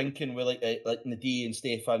been out drinking with like Nadine and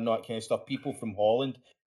Stefan and that kind of stuff, people from Holland,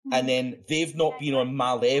 and then they've not been on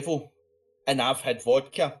my level, and I've had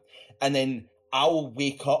vodka, and then I'll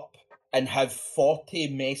wake up and have 40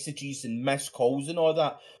 messages and missed calls and all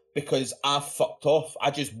that because I fucked off.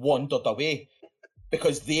 I just wandered away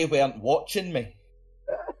because they weren't watching me.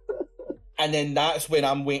 And then that's when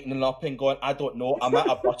I'm waking up and going, I don't know, I'm at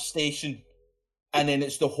a bus station. And then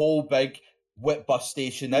it's the whole big, what bus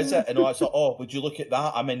station is it? And I was like, oh, would you look at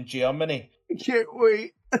that? I'm in Germany. I can't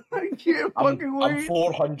wait. I can't fucking wait. I'm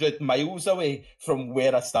 400 miles away from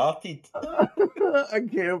where I started. I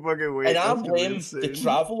can't fucking wait. And I blame the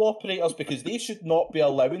travel operators because they should not be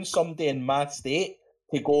allowing somebody in my state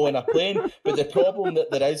to go on a plane. But the problem that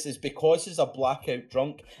there is because as a blackout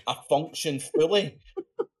drunk, I function fully.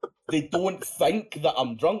 They don't think that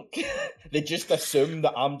I'm drunk. They just assume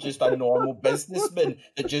that I'm just a normal businessman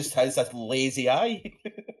that just has a lazy eye.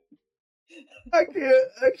 I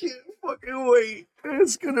can't fucking wait.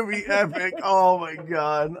 It's gonna be epic. Oh my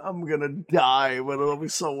god. I'm gonna die, but it'll be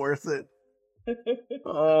so worth it.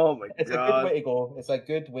 Oh my god. It's a good way to go. It's a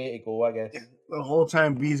good way to go, I guess. The whole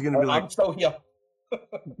time B's gonna be like, I'm still here.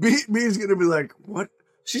 B's gonna be like, what?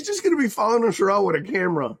 She's just gonna be following us around with a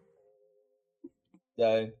camera.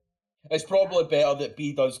 Yeah. It's probably better that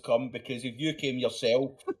B does come because if you came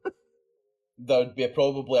yourself, there'd be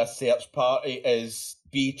probably a search party as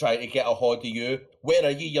B trying to get a hold of you. Where are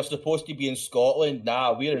you? You're supposed to be in Scotland.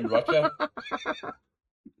 Nah, we're in Russia.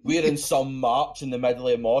 We're in some march in the middle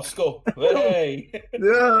of Moscow. Hey!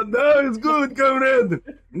 Yeah, no, it's good, comrade.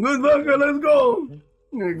 Good vodka, let's go.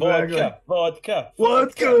 Exactly. Vodka.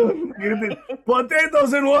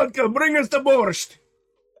 Potatoes and vodka. Bring us the borscht.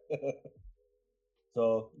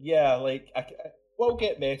 So, yeah, like, we'll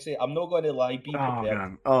get messy. I'm not going to lie. Be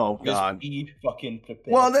prepared. Oh, God. Be fucking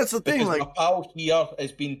prepared. Well, that's the thing. Because like, my pal here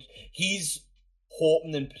he's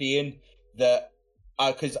hoping and praying that,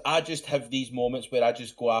 because I just have these moments where I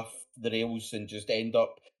just go off the rails and just end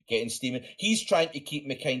up getting steaming. He's trying to keep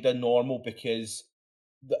me kind of normal because,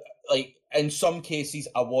 like, in some cases,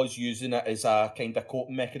 I was using it as a kind of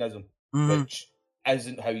coping mechanism, which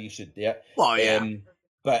isn't how you should do it. Well, yeah.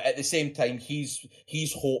 But at the same time, he's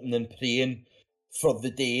hoping and praying for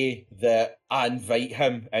the day that I invite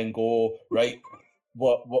him and go, right,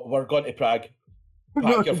 we're going to Prague.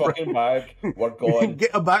 Pack your fucking bag. We're going.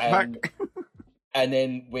 Get a backpack. And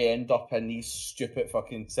then we end up in these stupid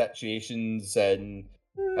fucking situations and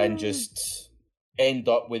just end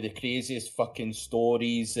up with the craziest fucking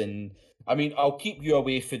stories. And I mean, I'll keep you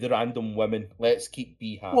away for the random women. Let's keep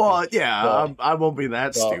B happy. Well, yeah, I won't be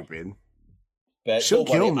that stupid. But she'll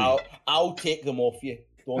kill me. I'll take them off you.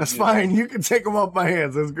 That's fine. You can take them off my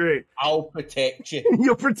hands. That's great. I'll protect you.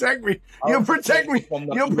 You'll protect me. You'll protect me.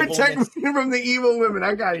 You'll protect me from the evil women.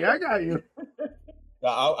 I got you.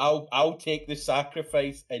 I'll take the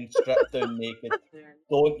sacrifice and strip down naked.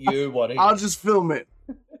 Don't you worry. I'll just film it.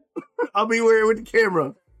 I'll be wearing with the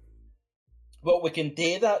camera. Well, we can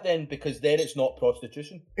do that then, because then it's not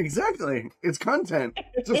prostitution. Exactly. It's content.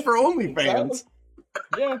 It's just for OnlyFans.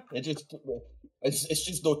 Yeah, it's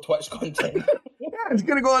just no Twitch content. Yeah, it's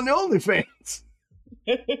gonna go on the OnlyFans.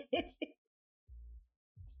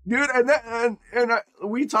 Dude,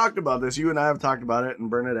 we talked about this. You and I have talked about it, and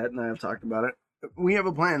Bernadette and I have talked about it. We have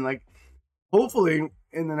a plan. Like, hopefully,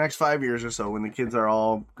 in the next 5 years or so, when the kids are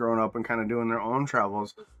all grown up and kind of doing their own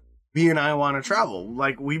travels, B and I want to travel.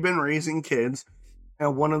 Like, we've been raising kids,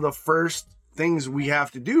 and one of the first things we have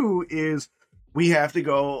to do is we have to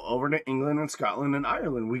go over to England and Scotland and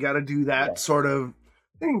Ireland. We got to do that sort of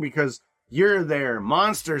thing because you're there,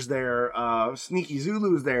 Monster's there, Sneaky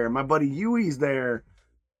Zulu's there, my buddy Yui's there.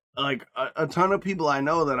 Like, a ton of people I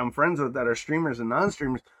know that I'm friends with that are streamers and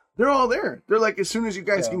non-streamers, they're all there. They're like, as soon as you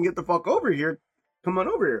guys can get the fuck over here, come on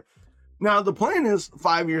over here. Now, the plan is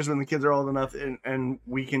 5 years when the kids are old enough and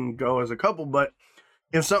we can go as a couple. But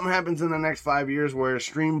if something happens in the next 5 years where a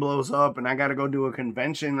stream blows up and I got to go do a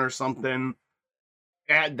convention or something,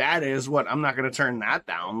 that is what I'm not going to turn that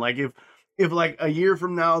down. Like, if like a year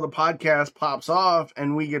from now the podcast pops off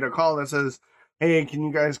and we get a call that says, hey, can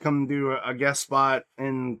you guys come do a guest spot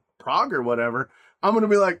in Prague or whatever? I'm going to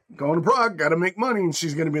be like, going to Prague, got to make money. And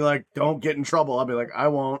she's going to be like, don't get in trouble. I'll be like, I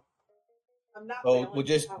won't. We'll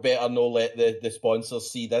just better not let the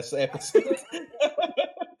sponsors see this episode.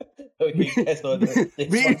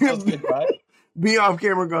 Be off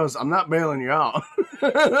camera goes, I'm not bailing you out.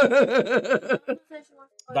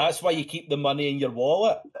 That's why you keep the money in your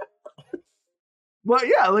wallet. But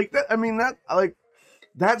yeah, like that. I mean, that like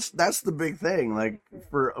that's the big thing. Like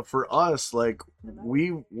for us, like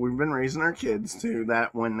we've been raising our kids to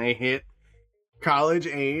that when they hit college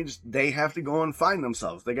age, they have to go and find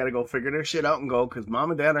themselves. They got to go figure their shit out and go because mom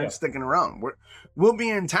and dad aren't sticking around. We'll be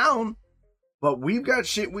in town, but we've got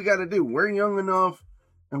shit we got to do. We're young enough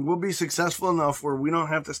and we'll be successful enough where we don't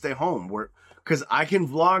have to stay home. Because I can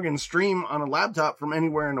vlog and stream on a laptop from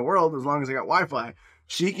anywhere in the world as long as I got Wi-Fi.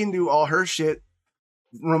 She can do all her shit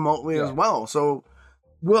remotely as well. So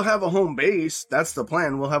we'll have a home base. That's the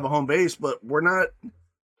plan. We'll have a home base, but we're not,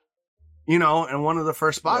 and one of the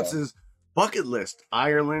first spots is bucket list.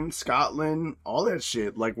 Ireland, Scotland, all that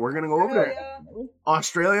shit. Like, we're going to go over there.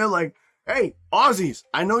 Australia, like, hey, Aussies,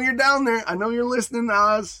 I know you're down there. I know you're listening to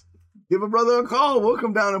us. Give a brother a call. We'll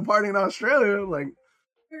come down and party in Australia. Like,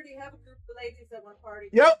 we already have a group of ladies that want to party.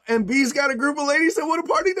 Yep, and B's got a group of ladies that want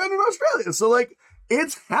to party down in Australia. So, like,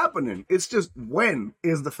 it's happening. It's just when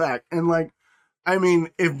is the fact. And, like, I mean,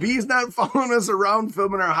 if B's not following us around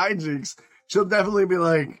filming our hijinks, she'll definitely be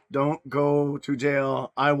like, don't go to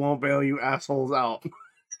jail. I won't bail you assholes out.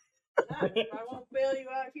 I won't bail you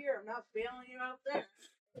out here. I'm not bailing you out there.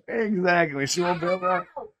 Exactly. She won't bail me out.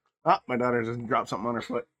 Oh, my daughter just dropped something on her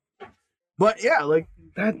foot. But yeah, like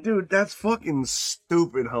that dude, that's fucking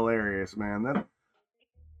stupid hilarious, man. That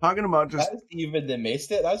talking about just that's even the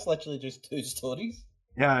missed it. That's literally just 2 stories.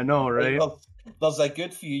 Yeah, I know, right? Like, there's a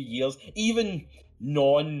good few years, even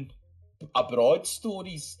non-abroad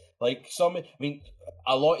stories. Like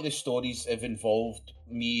a lot of the stories have involved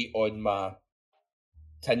me on my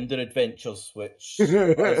Tinder adventures, which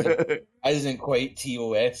isn't quite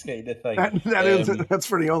TOS kind of thing. That's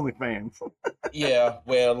for the OnlyFans. Yeah,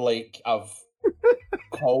 where like I've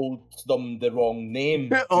called them the wrong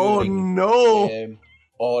name. Oh no!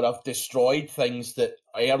 Or I've destroyed things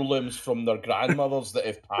heirlooms from their grandmothers that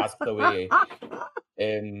have passed away.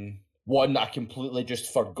 One I completely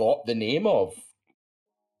just forgot the name of.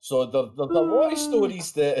 So there's a lot of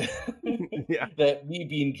stories that that me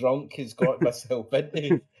being drunk has got myself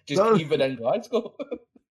into, even in Glasgow.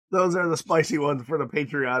 Those are the spicy ones for the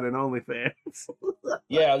Patreon and OnlyFans.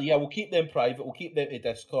 yeah, we'll keep them private. We'll keep them to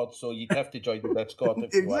Discord, so you'd have to join the Discord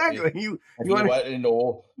if exactly. You want to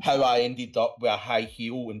know how I ended up with a high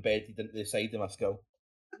heel embedded into the side of my skull.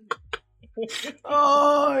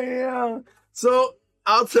 Oh yeah. So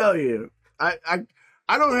I'll tell you,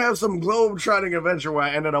 I don't have some globe-trotting adventure where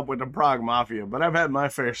I ended up with the Prague Mafia, but I've had my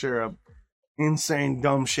fair share of insane,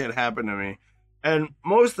 dumb shit happen to me. And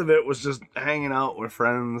most of it was just hanging out with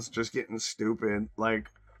friends, just getting stupid. Like,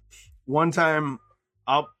 one time,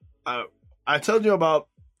 I told you about,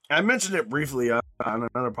 I mentioned it briefly on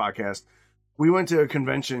another podcast. We went to a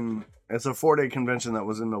convention. It's a 4-day convention that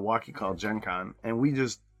was in Milwaukee called Gen Con. And we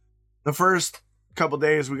the first couple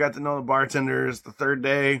days, we got to know the bartenders. The third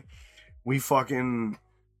day, we fucking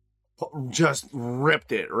just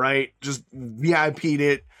ripped it, right? Just VIP'd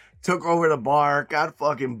it, took over the bar, got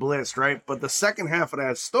fucking blitzed, right? But the second half of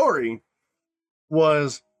that story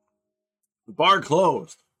was the bar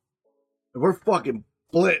closed. We're fucking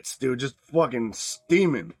blitzed, dude, just fucking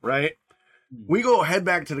steaming, right? We go head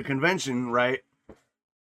back to the convention, right?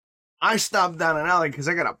 I stop down an alley because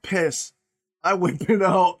I gotta piss. I whip it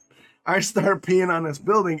out. I start peeing on this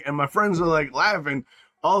building, and my friends are like laughing.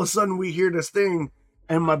 All of a sudden, we hear this thing,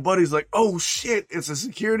 and my buddy's like, "Oh shit, it's a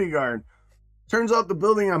security guard." Turns out the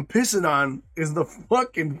building I'm pissing on is the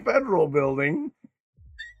fucking federal building.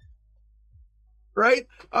 Right?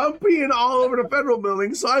 I'm peeing all over the federal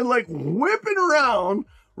building, so I'm like whipping around,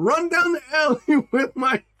 run down the alley with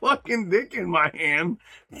my fucking dick in my hand,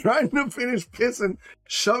 trying to finish pissing,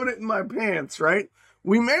 shoving it in my pants, right?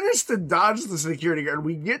 We managed to dodge the security guard.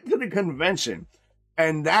 We get to the convention,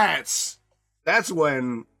 and that's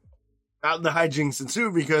when the hijinks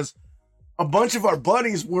ensue, because a bunch of our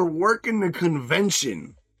buddies were working the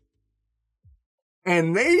convention,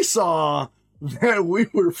 and they saw that we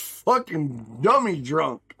were fucking dummy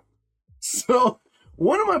drunk. So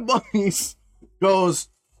one of my buddies goes,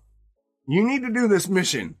 "You need to do this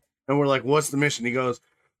mission." And we're like, "What's the mission?" He goes,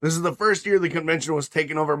 "This is the first year the convention was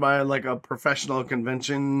taken over by like a professional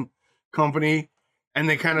convention company, and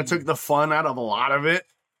they kind of took the fun out of a lot of it."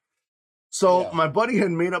 So my buddy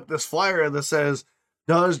had made up this flyer that says,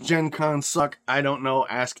 "Does Gen Con suck? I don't know.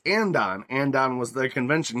 Ask Andon." Andon was the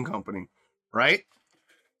convention company, right?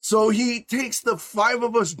 So he takes the 5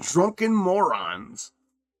 of us drunken morons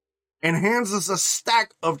and hands us a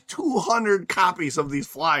stack of 200 copies of these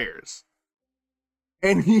flyers.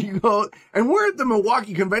 And he goes, and we're at the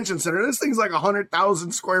Milwaukee Convention Center. This thing's like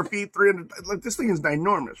 100,000 square feet, 300, like this thing is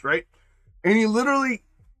ginormous, right? And he literally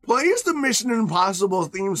plays the Mission Impossible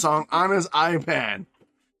theme song on his iPad.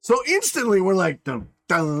 So instantly we're like, dun,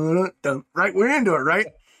 dun, dun, right? We're into it, right?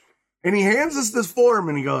 And he hands us this form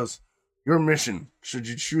and he goes, "Your mission, should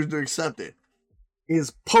you choose to accept it,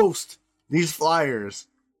 is post these flyers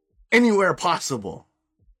anywhere possible,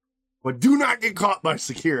 but do not get caught by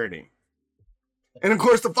security." And of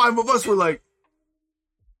course, the 5 of us were like,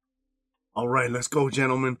 "All right, let's go,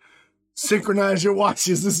 gentlemen. Synchronize your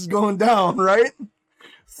watches. This is going down," right?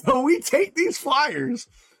 So we take these flyers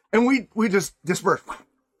and we just disperse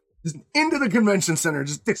just into the convention center,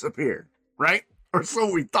 just disappear, right? Or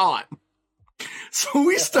so we thought. So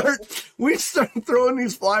we start throwing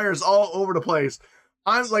these flyers all over the place.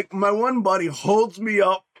 I'm like, my one buddy holds me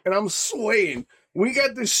up and I'm swaying. We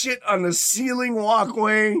got this shit on the ceiling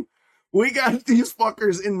walkway. We got these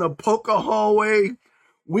fuckers in the polka hallway.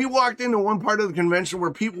 We walked into one part of the convention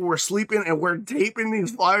where people were sleeping and we're taping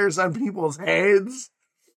these flyers on people's heads.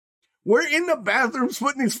 We're in the bathrooms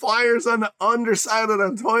putting these flyers on the underside of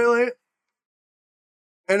the toilet.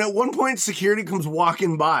 And at one point, security comes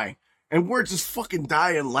walking by. And we're just fucking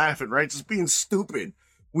dying laughing, right? Just being stupid.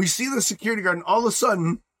 We see the security guard, and all of a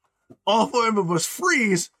sudden, all 5 of us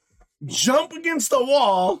freeze, jump against the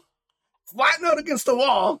wall, flatten out against the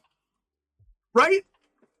wall, right?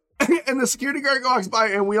 And the security guard walks by,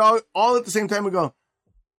 and we all at the same time, we go,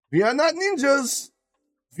 "We are not ninjas.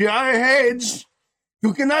 We are a hedge.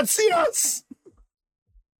 You cannot see us."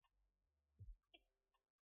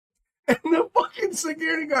 And the fucking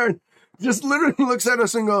security guard just literally looks at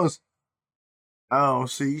us and goes, "I don't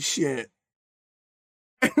see shit."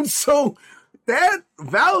 And so that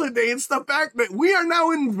validates the fact that we are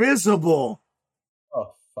now invisible.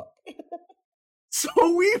 Oh, fuck. So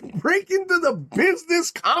we break into the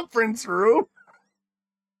business conference room.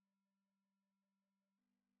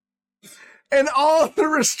 And all the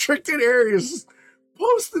restricted areas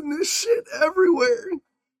posting this shit everywhere.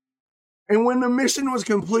 And when the mission was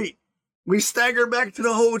complete, we stagger back to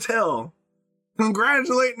the hotel,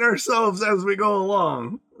 congratulating ourselves as we go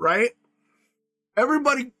along, right?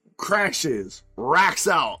 Everybody crashes, racks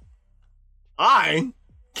out. I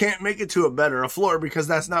can't make it to a floor because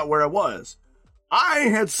that's not where I was. I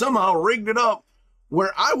had somehow rigged it up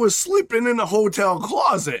where I was sleeping in the hotel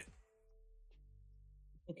closet.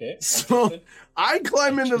 Okay. So I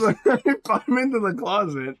climb into the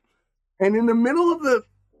closet, and in the middle of the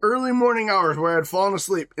early morning hours where I had fallen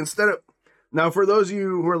asleep, now for those of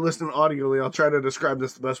you who are listening audioly, I'll try to describe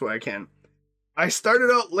this the best way I can. I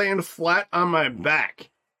started out laying flat on my back,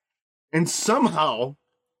 and somehow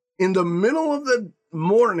in the middle of the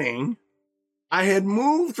morning, I had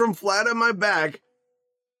moved from flat on my back,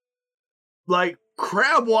 like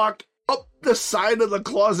crab walked up the side of the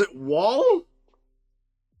closet wall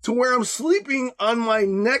to where I'm sleeping on my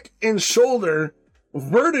neck and shoulder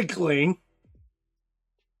vertically,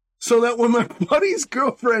 so that when my buddy's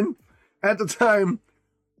girlfriend at the time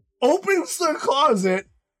opens the closet,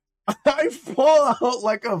 I fall out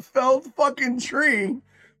like a felled fucking tree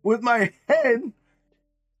with my head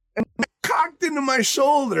and cocked into my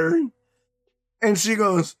shoulder, and she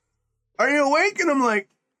goes, "Are you awake?" And I'm like,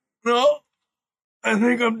 "No, I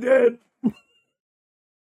think I'm dead."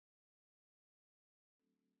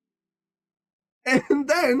 And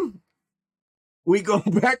then we go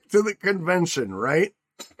back to the convention, right?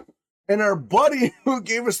 And our buddy who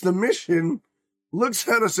gave us the mission looks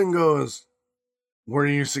at us and goes, "Were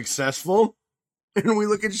you successful?" And we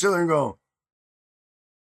look at each other and go,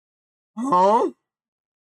 "Huh?"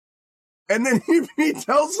 And then he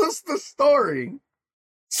tells us the story.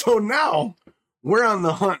 So now we're on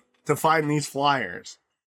the hunt to find these flyers.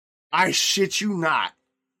 I shit you not.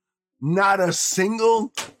 Not a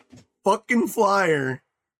single fucking flyer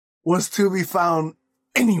was to be found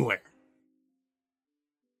anywhere.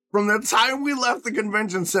 From the time we left the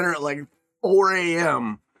convention center at like 4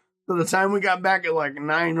 a.m. to the time we got back at like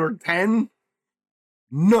 9 or 10,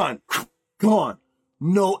 none. Gone.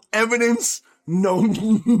 No evidence, no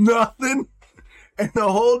nothing. And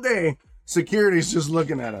the whole day, security's just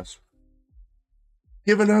looking at us,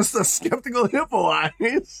 giving us the skeptical hippo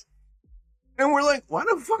eyes. And we're like, why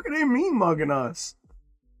the fuck are they mean mugging us?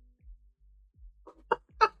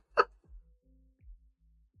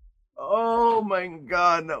 Oh my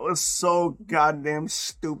God, that was so goddamn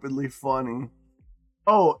stupidly funny.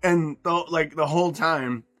 Oh, and the whole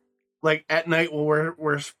time, like at night when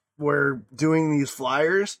we're doing these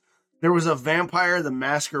flyers, there was a Vampire the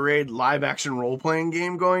Masquerade live action role playing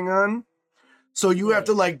game going on. So you have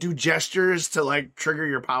to like do gestures to like trigger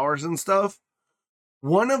your powers and stuff.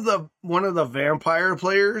 One of the vampire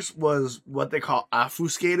players was what they call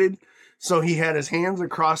obfuscated. So he had his hands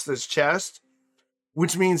across his chest,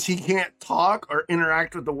 which means he can't talk or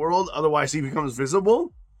interact with the world. Otherwise he becomes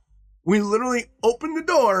visible. We literally opened the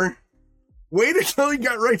door, waited till he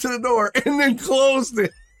got right to the door, and then closed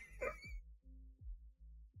it.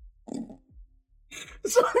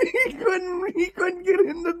 So he couldn't get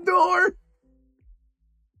in the door.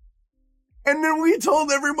 And then we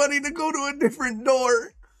told everybody to go to a different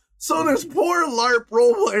door. So this poor LARP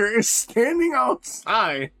role player is standing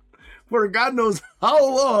outside for God knows how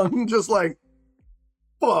long, just like,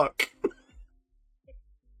 fuck.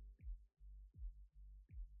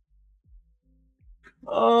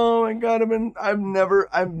 Oh my God, I've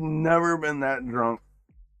never been that drunk.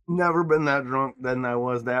 Never been that drunk than I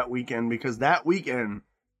was that weekend, because that weekend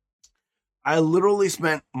I literally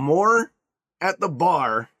spent more at the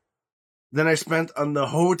bar than I spent on the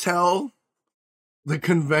hotel, the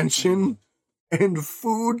convention, and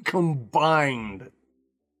food combined.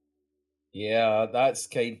 Yeah, that's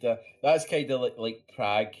kind of like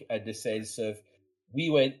Prague, in the sense of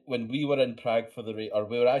when we were in Prague for we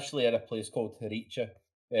were actually in a place called Hericha,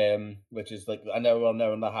 which is like an hour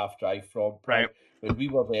and a half drive from Prague. Right. When we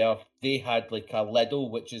were there, they had like a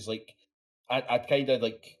Lidl, which is like I kind of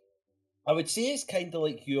like, I would say it's kind of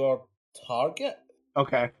like your Target.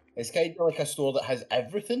 Okay. It's kind of like a store that has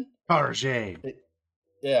everything. Target.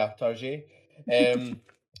 Yeah, Target.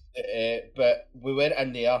 But we went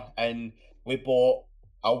in there and we bought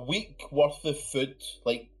a week worth of food,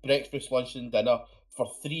 like breakfast, lunch, and dinner for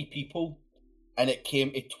 3 people, and it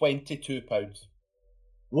came to £22.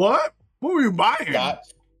 What? What were you buying?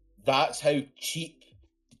 That's how cheap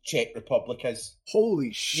the Czech Republic is.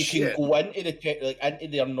 Holy shit! You can go into into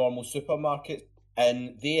their normal supermarket,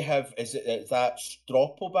 and they have is that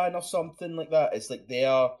Stropoban or something like that. It's like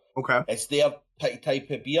it's their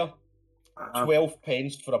type of beer. 12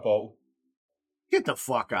 pence for a bottle. Get the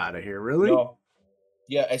fuck out of here, really? No.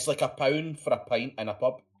 Yeah, it's like £1 for a pint in a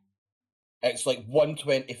pub. It's like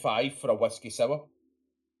 $1.25 for a whiskey sour.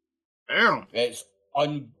 Damn. It's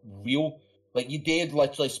unreal. Like, you did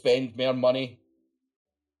literally spend more money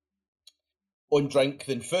on drink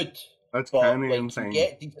than food. That's kind of like, insane.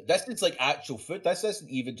 This is like actual food. This isn't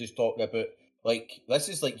even just talking about, like, this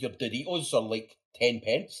is like your Doritos are like 10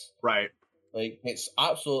 pence. Right. Like, it's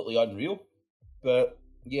absolutely unreal. But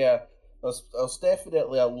yeah, there's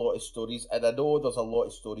definitely a lot of stories, and I know there's a lot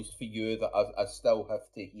of stories for you that I still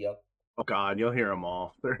have to hear. Oh God, you'll hear them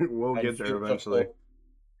all. We'll get there eventually.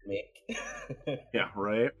 Yeah,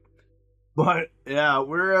 right. But yeah,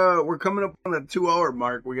 we're coming up on the 2-hour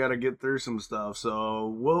mark. We got to get through some stuff, so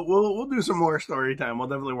we'll do some more story time. We'll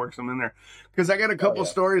definitely work some in there, because I got a couple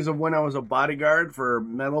stories of when I was a bodyguard for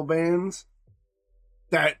metal bands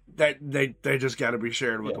that they just got to be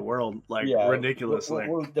shared with the world, like ridiculously.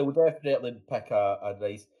 We'll definitely pick a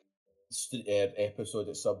nice episode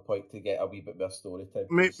at some point to get a wee bit more story time.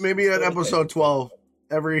 Maybe at episode 12.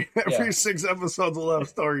 Every 6 episodes will have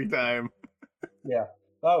story time. Yeah,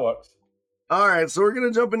 that works. All right, so we're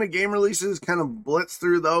gonna jump into game releases, kind of blitz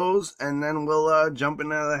through those, and then we'll jump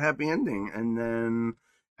into the happy ending. And then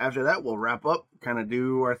After that, we'll wrap up, kind of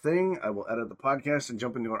do our thing. I will edit the podcast and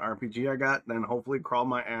jump into an RPG I got, then hopefully crawl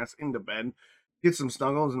my ass into bed, get some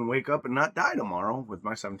snuggles, and wake up and not die tomorrow with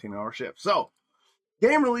my 17-hour shift. So,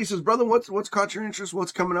 game releases, brother. What's caught your interest?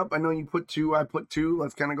 What's coming up? I know you put 2. I put 2.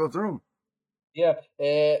 Let's kind of go through them. Yeah,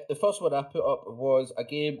 the first one I put up was a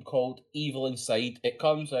game called Evil Inside. It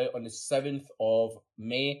comes out on the 7th of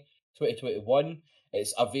May 2021.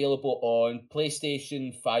 It's available on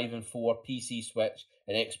PlayStation 5 and 4, PC, Switch,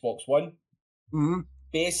 and Xbox One. Mm-hmm.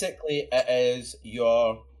 Basically, it is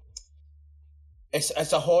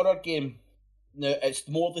it's a horror game. Now, it's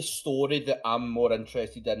more the story that I'm more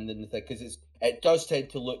interested in than the thing, because it does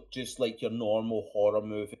tend to look just like your normal horror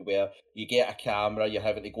movie where you get a camera, you're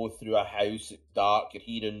having to go through a house, it's dark, you're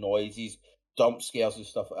hearing noises, jump scares and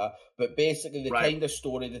stuff like that. But basically, the kind of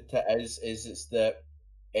story that it is it's that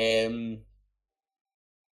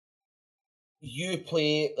you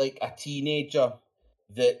play like a teenager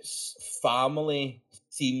that's family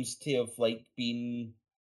seems to have like been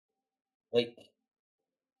like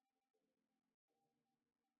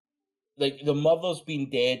the mother's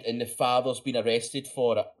been dead and the father's been arrested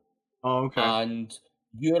for it. Oh, okay. And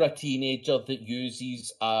you're a teenager that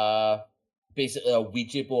uses basically a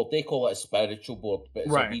Ouija board. They call it a spiritual board, but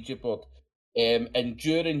it's a Ouija board. And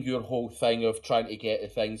during your whole thing of trying to get the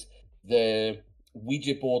things, the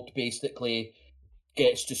Ouija board basically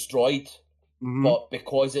gets destroyed. Mm-hmm. But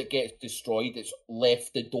because it gets destroyed, it's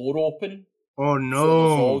left the door open. Oh no! So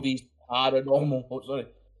there's all these paranormal. Oh, sorry.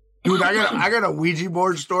 Dude, I got a Ouija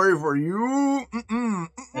board story for you.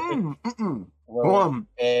 Well,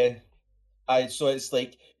 so it's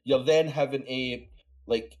like you're then having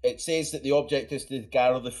it says that the object is to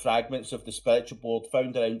gather the fragments of the spiritual board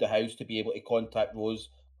found around the house to be able to contact Rose,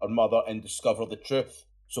 her mother, and discover the truth.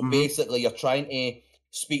 So basically, you're trying to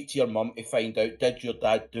speak to your mum to find out, did your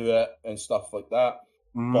dad do it and stuff like that.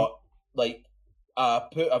 But I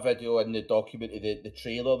put a video in the document of the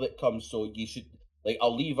trailer that comes, so you should.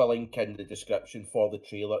 I'll leave a link in the description for the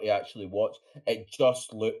trailer to actually watch. It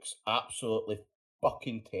just looks absolutely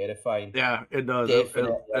fucking terrifying. Yeah, it does.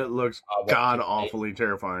 It looks god-awfully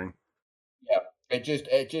terrifying. Yeah, it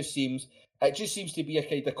just seems to be a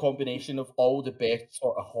kind of combination of all the best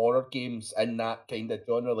sort of horror games in that kind of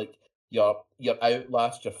genre, like your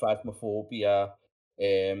Outlast, your Phasmophobia,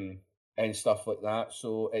 and stuff like that.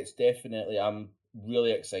 So it's definitely I'm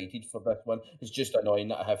really excited for this one. It's just annoying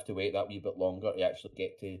that I have to wait that wee bit longer to actually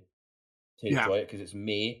get to enjoy it, because it's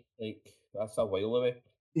May. That's a while away.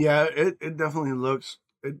 Yeah, it definitely looks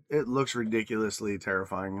it looks ridiculously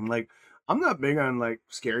terrifying. And I'm not big on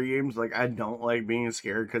scary games. I don't like being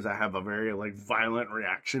scared because I have a very violent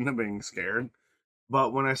reaction to being scared.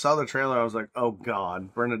 But when I saw the trailer, I was like, oh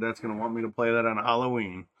god, Bernadette's gonna want me to play that on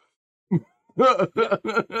Halloween. And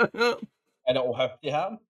it will have to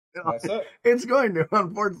happen. That's it. It's going to,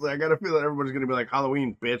 unfortunately. I got a feeling that everybody's going to be like,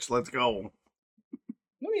 Halloween, bitch, let's go.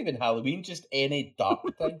 Not even Halloween, just any dark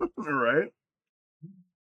thing. Right?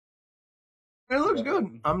 It looks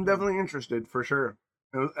good. I'm definitely interested, for sure.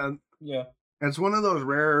 Yeah. It's one of those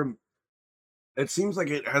rare... It seems like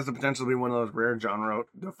it has the potential to be one of those rare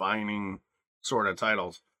genre-defining sort of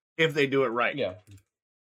titles, if they do it right. Yeah.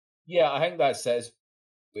 Yeah, I think that says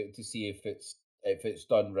to see if it's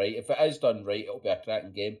done right. If it is done right, it'll be a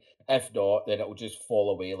cracking game. If not, then it'll just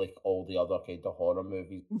fall away like all the other kind of horror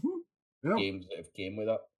movies, games that have came with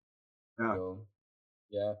it. Yeah. So,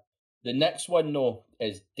 yeah. The next one, though,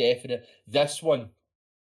 is definite. This one,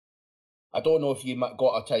 I don't know if you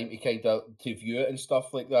got a time to kind of to view it and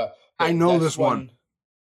stuff like that. I know this one.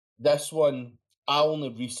 This one, I only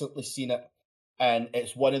recently seen it, and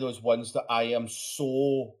it's one of those ones that I am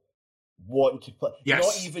so wanting to play. Yes.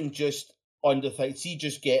 Not even just on the thing. See,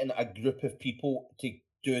 just getting a group of people to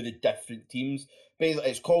do the different teams. Basically,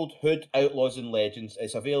 it's called Hood Outlaws and Legends.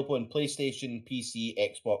 It's available on PlayStation, PC,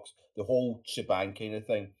 Xbox, the whole shebang kind of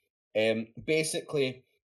thing. Basically,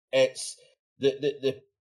 it's the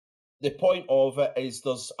point of it is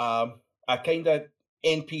there's a kind of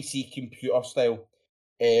NPC computer style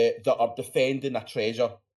that are defending a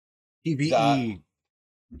treasure. PvE.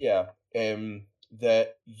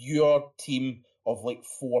 That your team of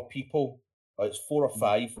 4 people. It's 4 or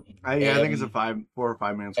 5. I think it's a 4 or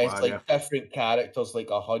 5 man squad. It's different characters, like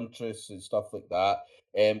a huntress and stuff like that,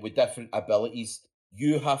 with different abilities.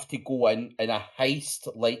 You have to go in a heist,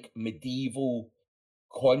 medieval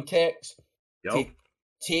context, to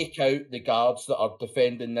take out the guards that are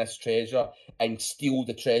defending this treasure and steal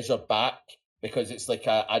the treasure back, because it's like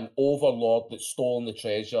an overlord that's stolen the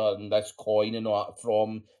treasure and this coin and all that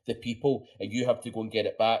from the people, and you have to go and get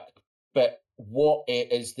it back. But what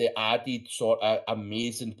is the added sort of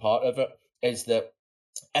amazing part of it is that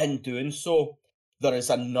in doing so, there is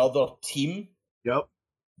another team that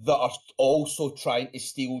are also trying to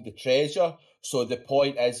steal the treasure. So the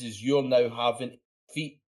point is you're now having to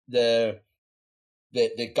defeat the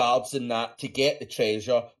guards in that to get the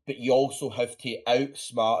treasure, but you also have to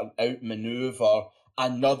outsmart and outmaneuver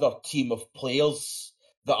another team of players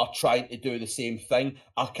that are trying to do the same thing.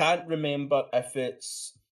 I can't remember if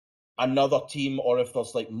it's another team or if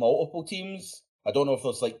there's like multiple teams. I don't know if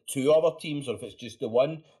there's like two other teams or if it's just the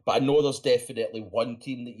one, but I know there's definitely one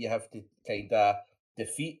team that you have to kind of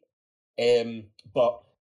defeat. But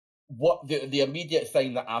what the immediate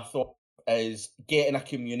thing that I thought is getting a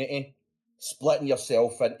community, splitting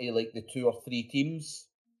yourself into like the 2 or 3 teams,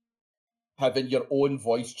 having your own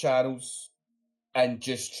voice channels, and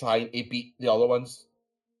just trying to beat the other ones.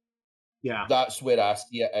 Yeah, that's where I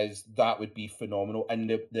see it as. That would be phenomenal, and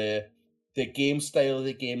the game style of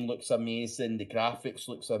the game looks amazing. The graphics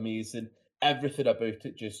looks amazing. Everything about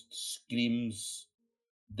it just screams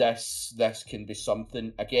this can be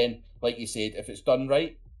something. Again, like you said, if it's done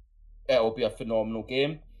right, it'll be a phenomenal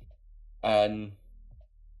game. And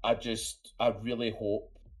I really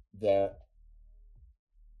hope that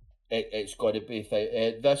it's got to be.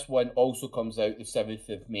 This one also comes out the 7th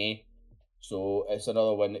of May. So it's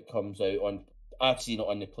another one that comes out on. I've seen it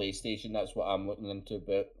on the PlayStation. That's what I'm looking into.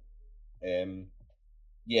 But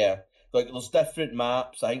yeah, like there's different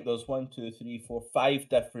maps. I think there's 1, 2, 3, 4, 5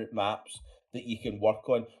 different maps that you can work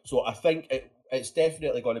on. So I think it's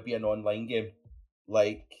definitely going to be an online game,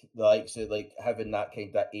 like the likes of like having that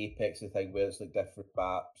kind of Apex thing where it's like different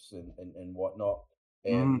maps and whatnot.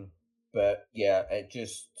 But yeah, it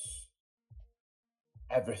just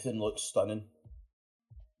everything looks stunning.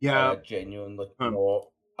 Yeah, genuinely not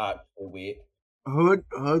actually wait.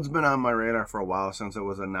 Hood's been on my radar for a while since it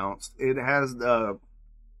was announced. It has for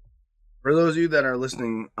those of you that are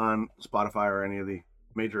listening on Spotify or any of the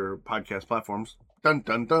major podcast platforms, dun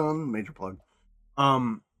dun dun, major plug.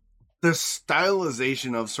 The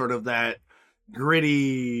stylization of sort of that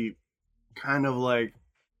gritty kind of like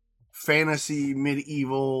fantasy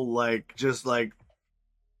medieval, like just like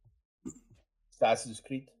Assassin's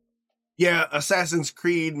Creed. Yeah, Assassin's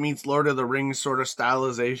Creed meets Lord of the Rings sort of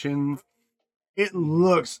stylization. It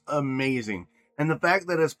looks amazing. And the fact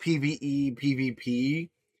that it's PvE, PvP,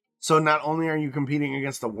 so not only are you competing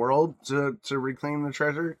against the world to reclaim the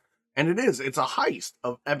treasure, and it's a heist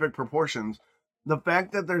of epic proportions. The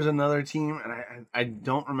fact that there's another team, and I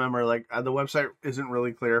don't remember, like the website isn't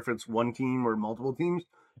really clear if it's one team or multiple teams.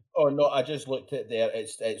 Oh no, I just looked at there.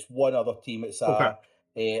 It's one other team. It's I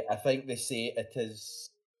think they say it is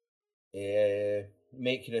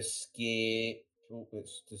make your escape. Oh,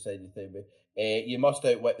 it's decided thing. You must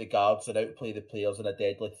outwit the guards and outplay the players in a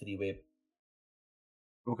deadly 3-way.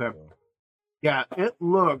 Okay. Yeah, it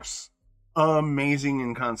looks amazing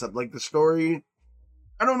in concept. Like the story,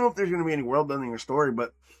 I don't know if there's going to be any world building or story,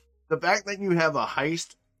 but the fact that you have a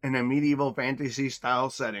heist in a medieval fantasy style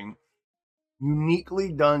setting,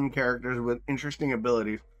 uniquely done characters with interesting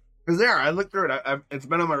abilities. Because I looked through it. It's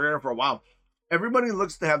been on my radar for a while. Everybody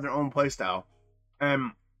looks to have their own playstyle.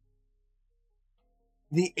 And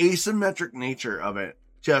the asymmetric nature of it,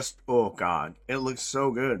 just, oh God, it looks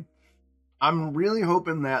so good. I'm really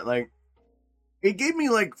hoping that, like, it gave me,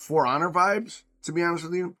 like, For Honor vibes, to be honest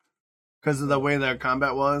with you. Because of the way that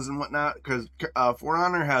combat was and whatnot. Because For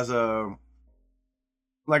Honor has a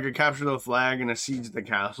capture the flag and a siege the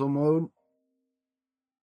castle mode.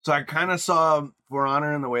 So I kind of saw For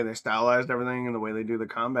Honor in the way they stylized everything and the way they do the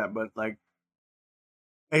combat. But, like,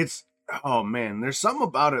 it's, oh man, there's something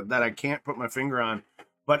about it that I can't put my finger on.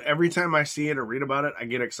 But every time I see it or read about it, I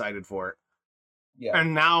get excited for it. Yeah.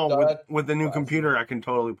 And now with the new computer, I can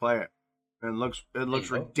totally play it. And it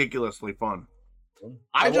looks ridiculously fun.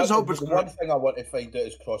 I just hope it's the one thing I want to find out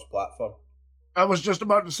is cross-platform. I was just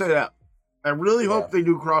about to say that. I really hope they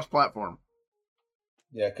do cross-platform.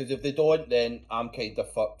 Yeah, because if they don't, then I'm kind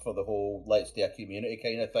of fucked for the whole let's do a community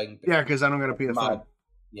kind of thing. Yeah, because I don't got a PS5.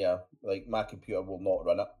 Yeah, like my computer will not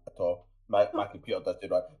run it at all. My computer doesn't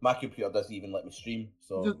run. My computer doesn't even let me stream.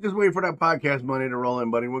 So just wait for that podcast money to roll in,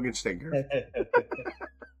 buddy. We'll get stinker.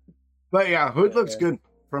 But yeah, Hood looks good.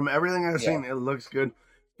 From everything I've seen, it looks good.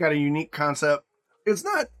 Got a unique concept. It's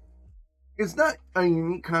not a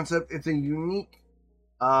unique concept. It's a unique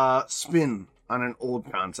spin on an old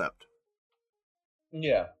concept.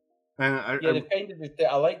 Yeah. And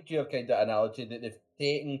I liked your kind of analogy that they've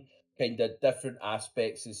taken kind of different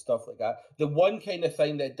aspects and stuff like that. The one kind of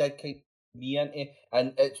thing that did kind of me into,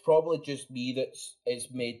 and it's probably just me it's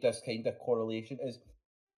made this kind of correlation, is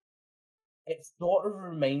it sort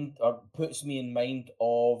of puts me in mind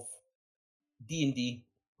of D&D.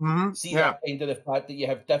 Mm-hmm. See that kind of the fact that you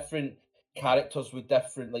have different characters with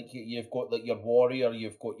different, like you've got like your warrior,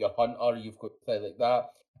 you've got your hunter, you've got things like that,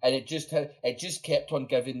 and it just kept on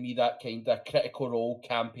giving me that kind of Critical Role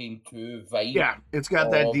Campaign 2 vibe. Yeah, it's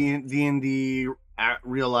got that D&D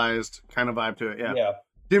realized kind of vibe to it. Yeah.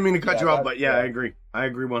 Didn't mean to cut you off, but I agree. I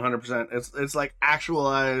agree 100%. It's like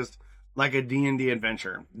actualized like a D&D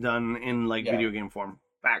adventure done in like video game form.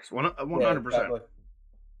 Facts, 100%. Exactly.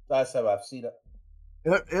 That's how I've seen it.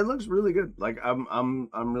 It looks really good. Like I'm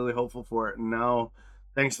really hopeful for it. And now,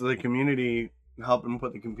 thanks to the community helping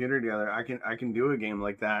put the computer together, I can do a game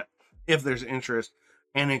like that if there's interest,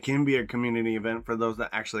 and it can be a community event for those that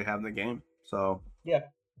actually have the game. So yeah,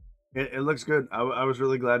 it looks good. I was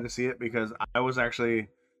really glad to see it because I was actually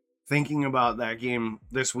thinking about that game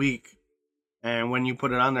this week, and when you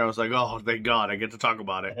put it on there, I was like, oh, thank God, I get to talk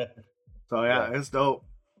about it. So yeah, it's dope.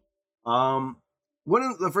 One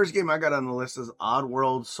of the first game I got on the list is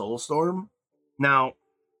Oddworld Soulstorm. Now,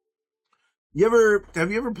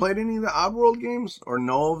 have you ever played any of the Oddworld games or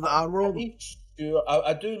know of the Oddworld? Sure,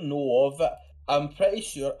 I do know of it. I'm pretty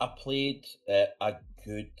sure I played a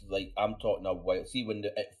good, like I'm talking a while. See when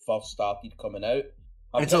it first started coming out.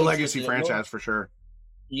 It's a legacy franchise for sure.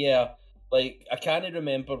 Yeah, like I can't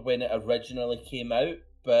remember when it originally came out,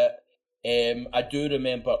 but I do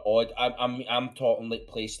remember I'm talking like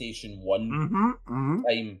PlayStation 1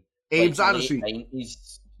 time. Abe's Odyssey.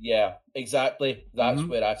 90s. Yeah, exactly. That's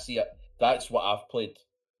where I see it. That's what I've played.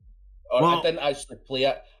 Or I didn't actually play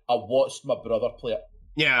it. I watched my brother play it.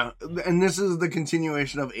 Yeah, and this is the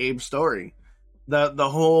continuation of Abe's story. The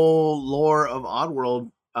whole lore of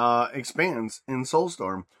Oddworld expands in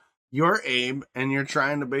Soulstorm. You're Abe, and you're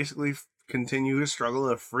trying to basically continue the struggle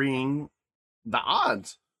of freeing the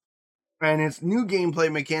odds. And it's new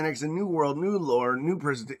gameplay mechanics, a new world, new lore, new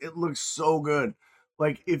person. It looks so good.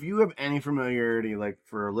 Like, if you have any familiarity, like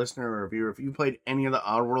for a listener or a viewer, if you played any of the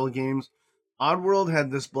Oddworld games, Oddworld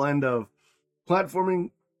had this blend of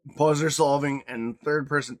platforming, puzzle solving, and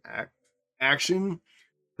third-person action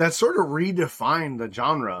that sort of redefined the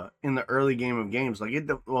genre in the early game of games. Like, it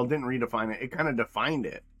didn't redefine it. It kind of defined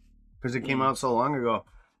it because it came out so long ago.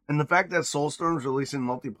 And the fact that Soulstorm's releasing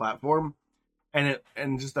multi-platform, and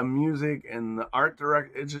just the music and the art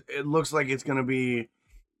it looks like it's going to be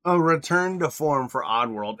a return to form for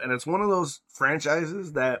Oddworld. And it's one of those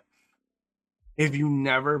franchises that if you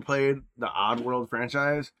never played the Oddworld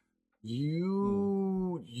franchise,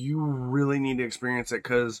 you really need to experience it,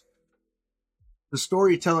 because the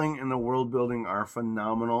storytelling and the world building are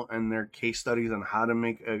phenomenal, and their case studies on how to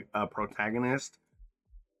make a protagonist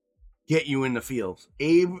get you in the feels.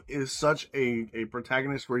 Abe is such a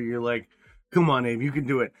protagonist where you're like, come on, Abe, you can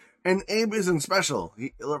do it. And Abe isn't special.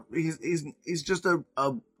 He's just a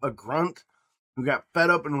grunt who got fed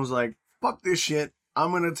up and was like, fuck this shit.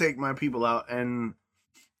 I'm going to take my people out. And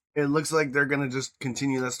it looks like they're going to just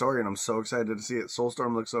continue that story. And I'm so excited to see it.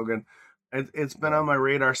 Soulstorm looks so good. It's been on my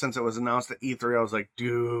radar since it was announced at E3. I was like,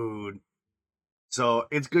 dude. So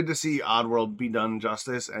it's good to see Oddworld be done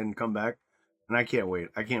justice and come back. And I can't wait.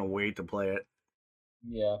 I can't wait to play it.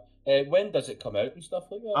 Yeah. When does it come out and stuff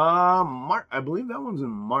like that? I believe that one's in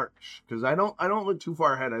March, because I don't look too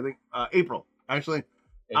far ahead. I think April. Actually,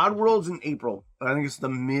 Oddworld's in April. I think it's the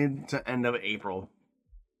mid to end of April.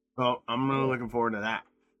 So I'm really looking forward to that.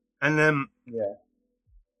 And then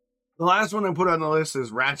the last one I put on the list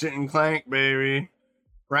is Ratchet and Clank, baby.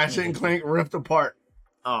 Ratchet and Clank Rift Apart.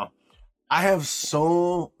 Oh, I have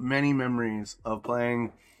so many memories of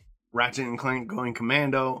playing Ratchet and Clank Going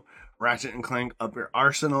Commando, Ratchet and Clank Up Your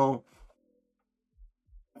Arsenal.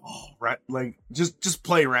 Oh, like just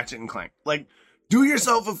play Ratchet and Clank. Like, do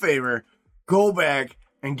yourself a favor, go back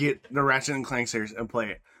and get the Ratchet and Clank series and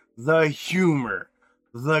play it. The humor,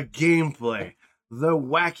 the gameplay, the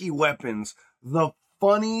wacky weapons, the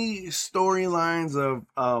funny storylines of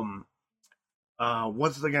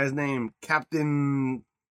what's the guy's name? Captain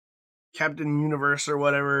Universe or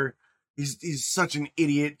whatever. He's such an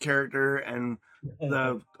idiot character, and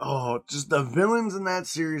just the villains in that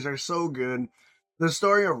series are so good. The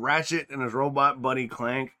story of Ratchet and his robot buddy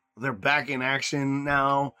Clank, they're back in action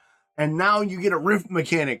now, and now you get a rift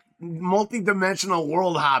mechanic, multi-dimensional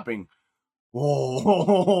world hopping.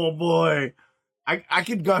 Oh boy, I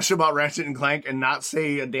could gush about Ratchet and Clank and not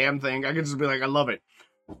say a damn thing. I could just be like, I love it.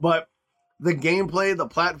 But the gameplay, the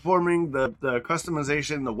platforming, the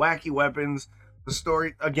customization, the wacky weapons, the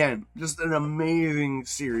story, again, just an amazing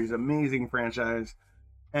series, amazing franchise.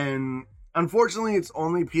 And unfortunately, it's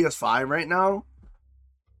only PS5 right now.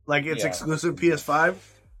 Like, it's exclusive PS5.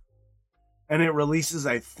 And it releases,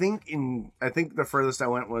 I think the furthest I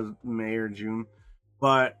went was May or June.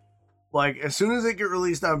 But Like, as soon as it get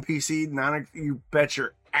released on PC, you bet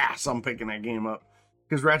your ass I'm picking that game up.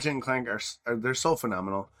 Because Ratchet and Clank they're so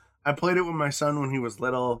phenomenal. I played it with my son when he was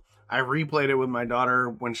little. I replayed it with my daughter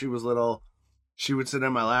when she was little. She would sit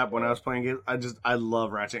in my lap when I was playing it. I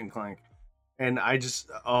love Ratchet and Clank. And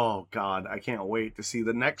oh God, I can't wait to see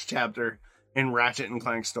the next chapter in Ratchet and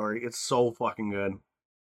Clank's story. It's so fucking good.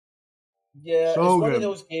 Yeah, so it's one of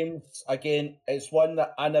those games, again, it's one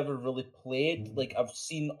that I never really played. Like, I've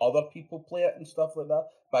seen other people play it and stuff like that.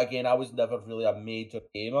 But again, I was never really a major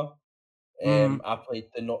gamer. I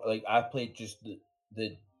played just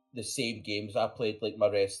the same games. I played like my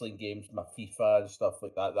wrestling games, my FIFA and stuff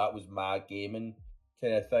like that. That was my gaming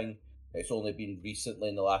kind of thing. It's only been recently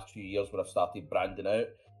in the last few years when I've started branding out.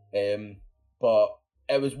 But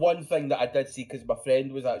it was one thing that I did see because my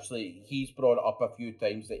friend he's brought it up a few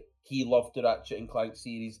times that he loved the Ratchet and Clank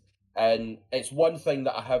series. And it's one thing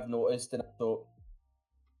that I have noticed, and I thought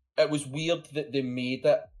it was weird that they made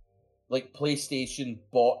it like PlayStation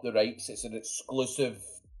bought the rights. It's an exclusive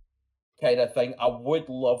kind of thing. I would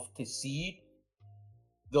love to see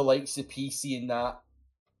the likes of PC and that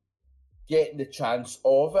getting the chance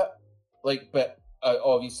of it. Like, but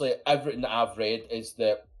obviously everything that I've read is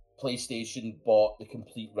that PlayStation bought the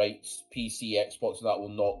complete rights. PC, Xbox, and that will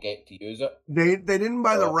not get to use it. They didn't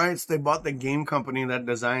buy the rights. They bought the game company that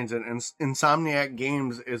designs it. And Insomniac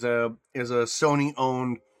Games is a Sony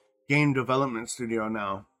owned game development studio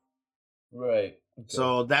now. Right. Okay.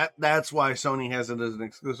 So that's why Sony has it as an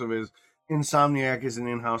exclusive. Is Insomniac is an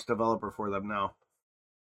in-house developer for them now.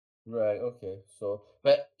 Right. Okay. So,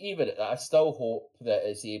 but even I still hope that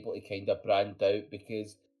it's able to kind of brand out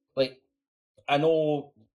because, like, I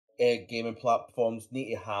know gaming platforms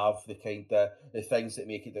need to have the kind of the things that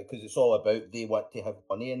make it because it's all about they want to have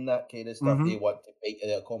money in that kind of stuff. Mm-hmm. They want to make it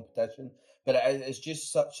a competition, but it's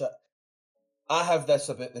just such a. I have this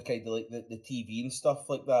about the kind of like the TV and stuff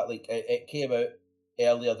like that. Like it came out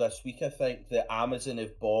earlier this week, I think, that Amazon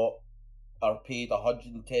have bought or paid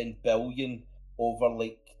 110 billion over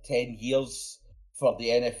like 10 years for the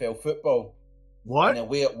NFL football. What? And the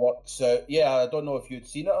way it works out, yeah, I don't know if you'd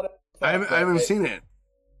seen it or I haven't seen it.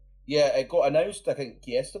 Yeah, it got announced, I think,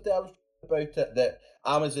 yesterday I was about it, that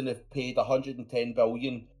Amazon have paid 110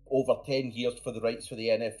 billion over 10 years for the rights for the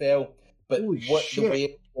NFL. But the way it's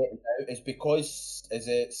getting out is because is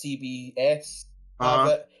it CBS have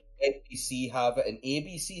it, NBC have it, and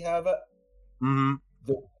ABC have it. Mm-hmm.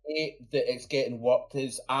 The way that it's getting worked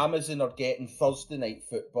is Amazon are getting Thursday night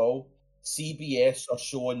football, CBS are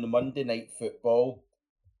showing the Monday night football,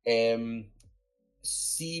 CB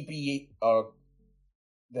or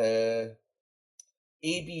the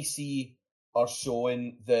ABC are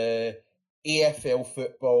showing the AFL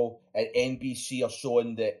football, and NBC are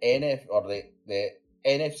showing the the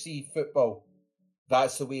NFC football.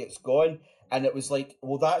 That's the way it's going. And it was like,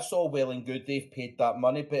 well, that's all well and good. They've paid that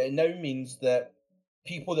money, but it now means that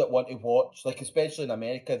people that want to watch, like especially in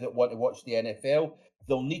America, that want to watch the NFL,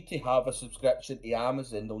 they'll need to have a subscription to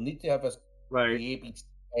Amazon. They'll need to have a ABC,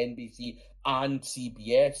 NBC, and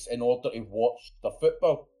CBS in order to watch the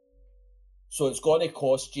football. So it's going to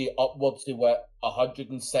cost you upwards to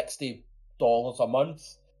 $160 a month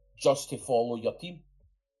just to follow your team.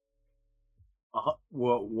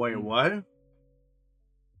 Wait, what?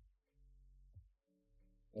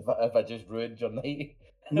 If I just ruined your night.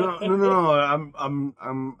 No.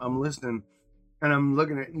 I'm listening, and I'm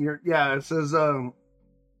looking at your. Yeah, it says a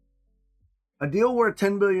deal worth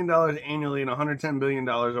 $10 billion annually and $110 billion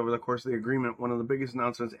over the course of the agreement. One of the biggest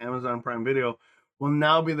announcements, Amazon Prime Video, will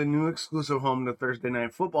now be the new exclusive home to Thursday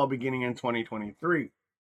Night Football beginning in 2023.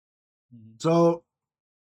 Mm-hmm. So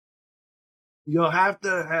you'll have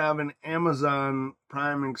to have an Amazon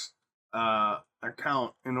Prime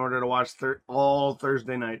account in order to watch all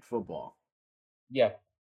Thursday Night Football. Yeah.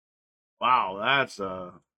 Wow, that's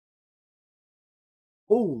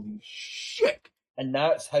holy shit. And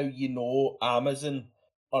that's how you know Amazon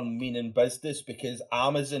are meaning business, because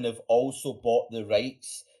Amazon have also bought the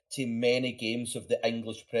rights to many games of the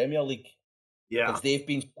English Premier League. Yeah. Because they've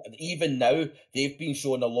been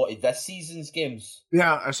showing a lot of this season's games.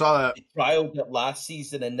 Yeah, I saw that. They trialed it last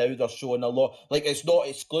season and now they're showing a lot. Like, it's not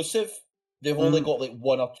exclusive. They've only got like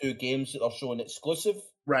 1 or 2 games that they're showing exclusive.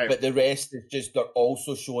 Right. But the rest is just they're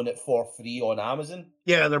also showing it for free on Amazon.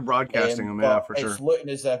 Yeah, they're broadcasting them, yeah, for sure. It's looking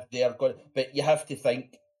as if they're going, but you have to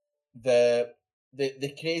think the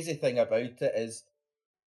crazy thing about it is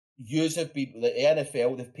the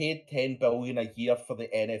NFL, they've paid $10 billion a year for the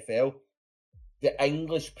NFL. The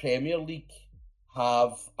English Premier League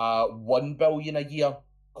have a $1 billion a year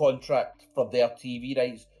contract for their TV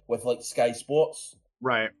rights with like Sky Sports.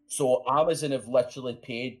 Right. So Amazon have literally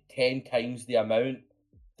paid 10 times the amount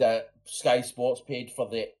that Sky Sports paid for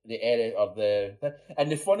the era or the.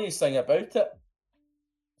 And the funniest thing about it,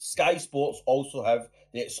 Sky Sports also have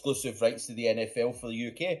the exclusive rights to the NFL for the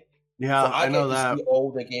UK. Yeah, so I know get to that. see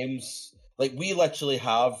all the games. Like, we literally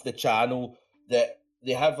have the channel that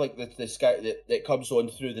they have, like the Sky that comes on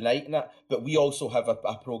through the night and that. But we also have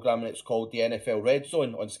a program that's called the NFL Red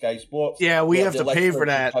Zone on Sky Sports. Yeah, we have to pay for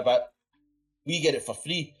that. We get it for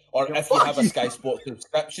free, or if you have a Sky Sports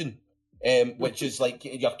subscription, which is like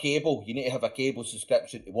your cable, you need to have a cable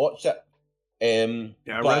subscription to watch it.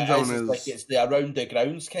 Red Zone is like it's the around the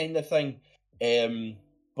grounds kind of thing.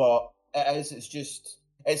 But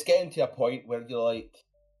it's getting to a point where you're like,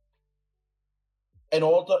 in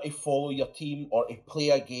order to follow your team or to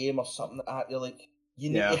play a game or something like that, you're like,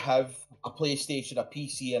 you need to have a PlayStation, a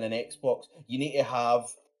PC, and an Xbox. You need to have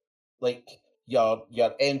like your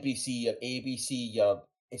NBC, your ABC, your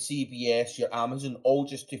CBS, your Amazon, all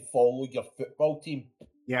just to follow your football team.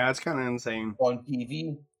 Yeah, it's kind of insane on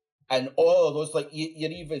TV. And all of those, like,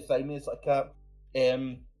 you're even thinking it's like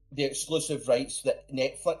the exclusive rights that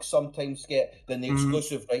Netflix sometimes get, then the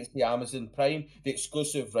exclusive rights to Amazon Prime, the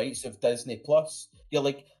exclusive rights of Disney Plus. You're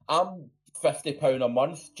like, I'm £50 a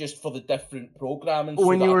month just for the different programming.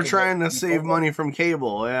 When you were trying to save money from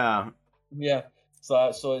cable, yeah.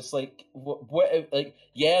 So it's like,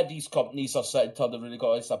 these companies are sitting turning really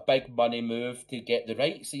got it's a big money move to get the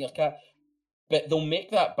rights, and you can't. But they'll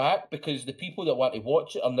make that back because the people that want to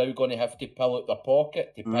watch it are now going to have to pull out their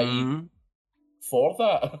pocket to pay for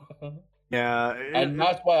that. Yeah. And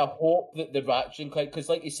that's why I hope that the Ratchet and Clank, because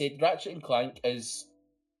like you said, Ratchet and Clank is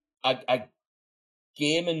a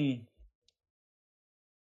gaming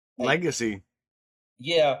legacy.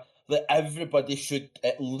 Yeah, that everybody should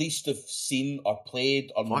at least have seen or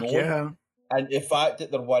played or known. Yeah. And the fact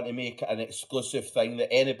that they're wanting to make it an exclusive thing that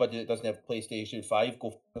anybody that doesn't have PlayStation 5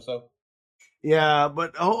 go for yourself. Yeah,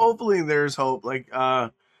 but hopefully there's hope. Like,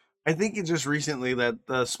 I think it just recently that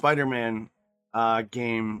the Spider-Man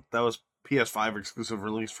game that was PS5 exclusive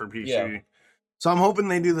release for PC. Yeah. So I'm hoping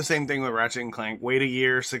they do the same thing with Ratchet and Clank. Wait a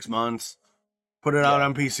year, 6 months, put it out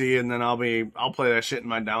on PC, and then I'll play that shit in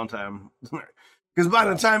my downtime. Because by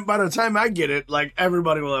the time I get it, like,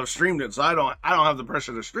 everybody will have streamed it, so I don't have the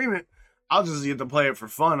pressure to stream it. I'll just get to play it for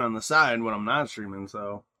fun on the side when I'm not streaming.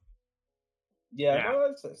 So. Yeah. No,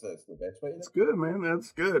 that's the best way. That's good, man.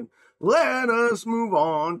 That's good. Let us move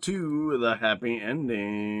on to the happy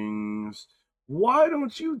endings. Why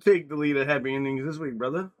don't you take the lead at happy endings this week,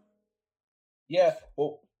 brother? Yeah,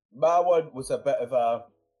 well, my one was a bit of a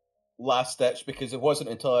last ditch because it wasn't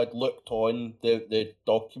until I'd looked on the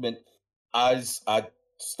document as I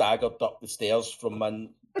staggered up the stairs from my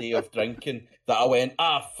day of drinking that I went,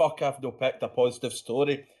 fuck, I've no picked a positive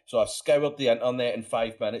story. So I scoured the internet in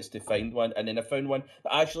 5 minutes to find one, and then I found one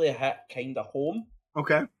that actually hit kind of home.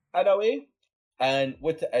 Okay. In a way. And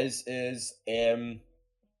what it is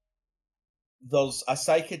there's a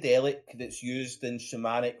psychedelic that's used in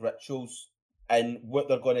shamanic rituals, and what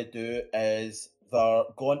they're going to do is they're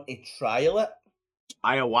going to trial it.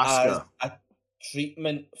 Ayahuasca. As a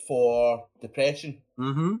treatment for depression.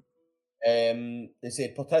 Mm-hmm. They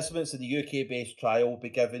said participants in the UK-based trial will be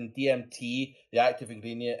given DMT, the active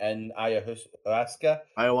ingredient in ayahuasca.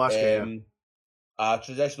 A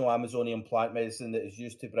traditional Amazonian plant medicine that is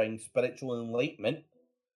used to bring spiritual enlightenment.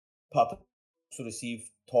 Participants also receive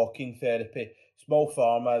talking therapy. Small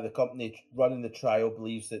Pharma, the company running the trial,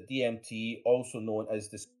 believes that DMT, also known as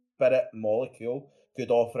the spirit molecule,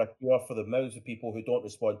 could offer a cure for the millions of people who don't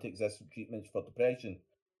respond to existing treatments for depression.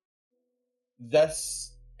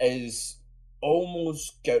 This is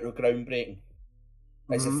almost groundbreaking.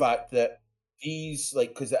 It's the fact that these, like,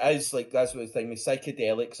 because it is, like, that's what it's saying,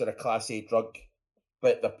 psychedelics are a Class A drug,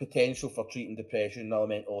 but the potential for treating depression and other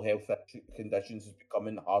mental health conditions is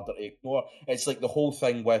becoming harder to ignore. It's like the whole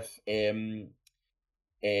thing with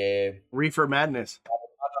Reefer Madness.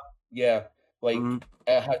 Yeah, like,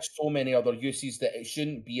 it has so many other uses that it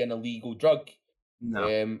shouldn't be an illegal drug. No.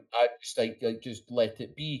 I just think, just let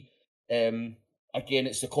it be. Again,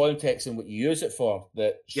 it's the context and what you use it for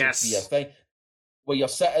that should be a thing. When you're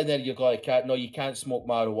sitting there, you're like, no, you can't smoke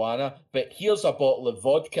marijuana, but here's a bottle of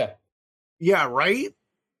vodka. Yeah, right?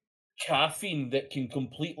 Caffeine that can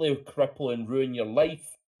completely cripple and ruin your life,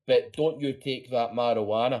 but don't you take that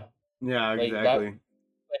marijuana. Yeah, exactly.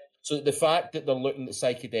 So the fact that they're looking at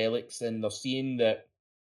psychedelics and they're seeing that,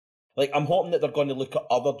 like, I'm hoping that they're going to look at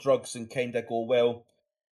other drugs and kind of go, well,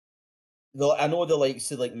 I know the likes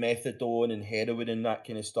of like methadone and heroin and that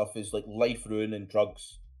kind of stuff is like life-ruining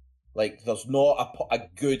drugs. Like, there's not a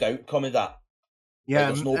good outcome of that. Yeah, like,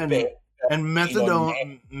 there's no benefit And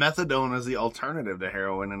methadone is the alternative to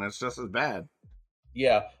heroin, and it's just as bad.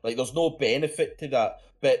 Yeah, like there's no benefit to that.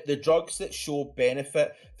 But the drugs that show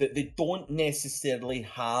benefit, that they don't necessarily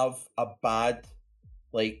have a bad,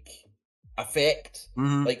 like, effect.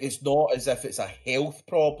 Mm-hmm. Like, it's not as if it's a health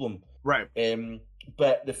problem. Right.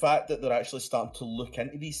 But the fact that they're actually starting to look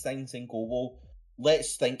into these things and go, well,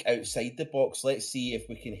 let's think outside the box. Let's see if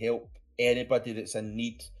we can help anybody that's in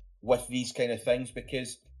need with these kind of things,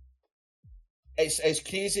 because it's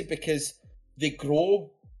crazy, because they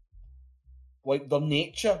grow like their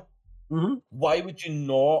nature. Mm-hmm. Why would you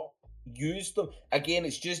not use them? Again,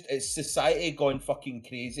 it's society going fucking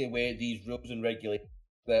crazy with these rules and regulations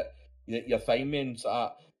that you're finding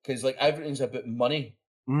at, because like everything's about money.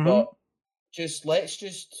 Mm-hmm. But let's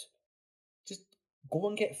just go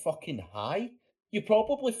and get fucking high. You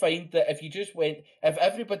probably find that if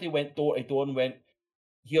everybody went door to door and went,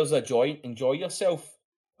 here's a joint, enjoy yourself,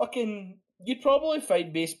 fucking, you'd probably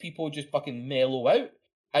find most people just fucking mellow out.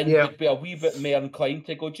 And you'd be a wee bit more inclined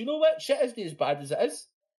to go, do you know what? Shit isn't as bad as it is.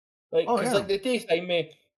 Like, because like the day time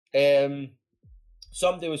me,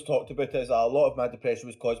 somebody was talked about it as a lot of my depression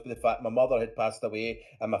was caused by the fact my mother had passed away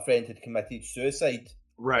and my friend had committed suicide.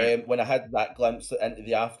 Right. When I had that glimpse into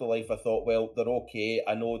the afterlife, I thought, well, they're okay.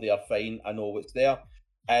 I know they're fine. I know what's there.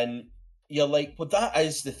 And you're like, well, that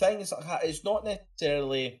is the thing. It's not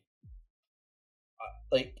necessarily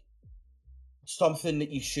like something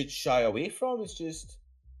that you should shy away from. It's just,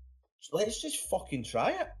 let's just fucking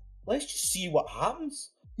try it. Let's just see what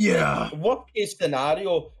happens. Yeah. Like, worst case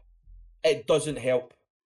scenario, it doesn't help.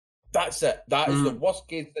 That's it. That is the worst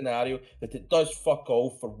case scenario, that it does fuck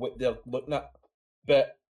all for what they're looking at.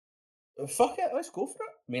 But fuck it, let's go for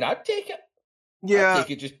it. I mean, I'd take it. Yeah. I'd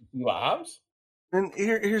take it just to see what happens. And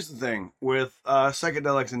here's the thing with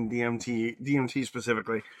psychedelics and DMT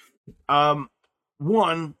specifically.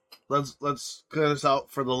 One, let's clear this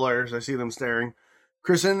out for the lawyers. I see them staring.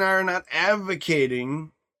 Chris and I are not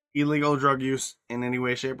advocating illegal drug use in any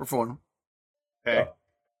way, shape, or form. Okay. Oh.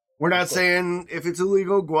 We're not saying if it's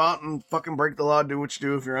illegal, go out and fucking break the law, do what you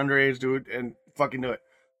do. If you're underage, do it and fucking do it.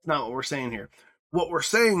 It's not what we're saying here. What we're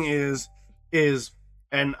saying is,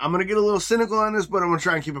 and I'm going to get a little cynical on this, but I'm going to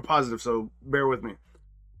try and keep it positive, so bear with me.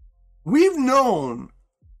 We've known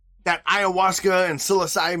that ayahuasca and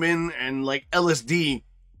psilocybin and like LSD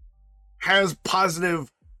has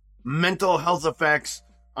positive mental health effects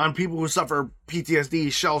on people who suffer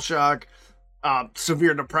PTSD, shell shock,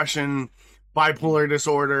 severe depression, bipolar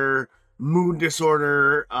disorder, mood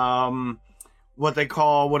disorder, what they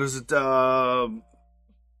call,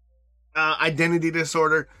 identity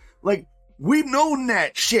disorder. Like, we've known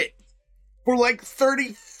that shit for like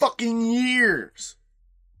 30 fucking years.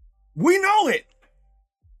 We know it.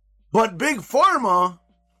 But Big Pharma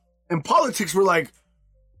and politics were like,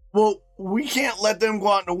 well, we can't let them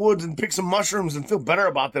go out in the woods and pick some mushrooms and feel better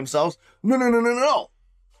about themselves. No.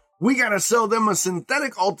 We got to sell them a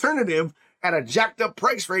synthetic alternative at a jacked up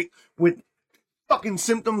price rate with fucking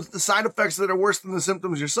symptoms, the side effects that are worse than the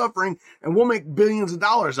symptoms you're suffering, and we'll make billions of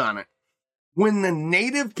dollars on it. When the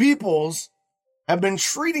native peoples have been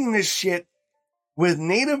treating this shit with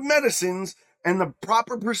native medicines and the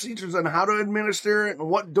proper procedures on how to administer it and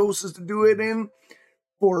what doses to do it in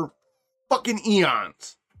for fucking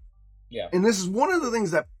eons. Yeah. And this is one of the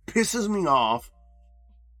things that pisses me off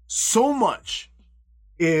so much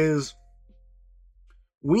is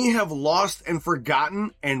we have lost and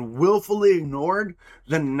forgotten and willfully ignored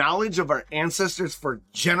the knowledge of our ancestors for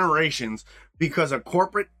generations because of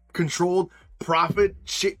corporate controlled profit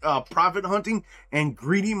hunting and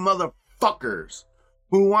greedy motherfuckers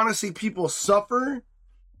who want to see people suffer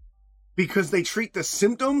because they treat the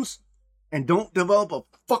symptoms and don't develop a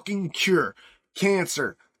fucking cure.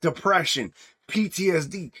 Cancer, depression,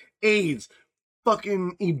 PTSD, AIDS,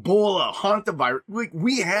 fucking Ebola, hantavirus.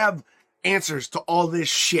 We have answers to all this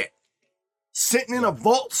shit sitting in a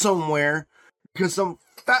vault somewhere because some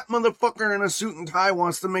fat motherfucker in a suit and tie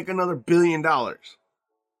wants to make another $1 billion.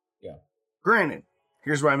 Yeah. Granted,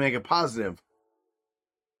 here's where I make it positive.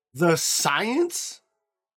 The science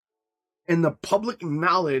and the public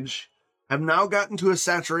knowledge have now gotten to a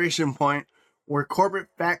saturation point where corporate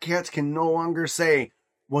fat cats can no longer say,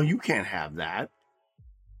 well, you can't have that.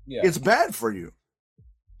 Yeah. It's bad for you.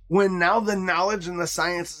 When now the knowledge and the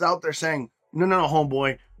science is out there saying, no,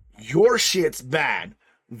 homeboy, your shit's bad.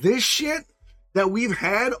 This shit that we've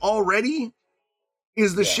had already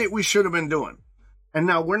is the shit we should have been doing. And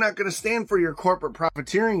now we're not going to stand for your corporate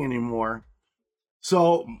profiteering anymore.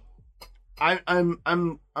 So I'm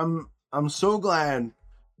so glad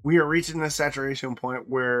we are reaching this saturation point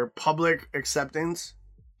where public acceptance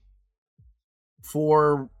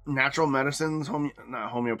for natural medicines,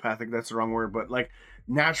 not homeopathic, that's the wrong word, but like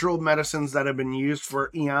natural medicines that have been used for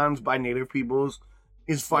eons by native peoples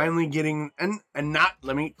is finally getting, and not,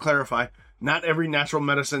 let me clarify, not every natural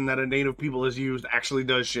medicine that a native people has used actually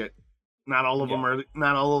does shit. Not all of them are,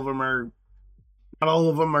 not all of them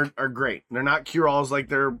are great. They're not cure-alls like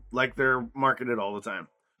they're marketed all the time.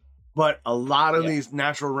 But a lot of these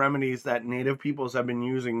natural remedies that native peoples have been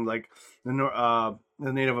using, like the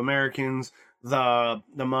Native Americans, the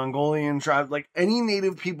Mongolian tribe, like any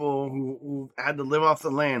native people who had to live off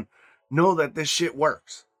the land, know that this shit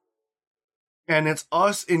works. And it's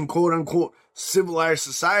us in quote unquote civilized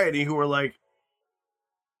society who are like,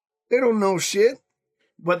 they don't know shit.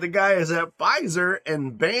 But the guy is at Pfizer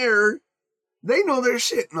and Bayer, they know their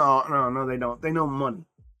shit. No, they don't. They know money.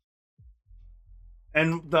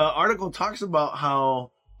 And the article talks about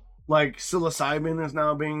how, like, psilocybin is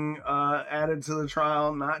now being added to the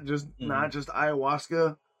trial, not just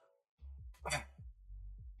ayahuasca.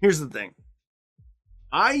 Here's the thing.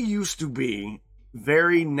 I used to be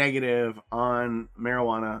very negative on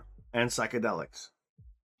marijuana and psychedelics.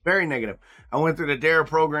 Very negative. I went through the DARE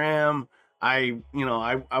program. I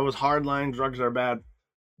was hardline, drugs are bad.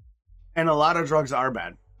 And a lot of drugs are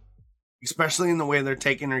bad, especially in the way they're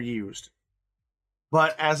taken or used.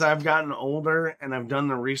 But as I've gotten older and I've done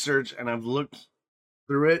the research and I've looked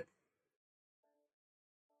through it,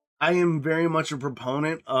 I am very much a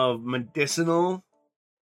proponent of medicinal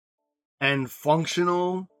and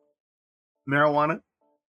functional marijuana.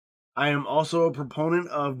 I am also a proponent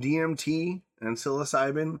of DMT and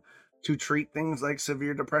psilocybin to treat things like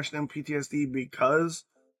severe depression and PTSD, because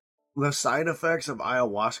the side effects of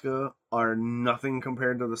ayahuasca are nothing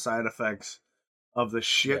compared to the side effects of the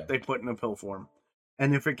shit they put in a pill form.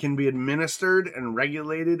 And if it can be administered and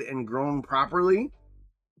regulated and grown properly,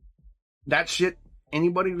 that shit,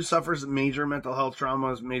 anybody who suffers major mental health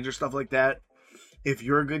traumas, major stuff like that, if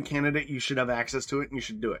you're a good candidate, you should have access to it and you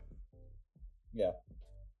should do it. Yeah.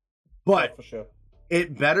 But for sure,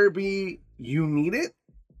 it better be, you need it,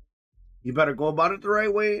 you better go about it the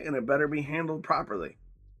right way, and it better be handled properly.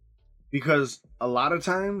 Because a lot of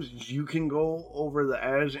times you can go over the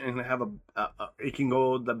edge and have it can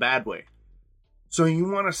go the bad way. So you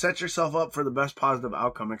want to set yourself up for the best positive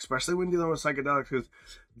outcome, especially when dealing with psychedelics, because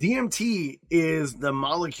DMT is the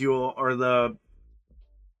molecule or the...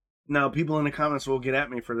 Now, people in the comments will get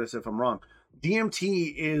at me for this if I'm wrong.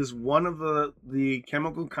 DMT is one of the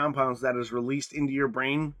chemical compounds that is released into your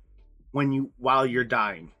brain while you're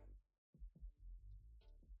dying.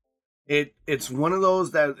 It's one of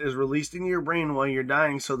those that is released into your brain while you're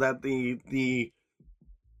dying, so that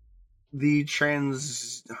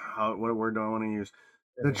what word do I want to use?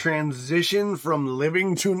 The transition from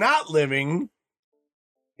living to not living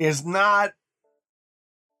is not...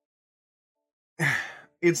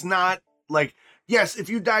 It's not like, yes, if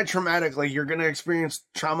you die traumatically, you're going to experience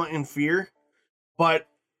trauma and fear, but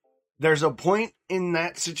there's a point in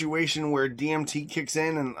that situation where DMT kicks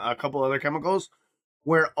in and a couple other chemicals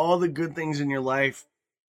where all the good things in your life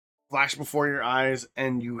flash before your eyes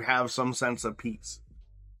and you have some sense of peace.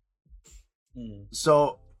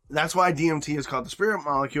 So that's why DMT is called the spirit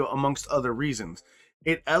molecule, amongst other reasons.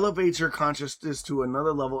 It elevates your consciousness to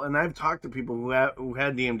another level, and I've talked to people who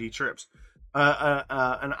had DMT trips.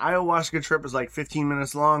 An ayahuasca trip is like 15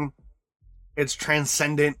 minutes long. It's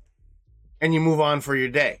transcendent, and you move on for your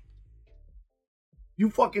day. You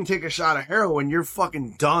fucking take a shot of heroin, you're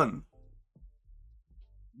fucking done.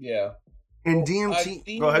 Yeah. And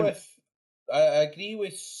DMT... Go ahead. I agree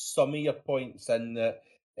with some of your points in that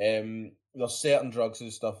there's certain drugs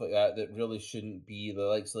and stuff like that really shouldn't be, the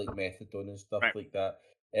likes like methadone and stuff like that.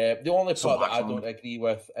 The only part that I don't agree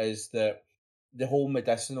with is that the whole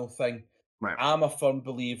medicinal thing. Right. I'm a firm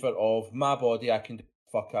believer of my body, I can do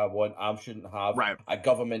the fuck I want. I shouldn't have a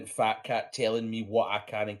government fat cat telling me what I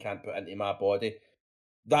can and can't put into my body.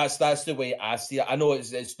 That's the way I see it. I know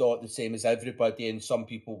it's not the same as everybody, and some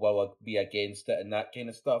people will be against it and that kind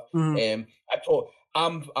of stuff. I'm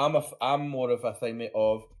more of a thing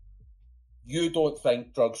of, you don't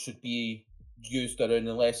think drugs should be used around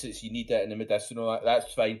unless it's you need it in a medicinal.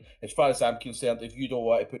 That's fine. As far as I'm concerned, if you don't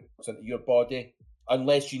want to put drugs into your body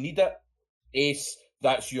unless you need it, Ace,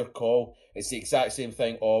 that's your call. It's the exact same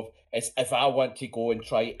thing of, it's if I want to go and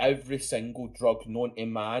try every single drug known to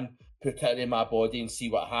man, put it in my body and see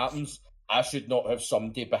what happens, I should not have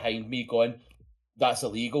somebody behind me going, that's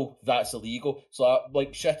illegal. So,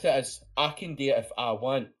 like, shit it is, I can do it if I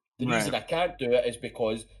want. The reason I can't do it is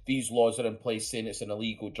because these laws are in place saying it's an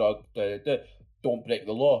illegal drug. Don't break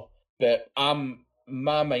the law. But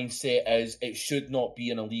my mindset is it should not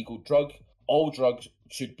be an illegal drug. All drugs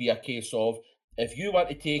should be a case of, If you want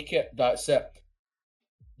to take it, that's it.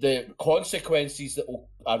 The consequences that will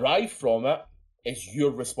arrive from it is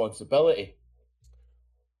your responsibility.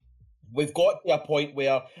 We've got to a point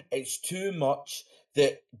where it's too much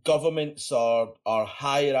that governments or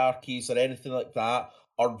hierarchies or anything like that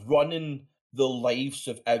are running the lives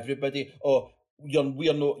of everybody. Oh, you're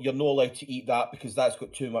not allowed to eat that because that's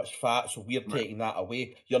got too much fat, so we're taking that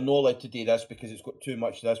away. You're not allowed to do this because it's got too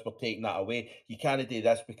much of this, we're taking that away. You can't do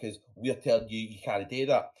this because we're telling you can't do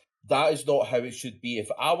that. That is not how it should be. If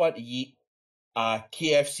I want to eat a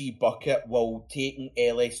KFC bucket while taking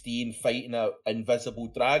LSD and fighting an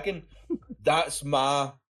invisible dragon, that's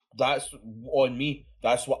on me.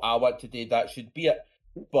 That's what I want to do. That should be it.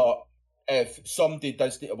 But if somebody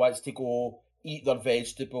wants to go eat their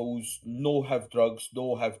vegetables, no have drugs,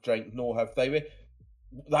 no have drink, no have thyroid,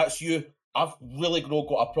 that's you. I've really not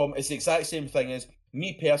got a problem. It's the exact same thing as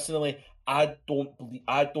me personally. I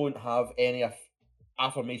don't have any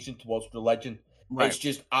affirmation towards religion. Right. It's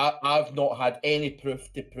just I've not had any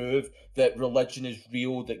proof to prove that religion is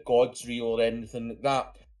real, that God's real, or anything like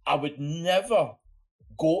that. I would never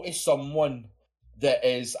go to someone that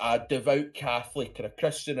is a devout Catholic or a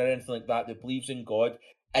Christian or anything like that believes in God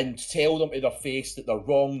and tell them to their face that they're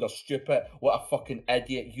wrong, they're stupid, what a fucking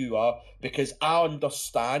idiot you are, because I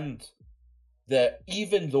understand that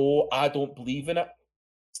even though I don't believe in it,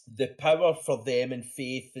 the power for them and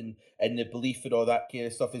faith and the belief and all that kind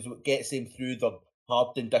of stuff is what gets them through their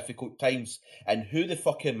hard and difficult times. And who the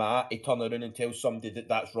fuck am I to turn around and tell somebody that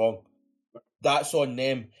that's wrong? That's on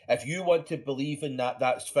them. If you want to believe in that,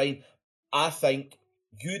 that's fine. I think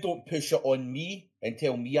you don't push it on me and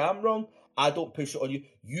tell me I'm wrong. I don't push it on you.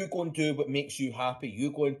 You go and do what makes you happy.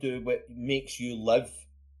 You go and do what makes you live.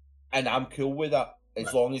 And I'm cool with that,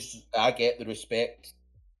 as long as I get the respect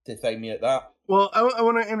to tell me at that. Well, I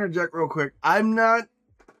want to interject real quick. I'm not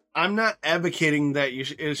advocating that you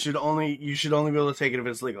should only be able to take it if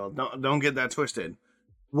it's legal. Don't get that twisted.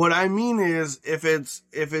 What I mean is if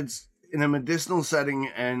it's in a medicinal setting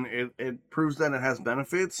and it proves that it has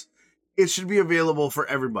benefits, it should be available for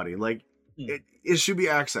everybody. Like it should be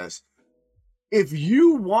accessed. If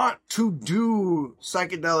you want to do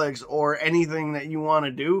psychedelics or anything that you want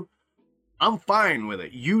to do, I'm fine with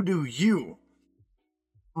it. You do you.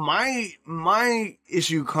 My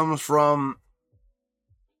issue comes from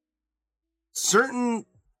certain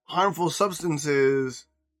harmful substances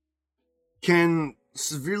can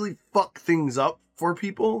severely fuck things up for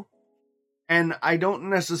people. And I don't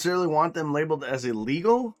necessarily want them labeled as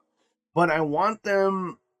illegal, but I want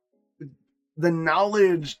the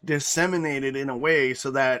knowledge disseminated in a way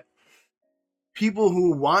so that people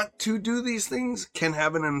who want to do these things can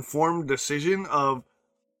have an informed decision of,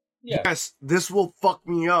 yes, this will fuck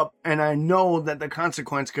me up, and I know that the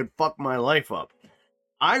consequence could fuck my life up.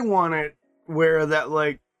 I want it where that,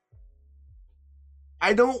 like,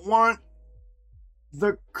 I don't want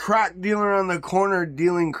the crack dealer on the corner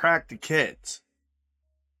dealing crack to kids.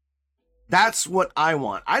 That's what I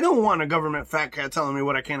want. I don't want a government fat cat telling me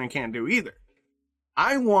what I can and can't do either.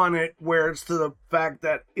 I want it where it's to the fact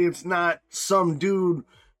that it's not some dude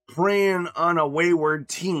preying on a wayward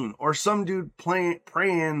teen or some dude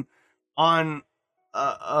preying on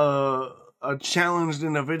a challenged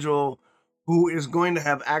individual who is going to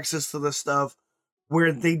have access to the stuff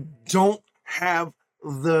where they don't have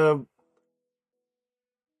the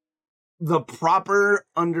proper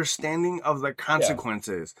understanding of the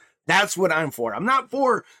consequences. Yeah. That's what I'm for. I'm not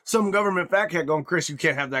for some government fat cat going, Chris, you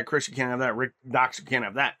can't have that. Chris, you can't have that. Rick, Docs, you can't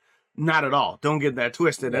have that. Not at all. Don't get that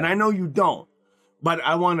twisted. Yeah. And I know you don't. But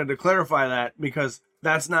I wanted to clarify that because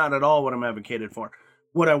that's not at all what I'm advocating for.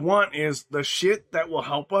 What I want is the shit that will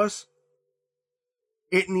help us.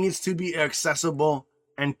 It needs to be accessible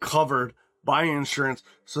and covered by insurance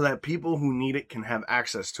so that people who need it can have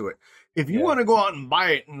access to it. If you want to go out and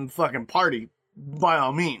buy it and fucking party, by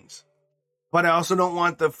all means. But I also don't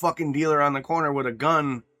want the fucking dealer on the corner with a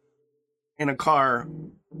gun in a car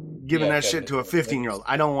giving that shit to a 15-year-old.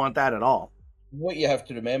 I don't want that at all. What you have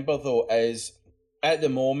to remember, though, is at the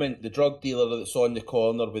moment, the drug dealer that's on the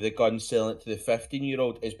corner with a gun selling it to the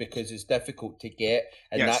 15-year-old is because it's difficult to get,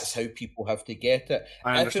 and that's how people have to get it.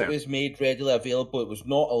 If it was made readily available, it was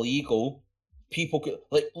not illegal, people could,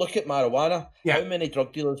 like, look at marijuana. How many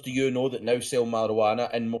drug dealers do you know that now sell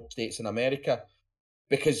marijuana in most states in America?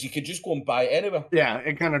 Because you could just go and buy it anywhere. Yeah,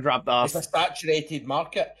 it kind of dropped off. It's a saturated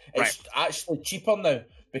market. It's actually cheaper now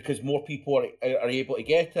because more people are able to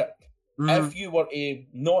get it. Mm-hmm. If you were to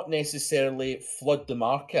not necessarily flood the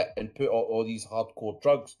market and put all these hardcore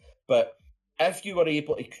drugs, but if you were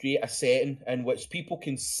able to create a setting in which people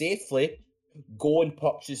can safely go and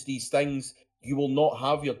purchase these things you will not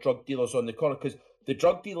have your drug dealers on the corner, because the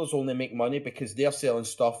drug dealers only make money because they're selling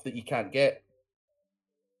stuff that you can't get.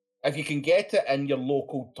 If you can get it in your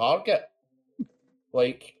local Target,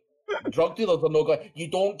 like, drug dealers are not going. You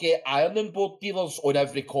don't get ironing board dealers on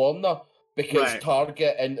every corner because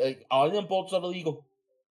Target and ironing boards are illegal.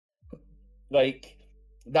 Like,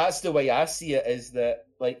 that's the way I see it, is that,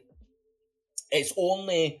 like, it's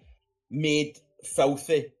only made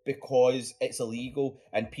filthy because it's illegal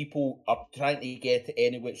and people are trying to get it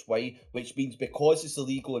any which way, which means because it's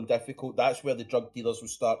illegal and difficult, that's where the drug dealers will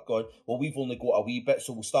start going, well, we've only got a wee bit,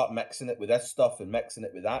 so we'll start mixing it with this stuff and mixing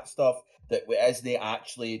it with that stuff, that isn't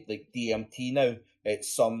actually like DMT now.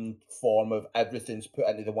 It's some form of everything's put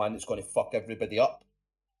into the one that's going to fuck everybody up.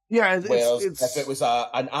 Yeah, whereas if it was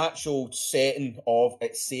an actual setting of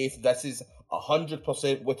it's safe, this is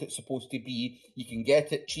 100% what it's supposed to be, you can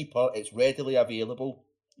get it cheaper, it's readily available,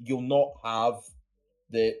 you'll not have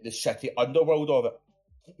the shitty underworld of it.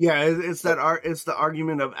 Yeah, it's the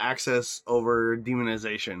argument of access over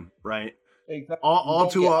demonization, right? Exactly. All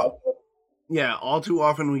too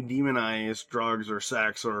often we demonize drugs or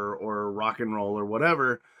sex or rock and roll or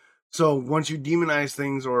whatever. So once you demonize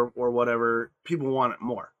things or whatever, people want it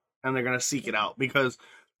more and they're gonna seek it out because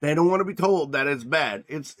they don't want to be told that it's bad.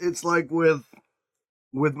 It's like with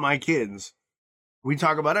my kids, we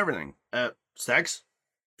talk about everything. Sex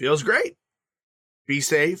feels great. Be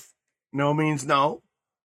safe. No means no.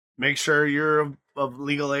 Make sure you're of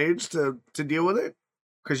legal age to deal with it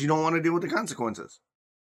because you don't want to deal with the consequences.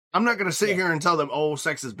 I'm not going to sit here and tell them, oh,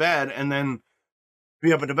 sex is bad, and then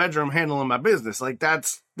be up in the bedroom handling my business. Like,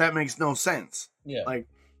 that makes no sense. Yeah. Like,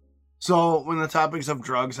 so when the topics of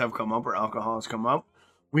drugs have come up or alcohol has come up,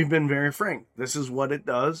 we've been very frank. This is what it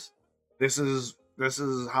does. This is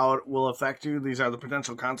how it will affect you. These are the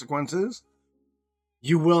potential consequences.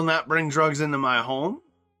 You will not bring drugs into my home.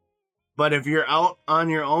 But if you're out on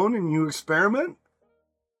your own and you experiment,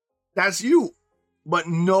 that's you. But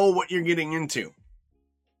know what you're getting into.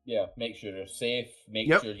 Yeah, make sure you're safe.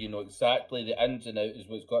 Make sure you know exactly the ins and outs of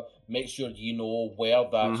what's got. Make sure you know where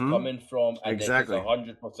that's coming from, and exactly. It's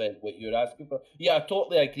 100% what you're asking for. Yeah, I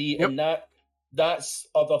totally agree. And that's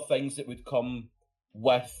other things that would come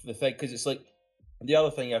with the thing, because it's like the other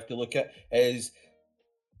thing you have to look at is,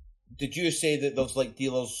 did you say that there's like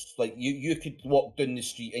dealers, like you could walk down the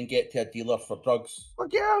street and get to a dealer for drugs?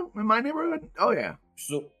 Fuck yeah, in my neighborhood. Oh yeah.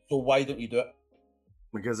 So why don't you do it?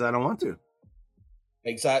 Because I don't want to.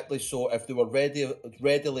 Exactly. So if they were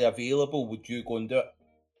readily available, would you go and do it?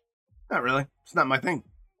 Not really. It's not my thing.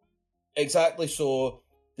 Exactly. So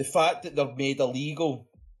the fact that they're made illegal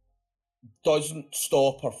doesn't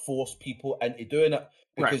stop or force people into doing it,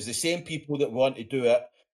 because the same people that want to do it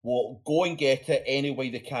will go and get it any way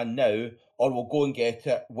they can now, or will go and get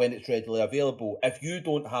it when it's readily available. If you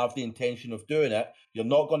don't have the intention of doing it, you're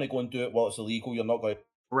not going to go and do it while it's illegal. You're not going to.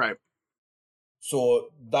 Right. So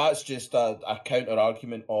that's just a counter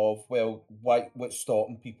argument of, well, what's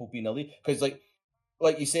stopping people being illegal? Because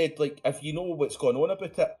like you said, like if you know what's going on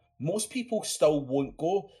about it, most people still won't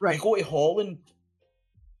go. Right. You go to Holland,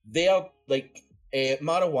 they're like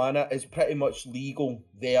marijuana is pretty much legal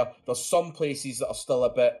there. There's some places that are still a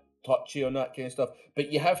bit touchy on that kind of stuff,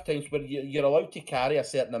 but you have times where you're allowed to carry a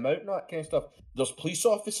certain amount and that kind of stuff. There's police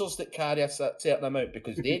officers that carry a certain amount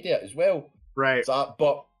because they do it as well. Right.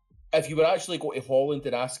 But if you were actually go to Holland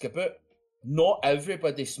and ask about, not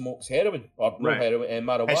everybody smokes heroin or heroin and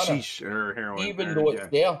marijuana. Hashish or heroin, even though it's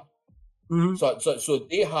there. Mm-hmm. So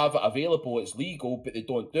they have it available. It's legal, but they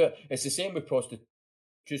don't do it. It's the same with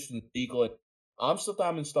prostitution, legal in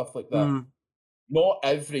Amsterdam and stuff like that. Mm-hmm. Not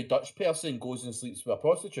every Dutch person goes and sleeps with a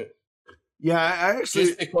prostitute. Yeah, I actually...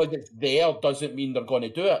 Just because it's there doesn't mean they're going to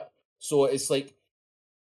do it. So it's like,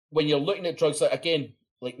 when you're looking at drugs, like again,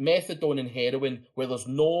 like methadone and heroin, where there's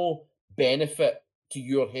no benefit to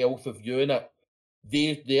your health of doing it,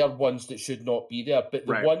 they are ones that should not be there. But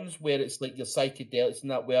the ones where it's like your psychedelics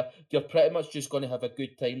and that, where you're pretty much just going to have a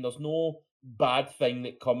good time, there's no bad thing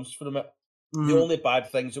that comes from it. Mm-hmm. The only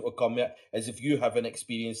bad things that will come with it is if you have an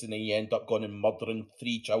experience and then you end up going and murdering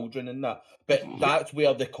 3 children and that. But that's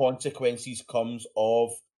where the consequences comes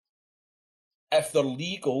of, if they're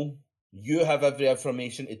legal, you have every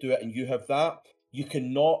information to do it and you have that. You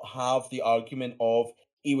cannot have the argument of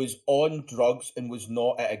he was on drugs and was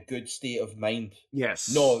not at a good state of mind.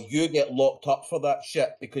 Yes. No, you get locked up for that shit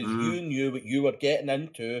because you knew what you were getting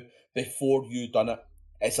into before you done it.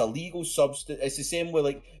 It's a legal substance. It's the same way,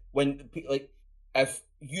 like, when, like, if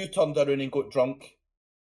you turned around and got drunk,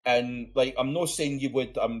 and, like, I'm not saying you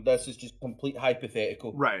would, this is just complete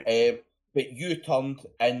hypothetical. Right. But you turned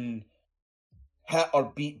and hit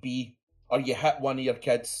or beat B, or you hit one of your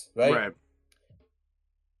kids, right?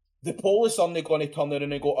 the police aren't going to turn around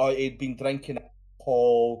and go, oh, he'd been drinking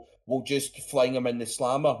alcohol, we'll just fling him in the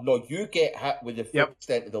slammer. No, you get hit with the full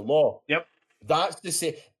extent of the law. Yep. That's to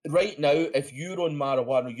say, right now, if you're on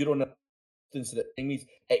marijuana, you're on a substance that means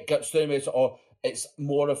it gets to me, it's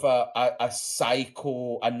more of a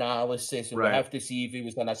psychoanalysis, and we have to see if he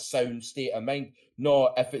was in a sound state of mind.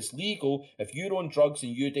 No, if it's legal, if you're on drugs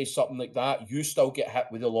and you do something like that, you still get hit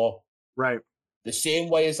with the law. Right. The same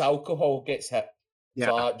way as alcohol gets hit. Yeah.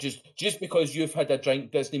 So just because you've had a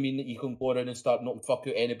drink doesn't mean that you can go around and start not fuck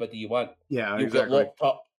out anybody you want. Yeah, You'll get locked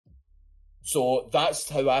up. So that's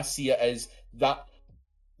how I see it, is that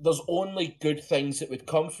there's only good things that would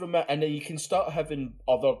come from it, and then you can start having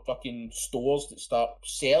other fucking stores that start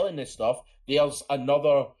selling this stuff. There's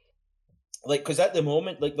another, like, because at the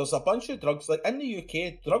moment, like, there's a bunch of drugs, like, in the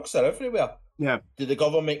UK, drugs are everywhere. Yeah. Did the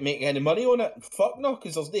government make any money on it? Fuck no,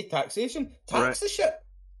 because there's no taxation. Tax the shit.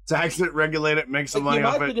 Tax it, regulate it, make some money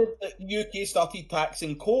off it. Imagine if the UK started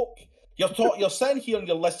taxing coke. You're sitting here and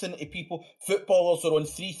you're listening to people, footballers are on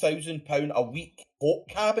 £3,000 a week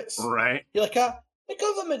coke habits. Right. You're like, the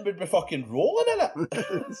government would be fucking rolling in it.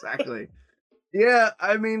 Exactly. Yeah,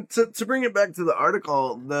 I mean, to bring it back to the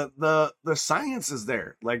article, the science is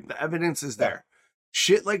there. Like, the evidence is there.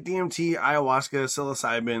 Shit like DMT, ayahuasca,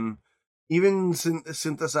 psilocybin, even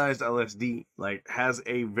synthesized LSD, like, has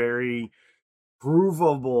a very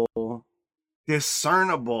provable,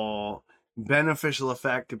 discernible, beneficial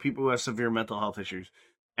effect to people who have severe mental health issues.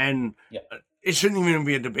 And it shouldn't even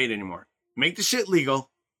be a debate anymore. Make the shit legal.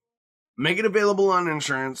 Make it available on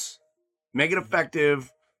insurance. Make it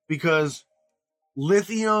effective, because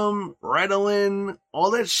lithium, Ritalin,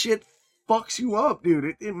 all that shit fucks you up,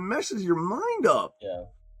 dude. It messes your mind up. Yeah.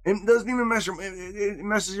 It doesn't even it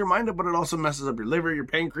messes your mind up, but it also messes up your liver, your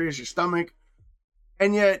pancreas, your stomach.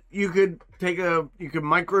 And yet you could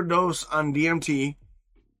microdose on DMT.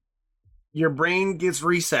 Your brain gets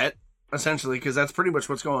reset, essentially, because that's pretty much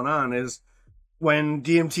what's going on. Is when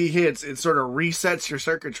DMT hits, it sort of resets your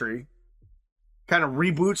circuitry, kind of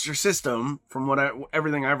reboots your system, from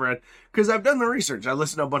everything I've read. Because I've done the research. I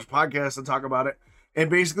listened to a bunch of podcasts that talk about it. It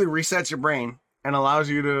basically resets your brain and allows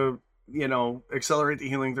you to, accelerate the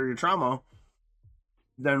healing through your trauma.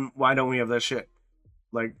 Then why don't we have that shit?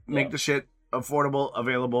 Like, make the shit affordable,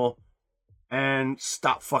 available, and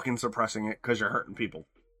stop fucking suppressing it because you're hurting people.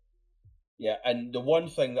 Yeah, and the one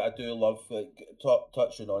thing that I do love,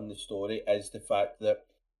 touching on the story, is the fact that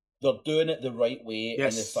they're doing it the right way,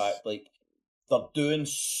 and the fact, like, they're doing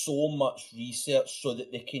so much research so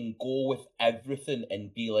that they can go with everything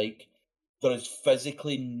and be like, there is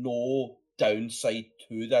physically no downside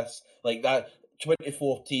to this. Like that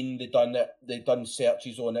 2014, they done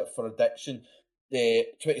searches on it for addiction.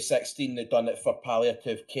 2016, they done it for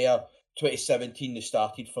palliative care. 2017, they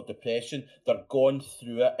started for depression. They're going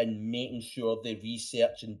through it and making sure they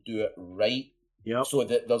research and do it right. Yep. So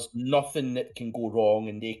that there's nothing that can go wrong,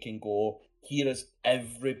 and they can go, here is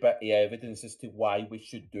every bit of evidence as to why we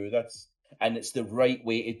should do this. And it's the right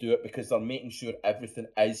way to do it, because they're making sure everything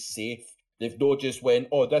is safe. They've not just went,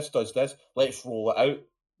 oh, this does this, let's roll it out.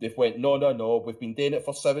 They've went, no, we've been doing it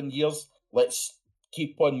for 7 years. Let's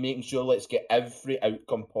keep on making sure, let's get every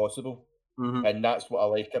outcome possible. Mm-hmm. And that's what I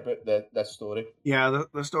like about this story. Yeah,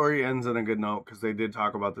 the story ends on a good note, because they did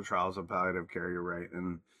talk about the trials of palliative care. You're right,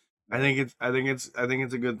 and I think it's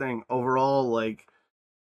a good thing overall. Like,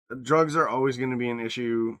 drugs are always going to be an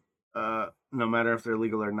issue, no matter if they're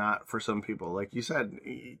legal or not. For some people, like you said,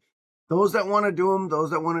 those that want to do them, those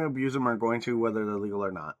that want to abuse them, are going to, whether they're legal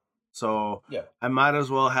or not. So yeah, I might as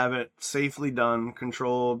well have it safely done,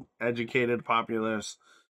 controlled, educated populace,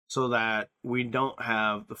 so that we don't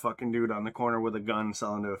have the fucking dude on the corner with a gun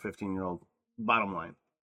selling to a 15-year-old. Bottom line.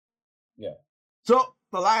 Yeah. So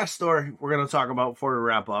the last story we're gonna talk about before we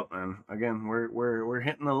wrap up, and again, we're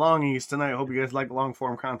hitting the longies tonight. I hope you guys like long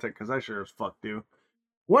form content, because I sure as fuck do.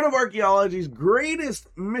 One of archaeology's greatest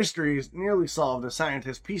mysteries nearly solved as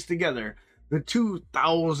scientists pieced together the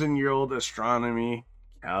 2,000-year-old astronomy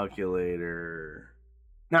calculator.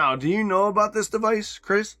 Now, do you know about this device,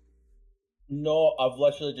 Chris? No, I've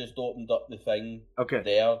literally just opened up the thing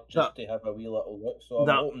there just to have a wee little look. So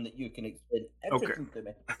I'm hoping that you can explain everything to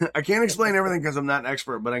me. I can't explain everything because I'm not an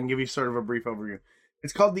expert, but I can give you sort of a brief overview.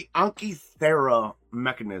 It's called the Ankythera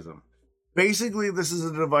mechanism. Basically, this is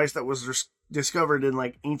a device that was discovered in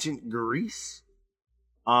like ancient Greece,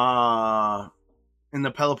 in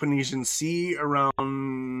the Peloponnesian Sea around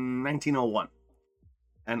 1901.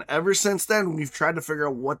 And ever since then, we've tried to figure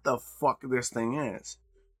out what the fuck this thing is.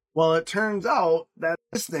 Well, it turns out that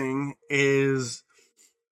this thing is,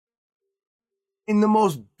 in the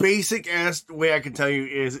most basic-ass way I can tell you,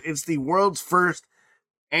 is it's the world's first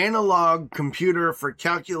analog computer for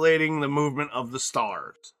calculating the movement of the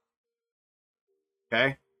stars.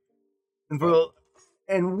 Okay?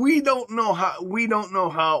 And we don't know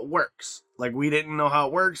how it works. Like, we didn't know how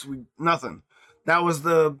it works. Nothing. That was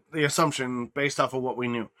the assumption based off of what we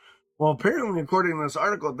knew. Well, apparently, according to this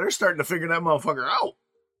article, they're starting to figure that motherfucker out.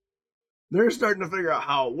 They're starting to figure out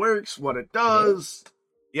how it works, what it does.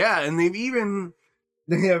 Yeah, and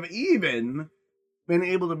they have even been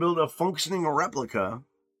able to build a functioning replica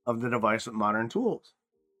of the device with modern tools.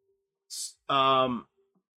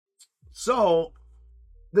 So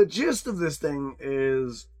the gist of this thing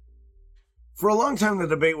is, for a long time the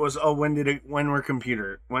debate was, when were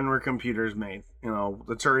computers made? You know,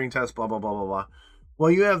 the Turing test, blah blah blah blah blah. Well,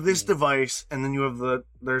 you have this device, and then you have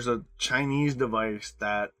there's a Chinese device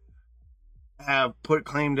that have put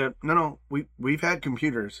claim to we've had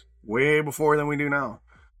computers way before than we do now.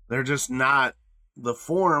 They're just not the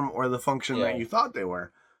form or the function that you thought they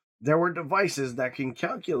were. There were devices that can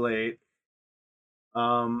calculate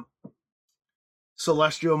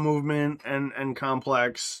celestial movement and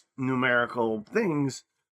complex numerical things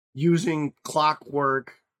using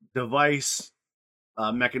clockwork device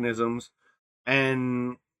mechanisms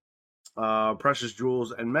and precious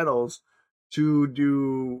jewels and metals to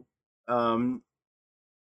do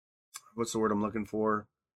what's the word I'm looking for?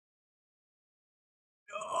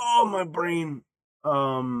 Oh, my brain.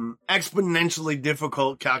 Exponentially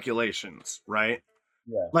difficult calculations, right?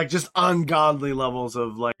 Yeah. Like, just ungodly levels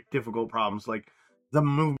of, like, difficult problems, like the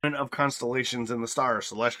movement of constellations in the stars,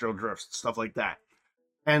 celestial drifts, stuff like that.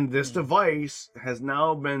 And this device has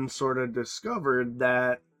now been sort of discovered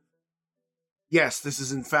that, yes, this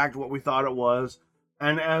is in fact what we thought it was.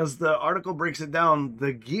 And as the article breaks it down,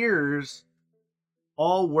 the gears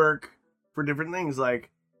all work for different things. Like,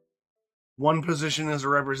 one position is a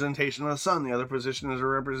representation of the sun, the other position is a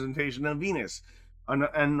representation of Venus.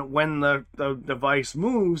 And when the device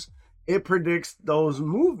moves, it predicts those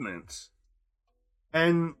movements.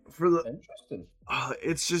 And for the interesting,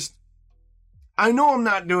 it's just, I know I'm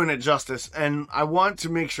not doing it justice, and I want to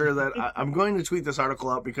make sure that I'm going to tweet this article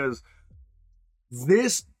out, because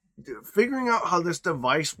figuring out how this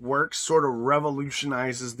device works sort of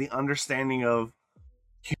revolutionizes the understanding of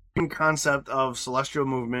human concept of celestial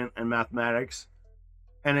movement and mathematics.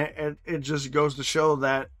 And it just goes to show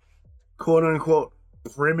that, quote unquote,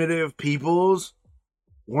 primitive peoples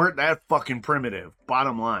weren't that fucking primitive,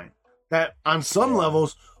 bottom line. That on some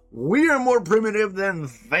levels, we are more primitive than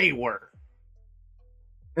they were.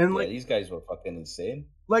 And these guys were fucking insane.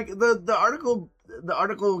 Like, the article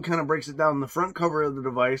kind of breaks it down. The front cover of the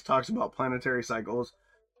device talks about planetary cycles.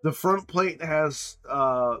 The front plate has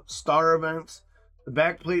star events. The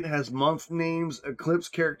back plate has month names, eclipse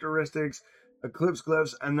characteristics, eclipse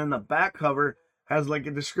glyphs, and then the back cover has like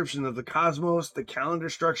a description of the cosmos, the calendar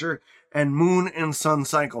structure, and moon and sun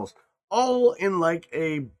cycles, all in like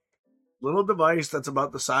a little device that's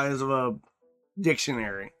about the size of a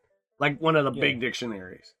dictionary, like one of the big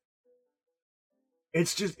dictionaries.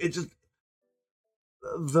 It's just the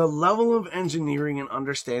level of engineering and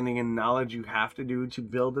understanding and knowledge you have to do to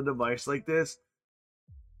build a device like this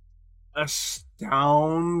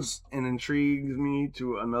astounds and intrigues me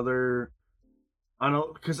to another.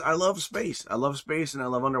 Because I love space. I love space and I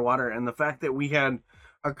love underwater. And the fact that we had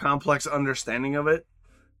a complex understanding of it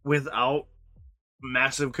without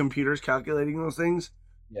massive computers calculating those things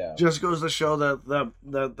just goes to show that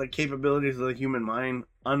the capabilities of the human mind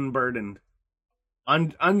unburdened,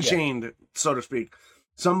 unchained, so to speak.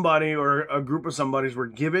 Somebody or a group of somebodies were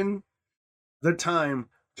given the time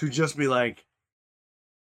to just be like,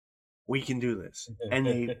 we can do this.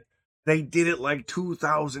 And they did it like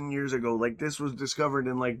 2,000 years ago. Like, this was discovered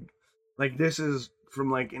in like this is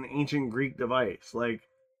from like an ancient Greek device. Like,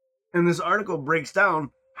 and this article breaks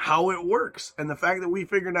down how it works. And the fact that we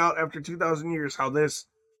figured out after 2,000 years how this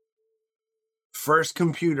first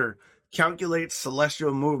computer calculates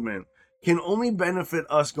celestial movement can only benefit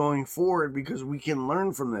us going forward, because we can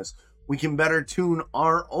learn from this. We can better tune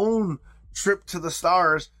our own trip to the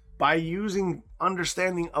stars by using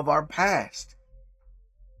understanding of our past.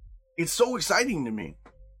 It's so exciting to me.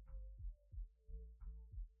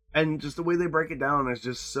 And just the way they break it down is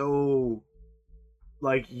just so,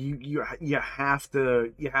 like, you have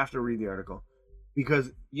to read the article,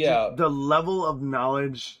 because the level of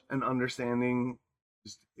knowledge and understanding,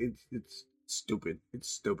 it's stupid. It's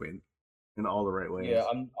stupid in all the right ways. Yeah,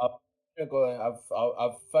 I've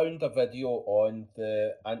found a video on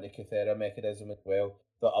the Antikythera mechanism as well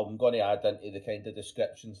that I'm going to add into the kind of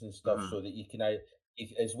descriptions and stuff, so that you can,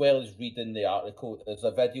 as well as reading the article, there's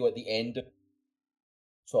a video at the end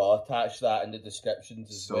So I'll attach that in the descriptions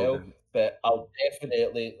as well. Good. But I'll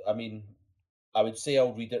definitely, I mean, I would say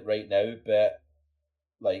I'll read it right now, but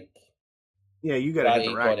like, yeah, you gotta hit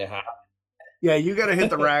the rack. Yeah, you gotta hit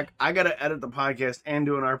the rack. I gotta edit the podcast and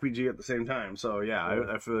do an RPG at the same time. So yeah,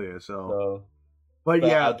 I feel you. But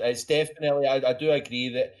yeah, it's definitely. I do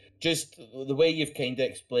agree that just the way you've kind of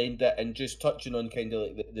explained it, and just touching on kind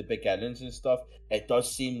of like the beginnings and stuff, it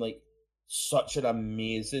does seem like such an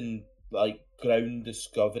amazing like ground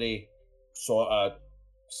discovery sort of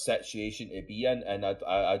situation to be in, and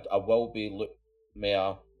I will be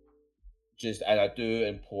and I do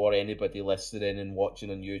implore anybody listening and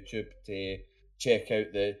watching on YouTube to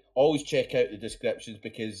always check out the descriptions,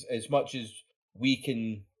 because as much as we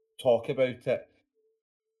can talk about it,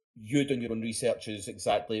 you doing your own research is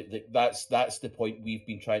exactly that's the point we've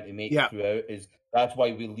been trying to make throughout. Is that's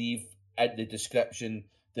why we leave at the description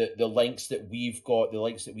the links that we've got, the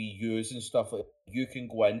links that we use and stuff. Like you can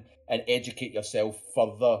go in and educate yourself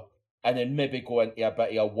further, and then maybe go into a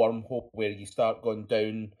bit of a wormhole where you start going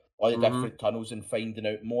down all the different tunnels and finding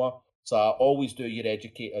out more. So I always do your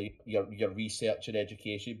your research and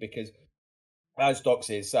education, because as Doc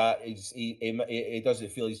says, he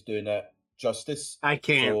doesn't feel he's doing it justice. I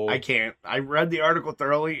can't. I read the article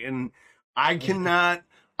thoroughly, and I cannot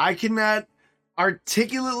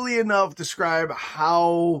articulately enough describe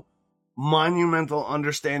how monumental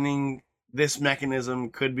understanding this mechanism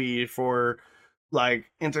could be for like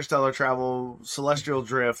interstellar travel, celestial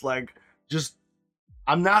drift. Like, just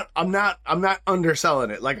I'm not underselling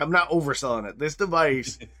it. Like, I'm not overselling it. This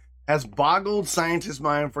device has boggled scientists'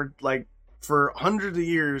 mind for hundreds of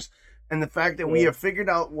years. And the fact that we have figured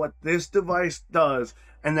out what this device does,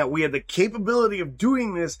 and that we have the capability of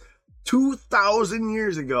doing this 2,000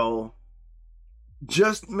 years ago,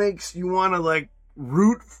 just makes you want to like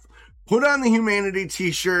put on the humanity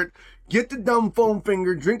t-shirt, get the dumb foam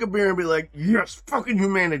finger, drink a beer, and be like, yes, fucking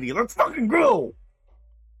humanity, let's fucking go.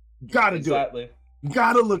 Gotta do it. You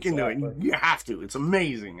gotta look into it. You have to. It's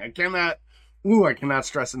amazing. I cannot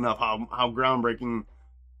stress enough how groundbreaking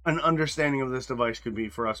an understanding of this device could be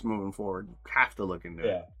for us moving forward. Have to look into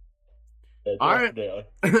it. Yeah, all right.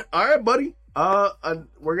 All right, buddy.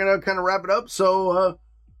 We're gonna kind of wrap it up. So,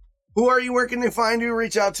 who are you? Where can they find you?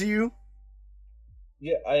 Reach out to you.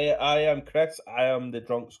 Yeah, I am Chris. I am the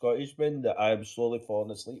drunk Scottishman that I am slowly falling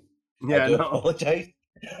asleep. Yeah, I do apologise.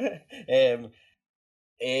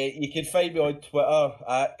 You can find me on Twitter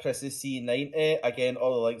at ChrisC90. Again,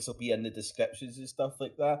 all the links will be in the descriptions and stuff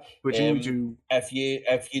like that. YouTube. If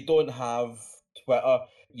you don't have Twitter,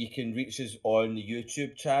 you can reach us on the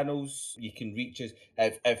YouTube channels. You can reach us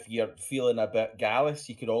if you're feeling a bit gallus.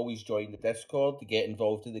 You can always join the Discord to get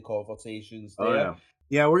involved in the conversations there. Oh,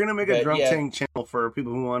 yeah, we're gonna make a Drunk Tank channel for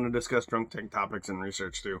people who want to discuss Drunk Tank topics and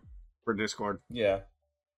research too, for Discord. Yeah.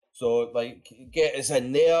 So like, get us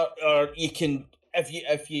in there, or you can.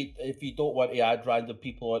 If you don't want to add random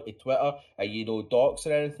people onto Twitter, or docs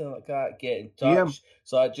or anything like that, get in touch. Yeah.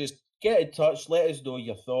 So just get in touch. Let us know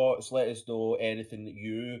your thoughts. Let us know anything that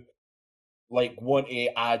you like want to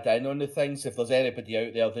add in on the things. If there's anybody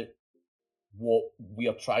out there that what we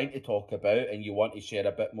are trying to talk about and you want to share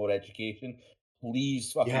a bit more education,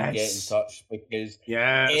 please fucking get in touch, because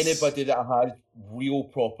anybody that has real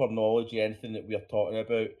proper knowledge of anything that we are talking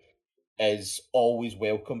about is always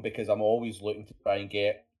welcome, because I'm always looking to try and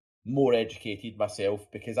get more educated myself,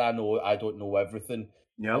 because I know I don't know everything.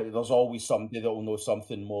 There's always somebody that will know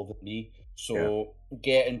something more than me. So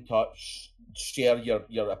get in touch, share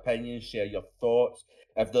your opinions, share your thoughts.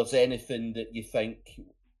 If there's anything that you think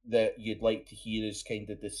that you'd like to hear us kind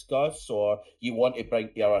of discuss, or you want to bring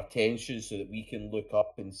to our attention so that we can look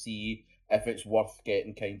up and see if it's worth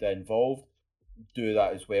getting kind of involved, do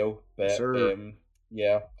that as well. But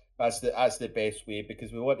that's the best way,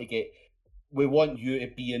 because we want you to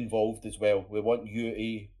be involved as well. We want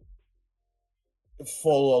you to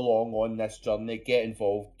follow along on this journey, get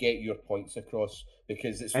involved, get your points across,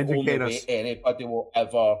 because it's the only way anybody will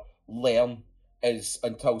ever learn is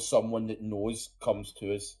until someone that knows comes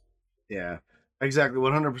to us. Yeah, exactly,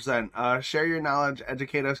 100%. Share your knowledge,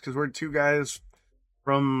 educate us, because we're two guys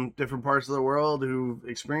from different parts of the world who've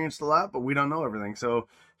experienced a lot, but we don't know everything. So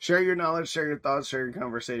share your knowledge, share your thoughts, share your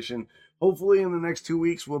conversation. Hopefully in the next 2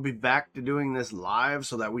 weeks, we'll be back to doing this live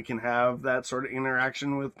so that we can have that sort of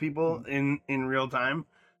interaction with people in real time.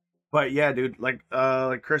 But yeah, dude, like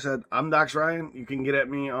Chris said, I'm Dox Ryan. You can get at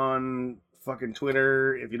me on fucking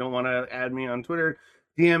Twitter. If you don't want to add me on Twitter,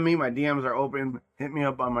 DM me. My DMs are open. Hit me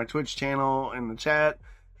up on my Twitch channel in the chat.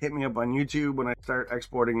 Hit me up on YouTube when I start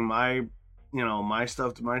exporting my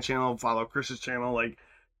stuff to my channel. Follow Chris's channel. Like,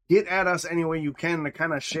 get at us any way you can to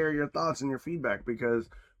kind of share your thoughts and your feedback, because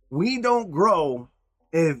we don't grow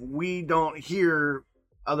if we don't hear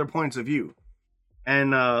other points of view.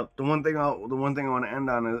 And the one thing I want to end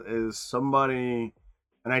on is somebody,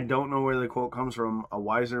 and I don't know where the quote comes from, a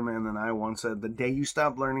wiser man than I once said, "The day you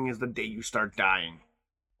stop learning is the day you start dying."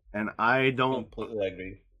 And I don't completely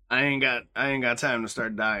agree. I ain't got time to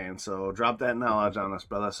start dying, so drop that knowledge on us,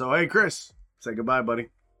 brother. So hey, Chris, say goodbye, buddy.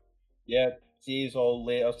 Yeah, see you all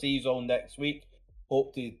later. See you all next week.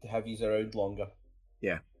 Hope to have you around longer.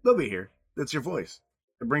 Yeah, they'll be here. That's your voice.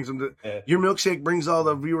 It brings them to your milkshake. Brings all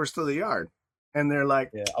the viewers to the yard, and they're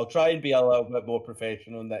like, "Yeah, I'll try and be a little bit more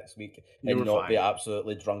professional next week and not be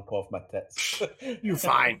absolutely drunk off my tits." You're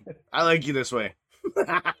fine. I like you this way.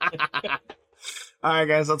 All right,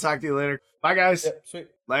 guys. I'll talk to you later. Bye, guys. Yep, sweet.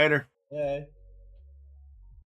 Later. Yeah.